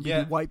know. Maybe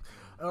Yeah. he wipe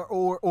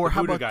or The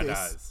how voodoo about guy this?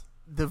 dies.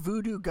 The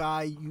voodoo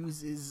guy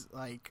uses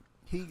like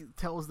he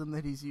tells them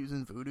that he's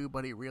using voodoo,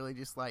 but he really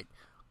just like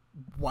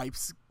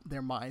wipes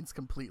their minds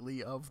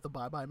completely of the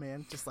Bye Bye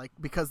Man, just like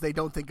because they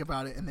don't think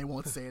about it and they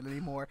won't say it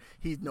anymore.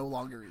 He no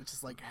longer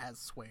just like has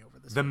sway over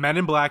this. The Men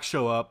in Black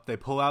show up. They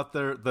pull out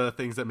the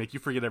things that make you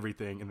forget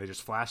everything, and they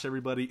just flash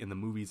everybody, and the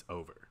movie's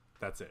over.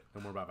 That's it.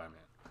 No more Bye Bye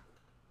Man.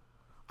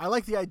 I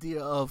like the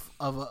idea of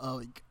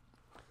like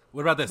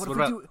What about this? what What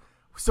if we about do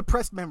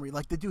suppressed memory,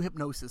 like they do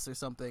hypnosis or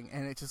something,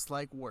 and it just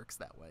like works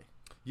that way.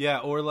 yeah,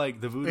 or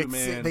like the voodoo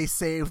man. They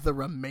save the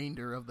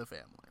remainder of the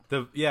family.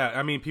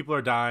 I mean, people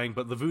are dying,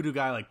 but the voodoo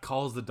guy like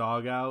calls the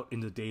dog out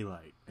into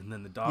daylight, and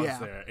then the dog's Yeah.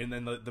 there, and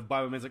then the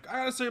Bible man's like, "I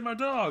gotta save my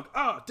dog."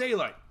 Oh,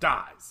 daylight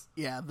dies.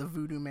 Yeah, the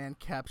voodoo man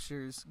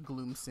captures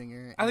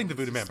Gloomsinger. I think and the it's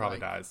voodoo man just probably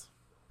like, dies.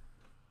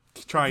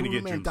 He's trying to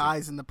Voodoo get Man Doomsday.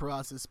 dies in the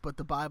process, but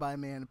the Bye Bye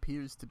Man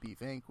appears to be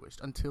vanquished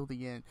until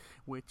the end,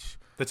 which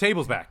The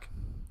table's back.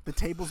 the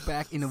table's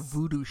back in a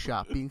voodoo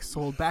shop being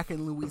sold back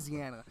in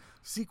Louisiana.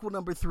 Sequel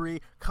number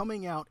 3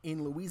 coming out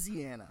in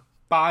Louisiana.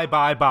 Bye,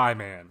 bye, bye,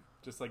 man.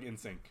 Just like in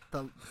sync. The...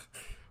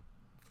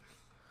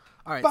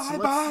 All right, Bye, so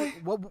let's bye. see,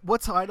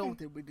 what title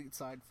did we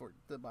decide for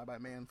the Bye Bye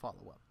Man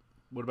follow-up?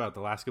 What about the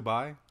last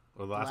goodbye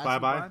or the last Last bye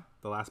bye? Goodbye?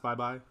 The last bye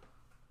bye.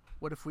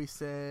 What if we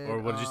said? Or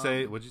what did you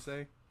say? What did you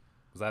say?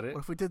 Was that it?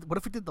 What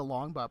if we did the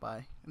long Bye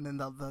Bye, and then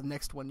the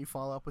next one you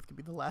follow up with could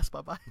be the last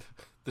Bye Bye?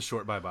 The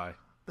short bye bye.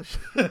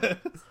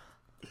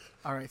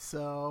 All right,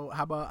 so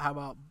how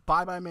about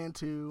Bye Bye Man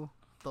 2,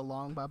 the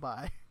long Bye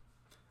Bye?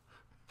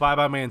 Bye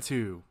bye man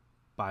 2.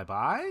 Bye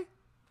bye?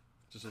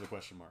 Just with a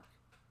question mark.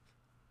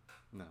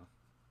 No.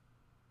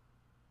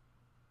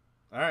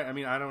 All right. I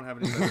mean, I don't have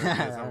any better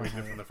ideas on what we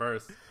did from the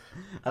first.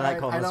 I like I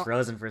almost don't-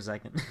 frozen for a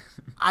second.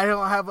 I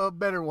don't have a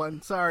better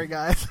one. Sorry,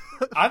 guys.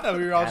 I thought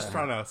we were all I just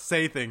don't trying to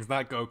say things,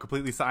 not go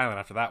completely silent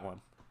after that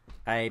one.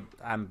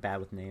 I'm bad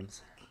with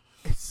names.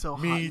 It's so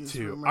hot. Me in this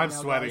too. room right I'm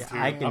now, sweating guys. too.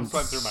 I can- I'm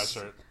sweating through my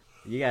shirt.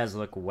 You guys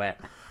look wet.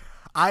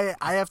 I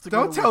have to.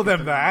 Go Don't to tell work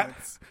in them 30 that.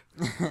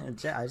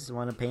 minutes. I just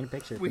want to paint a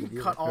picture. We for can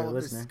the cut for all the of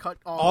listener. this. Cut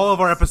All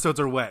of our episodes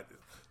are wet.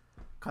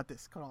 Cut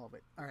this. Cut all of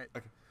it. All right.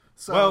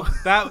 So, Well,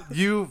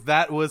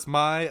 that was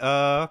my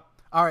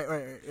all right,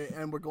 right,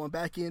 and we're going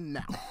back in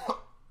now.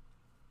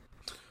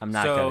 I'm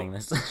not So- cutting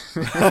this.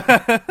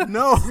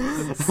 No,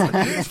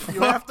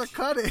 you have to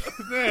cut it.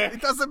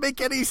 It doesn't make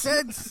any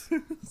sense.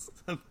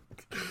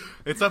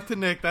 It's up to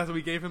Nick. That's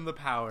we gave him the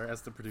power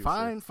as the producer.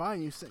 Fine.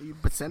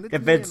 But send it to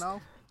If me, it's- and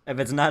I'll. If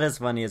it's not as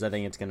funny as I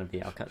think it's gonna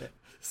be, I'll cut it.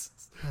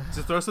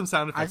 Just throw some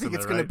sound effects. I think in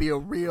it's there, gonna right? be a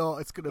real.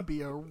 It's gonna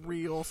be a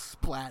real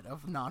splat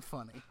of not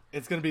funny.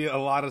 It's gonna be a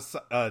lot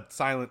of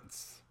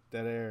silence,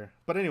 dead air.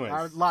 But anyways,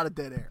 A lot of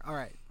dead air. All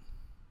right.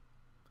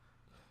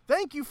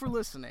 Thank you for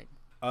listening.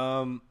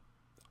 This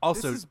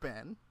also, has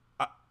been.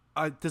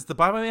 does the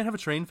Bye Bye Man have a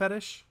train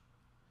fetish?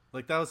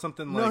 Like that was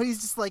something like No,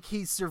 he's just like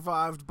he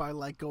survived by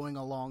like going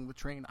along the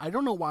train. I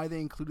don't know why they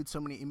included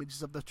so many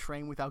images of the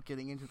train without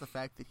getting into the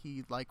fact that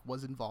he like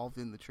was involved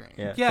in the train.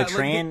 Yeah, Yeah, like the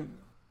train.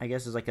 I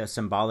guess is like a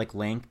symbolic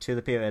link to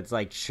the people. It's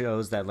like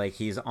shows that like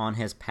he's on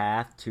his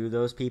path to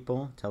those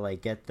people to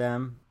like get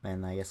them,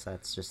 and I guess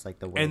that's just like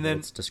the way And that then-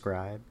 it's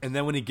described. And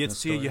then when he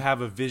gets to you, story. you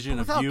have a vision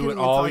But of without you getting and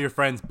into, all like- your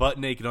friends butt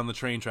naked on the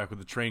train track with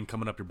the train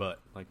coming up your butt.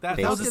 Like that. That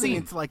Without was Without the getting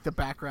scene. into like the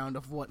background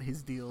of what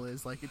his deal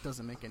is, like it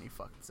doesn't make any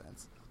fucking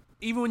sense.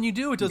 Even when you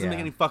do, it doesn't make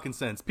Yeah. any fucking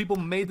sense. People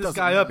made this doesn't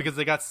guy matter. up because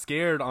they got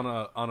scared on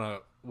a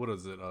what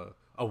is it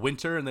a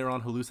winter and they were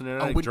on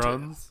hallucinogenic winter.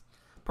 drums.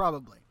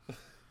 Probably.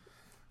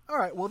 All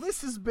right. Well,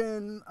 this has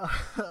been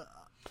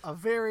a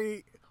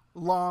very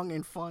long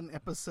and fun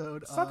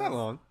episode. It's not that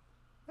long.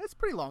 It's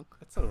pretty long.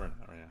 It's over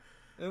now.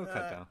 Yeah, it'll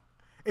cut down.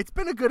 It's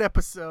been a good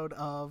episode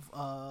of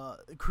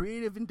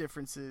Creative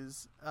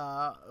Indifferences.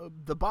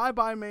 The Bye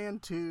Bye Man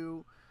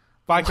 2.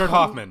 Bye, Kurt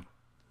Hoffman.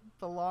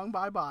 The Long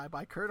Bye Bye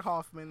by Kurt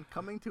Hoffman,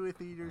 coming to a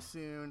theater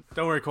soon.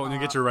 Don't worry, Colton. You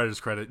get your writer's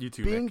credit. You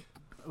too, Being, Nick.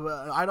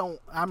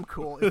 I'm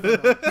cool.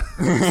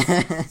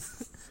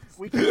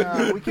 If you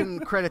don't. we can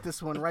credit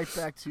this one right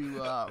back to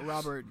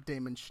Robert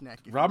Damon Schneck.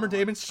 if you Robert want.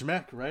 Damon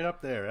Schmeck, right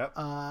up there. Yep.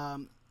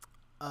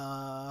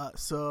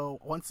 So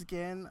once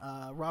again,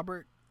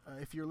 Robert,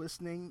 if you're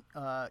listening,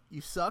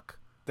 you suck.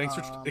 Thanks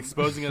for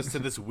exposing us to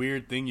this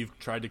weird thing you've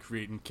tried to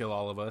create and kill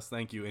all of us.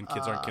 Thank you, and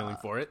kids aren't killing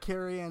for it.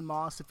 Carrie Ann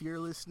Moss, if you're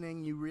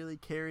listening, you really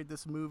carried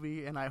this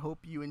movie, and I hope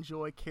you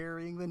enjoy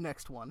carrying the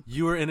next one.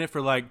 You were in it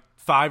for like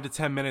 5 to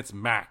 10 minutes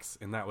max,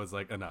 and that was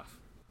like enough.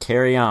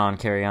 Carry on,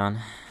 carry on.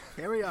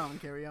 Carry on,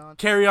 carry on.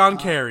 Carry on,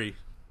 Carrie.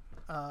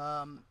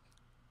 I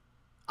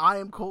I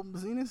am Colton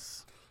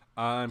Bazinas.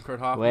 I'm Kurt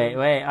Hoffman.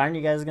 Wait, aren't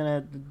you guys gonna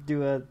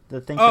do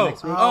the thing for Oh,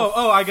 next week?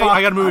 I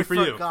got a movie for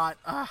you. Forgot.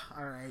 All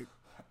right.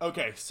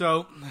 Okay,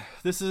 so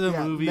this is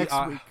a movie. Next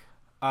week.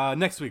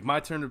 Next week, my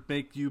turn to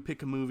make you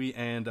pick a movie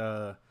and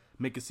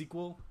make a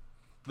sequel.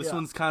 This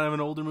one's kind of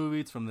an older movie.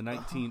 It's from the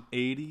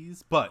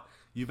 1980s, but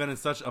you've been in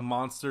such a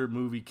monster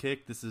movie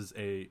kick. This is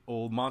a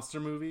old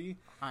monster movie.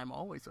 I'm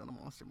always on a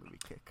monster movie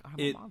kick. I'm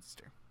a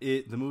monster.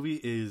 The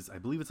movie is, I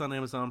believe it's on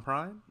Amazon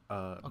Prime.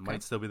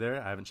 Might still be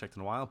there. I haven't checked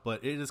in a while,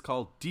 but it is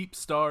called Deep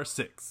Star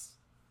 6.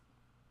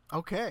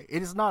 Okay,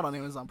 it is not on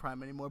Amazon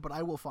Prime anymore, but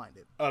I will find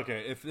it.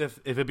 Okay, if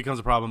it becomes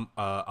a problem,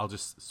 I'll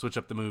just switch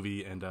up the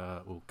movie and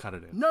we'll cut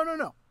it in.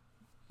 No.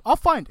 I'll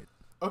find it.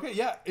 Okay,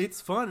 yeah,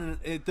 it's fun.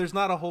 And there's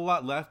not a whole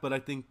lot left, but I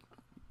think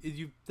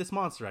this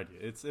monster idea.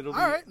 It'll be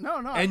all right. No.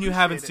 And you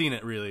haven't seen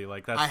it really,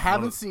 like that's. I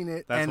haven't seen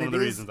it. That's and one of the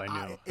reasons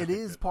I knew. It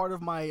is part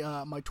of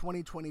my my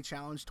 2020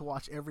 challenge to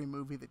watch every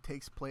movie that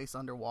takes place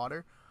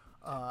underwater.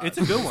 It's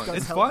a good one.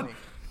 It's fun. Me.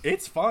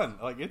 It's fun.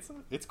 Like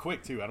it's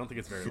quick too. I don't think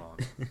it's very long.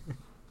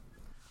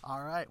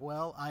 All right.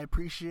 Well, I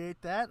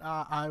appreciate that.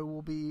 I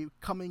will be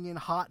coming in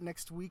hot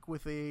next week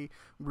with a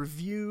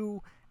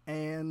review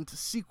and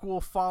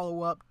sequel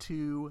follow-up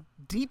to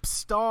Deep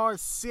Star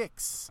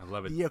 6. I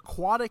love it. The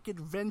Aquatic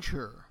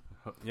Adventure.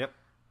 Yep.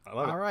 I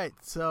love it. All right.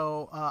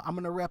 So I'm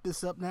going to wrap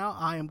this up now.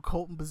 I am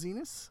Colton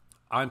Bazinas.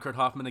 I'm Kurt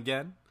Hoffman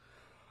again.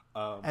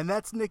 And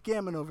that's Nick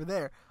Gammon over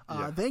there.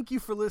 Thank you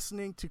for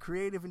listening to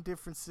Creative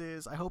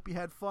Indifferences. I hope you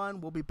had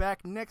fun. We'll be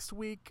back next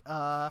week.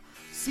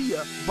 See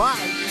ya. Bye.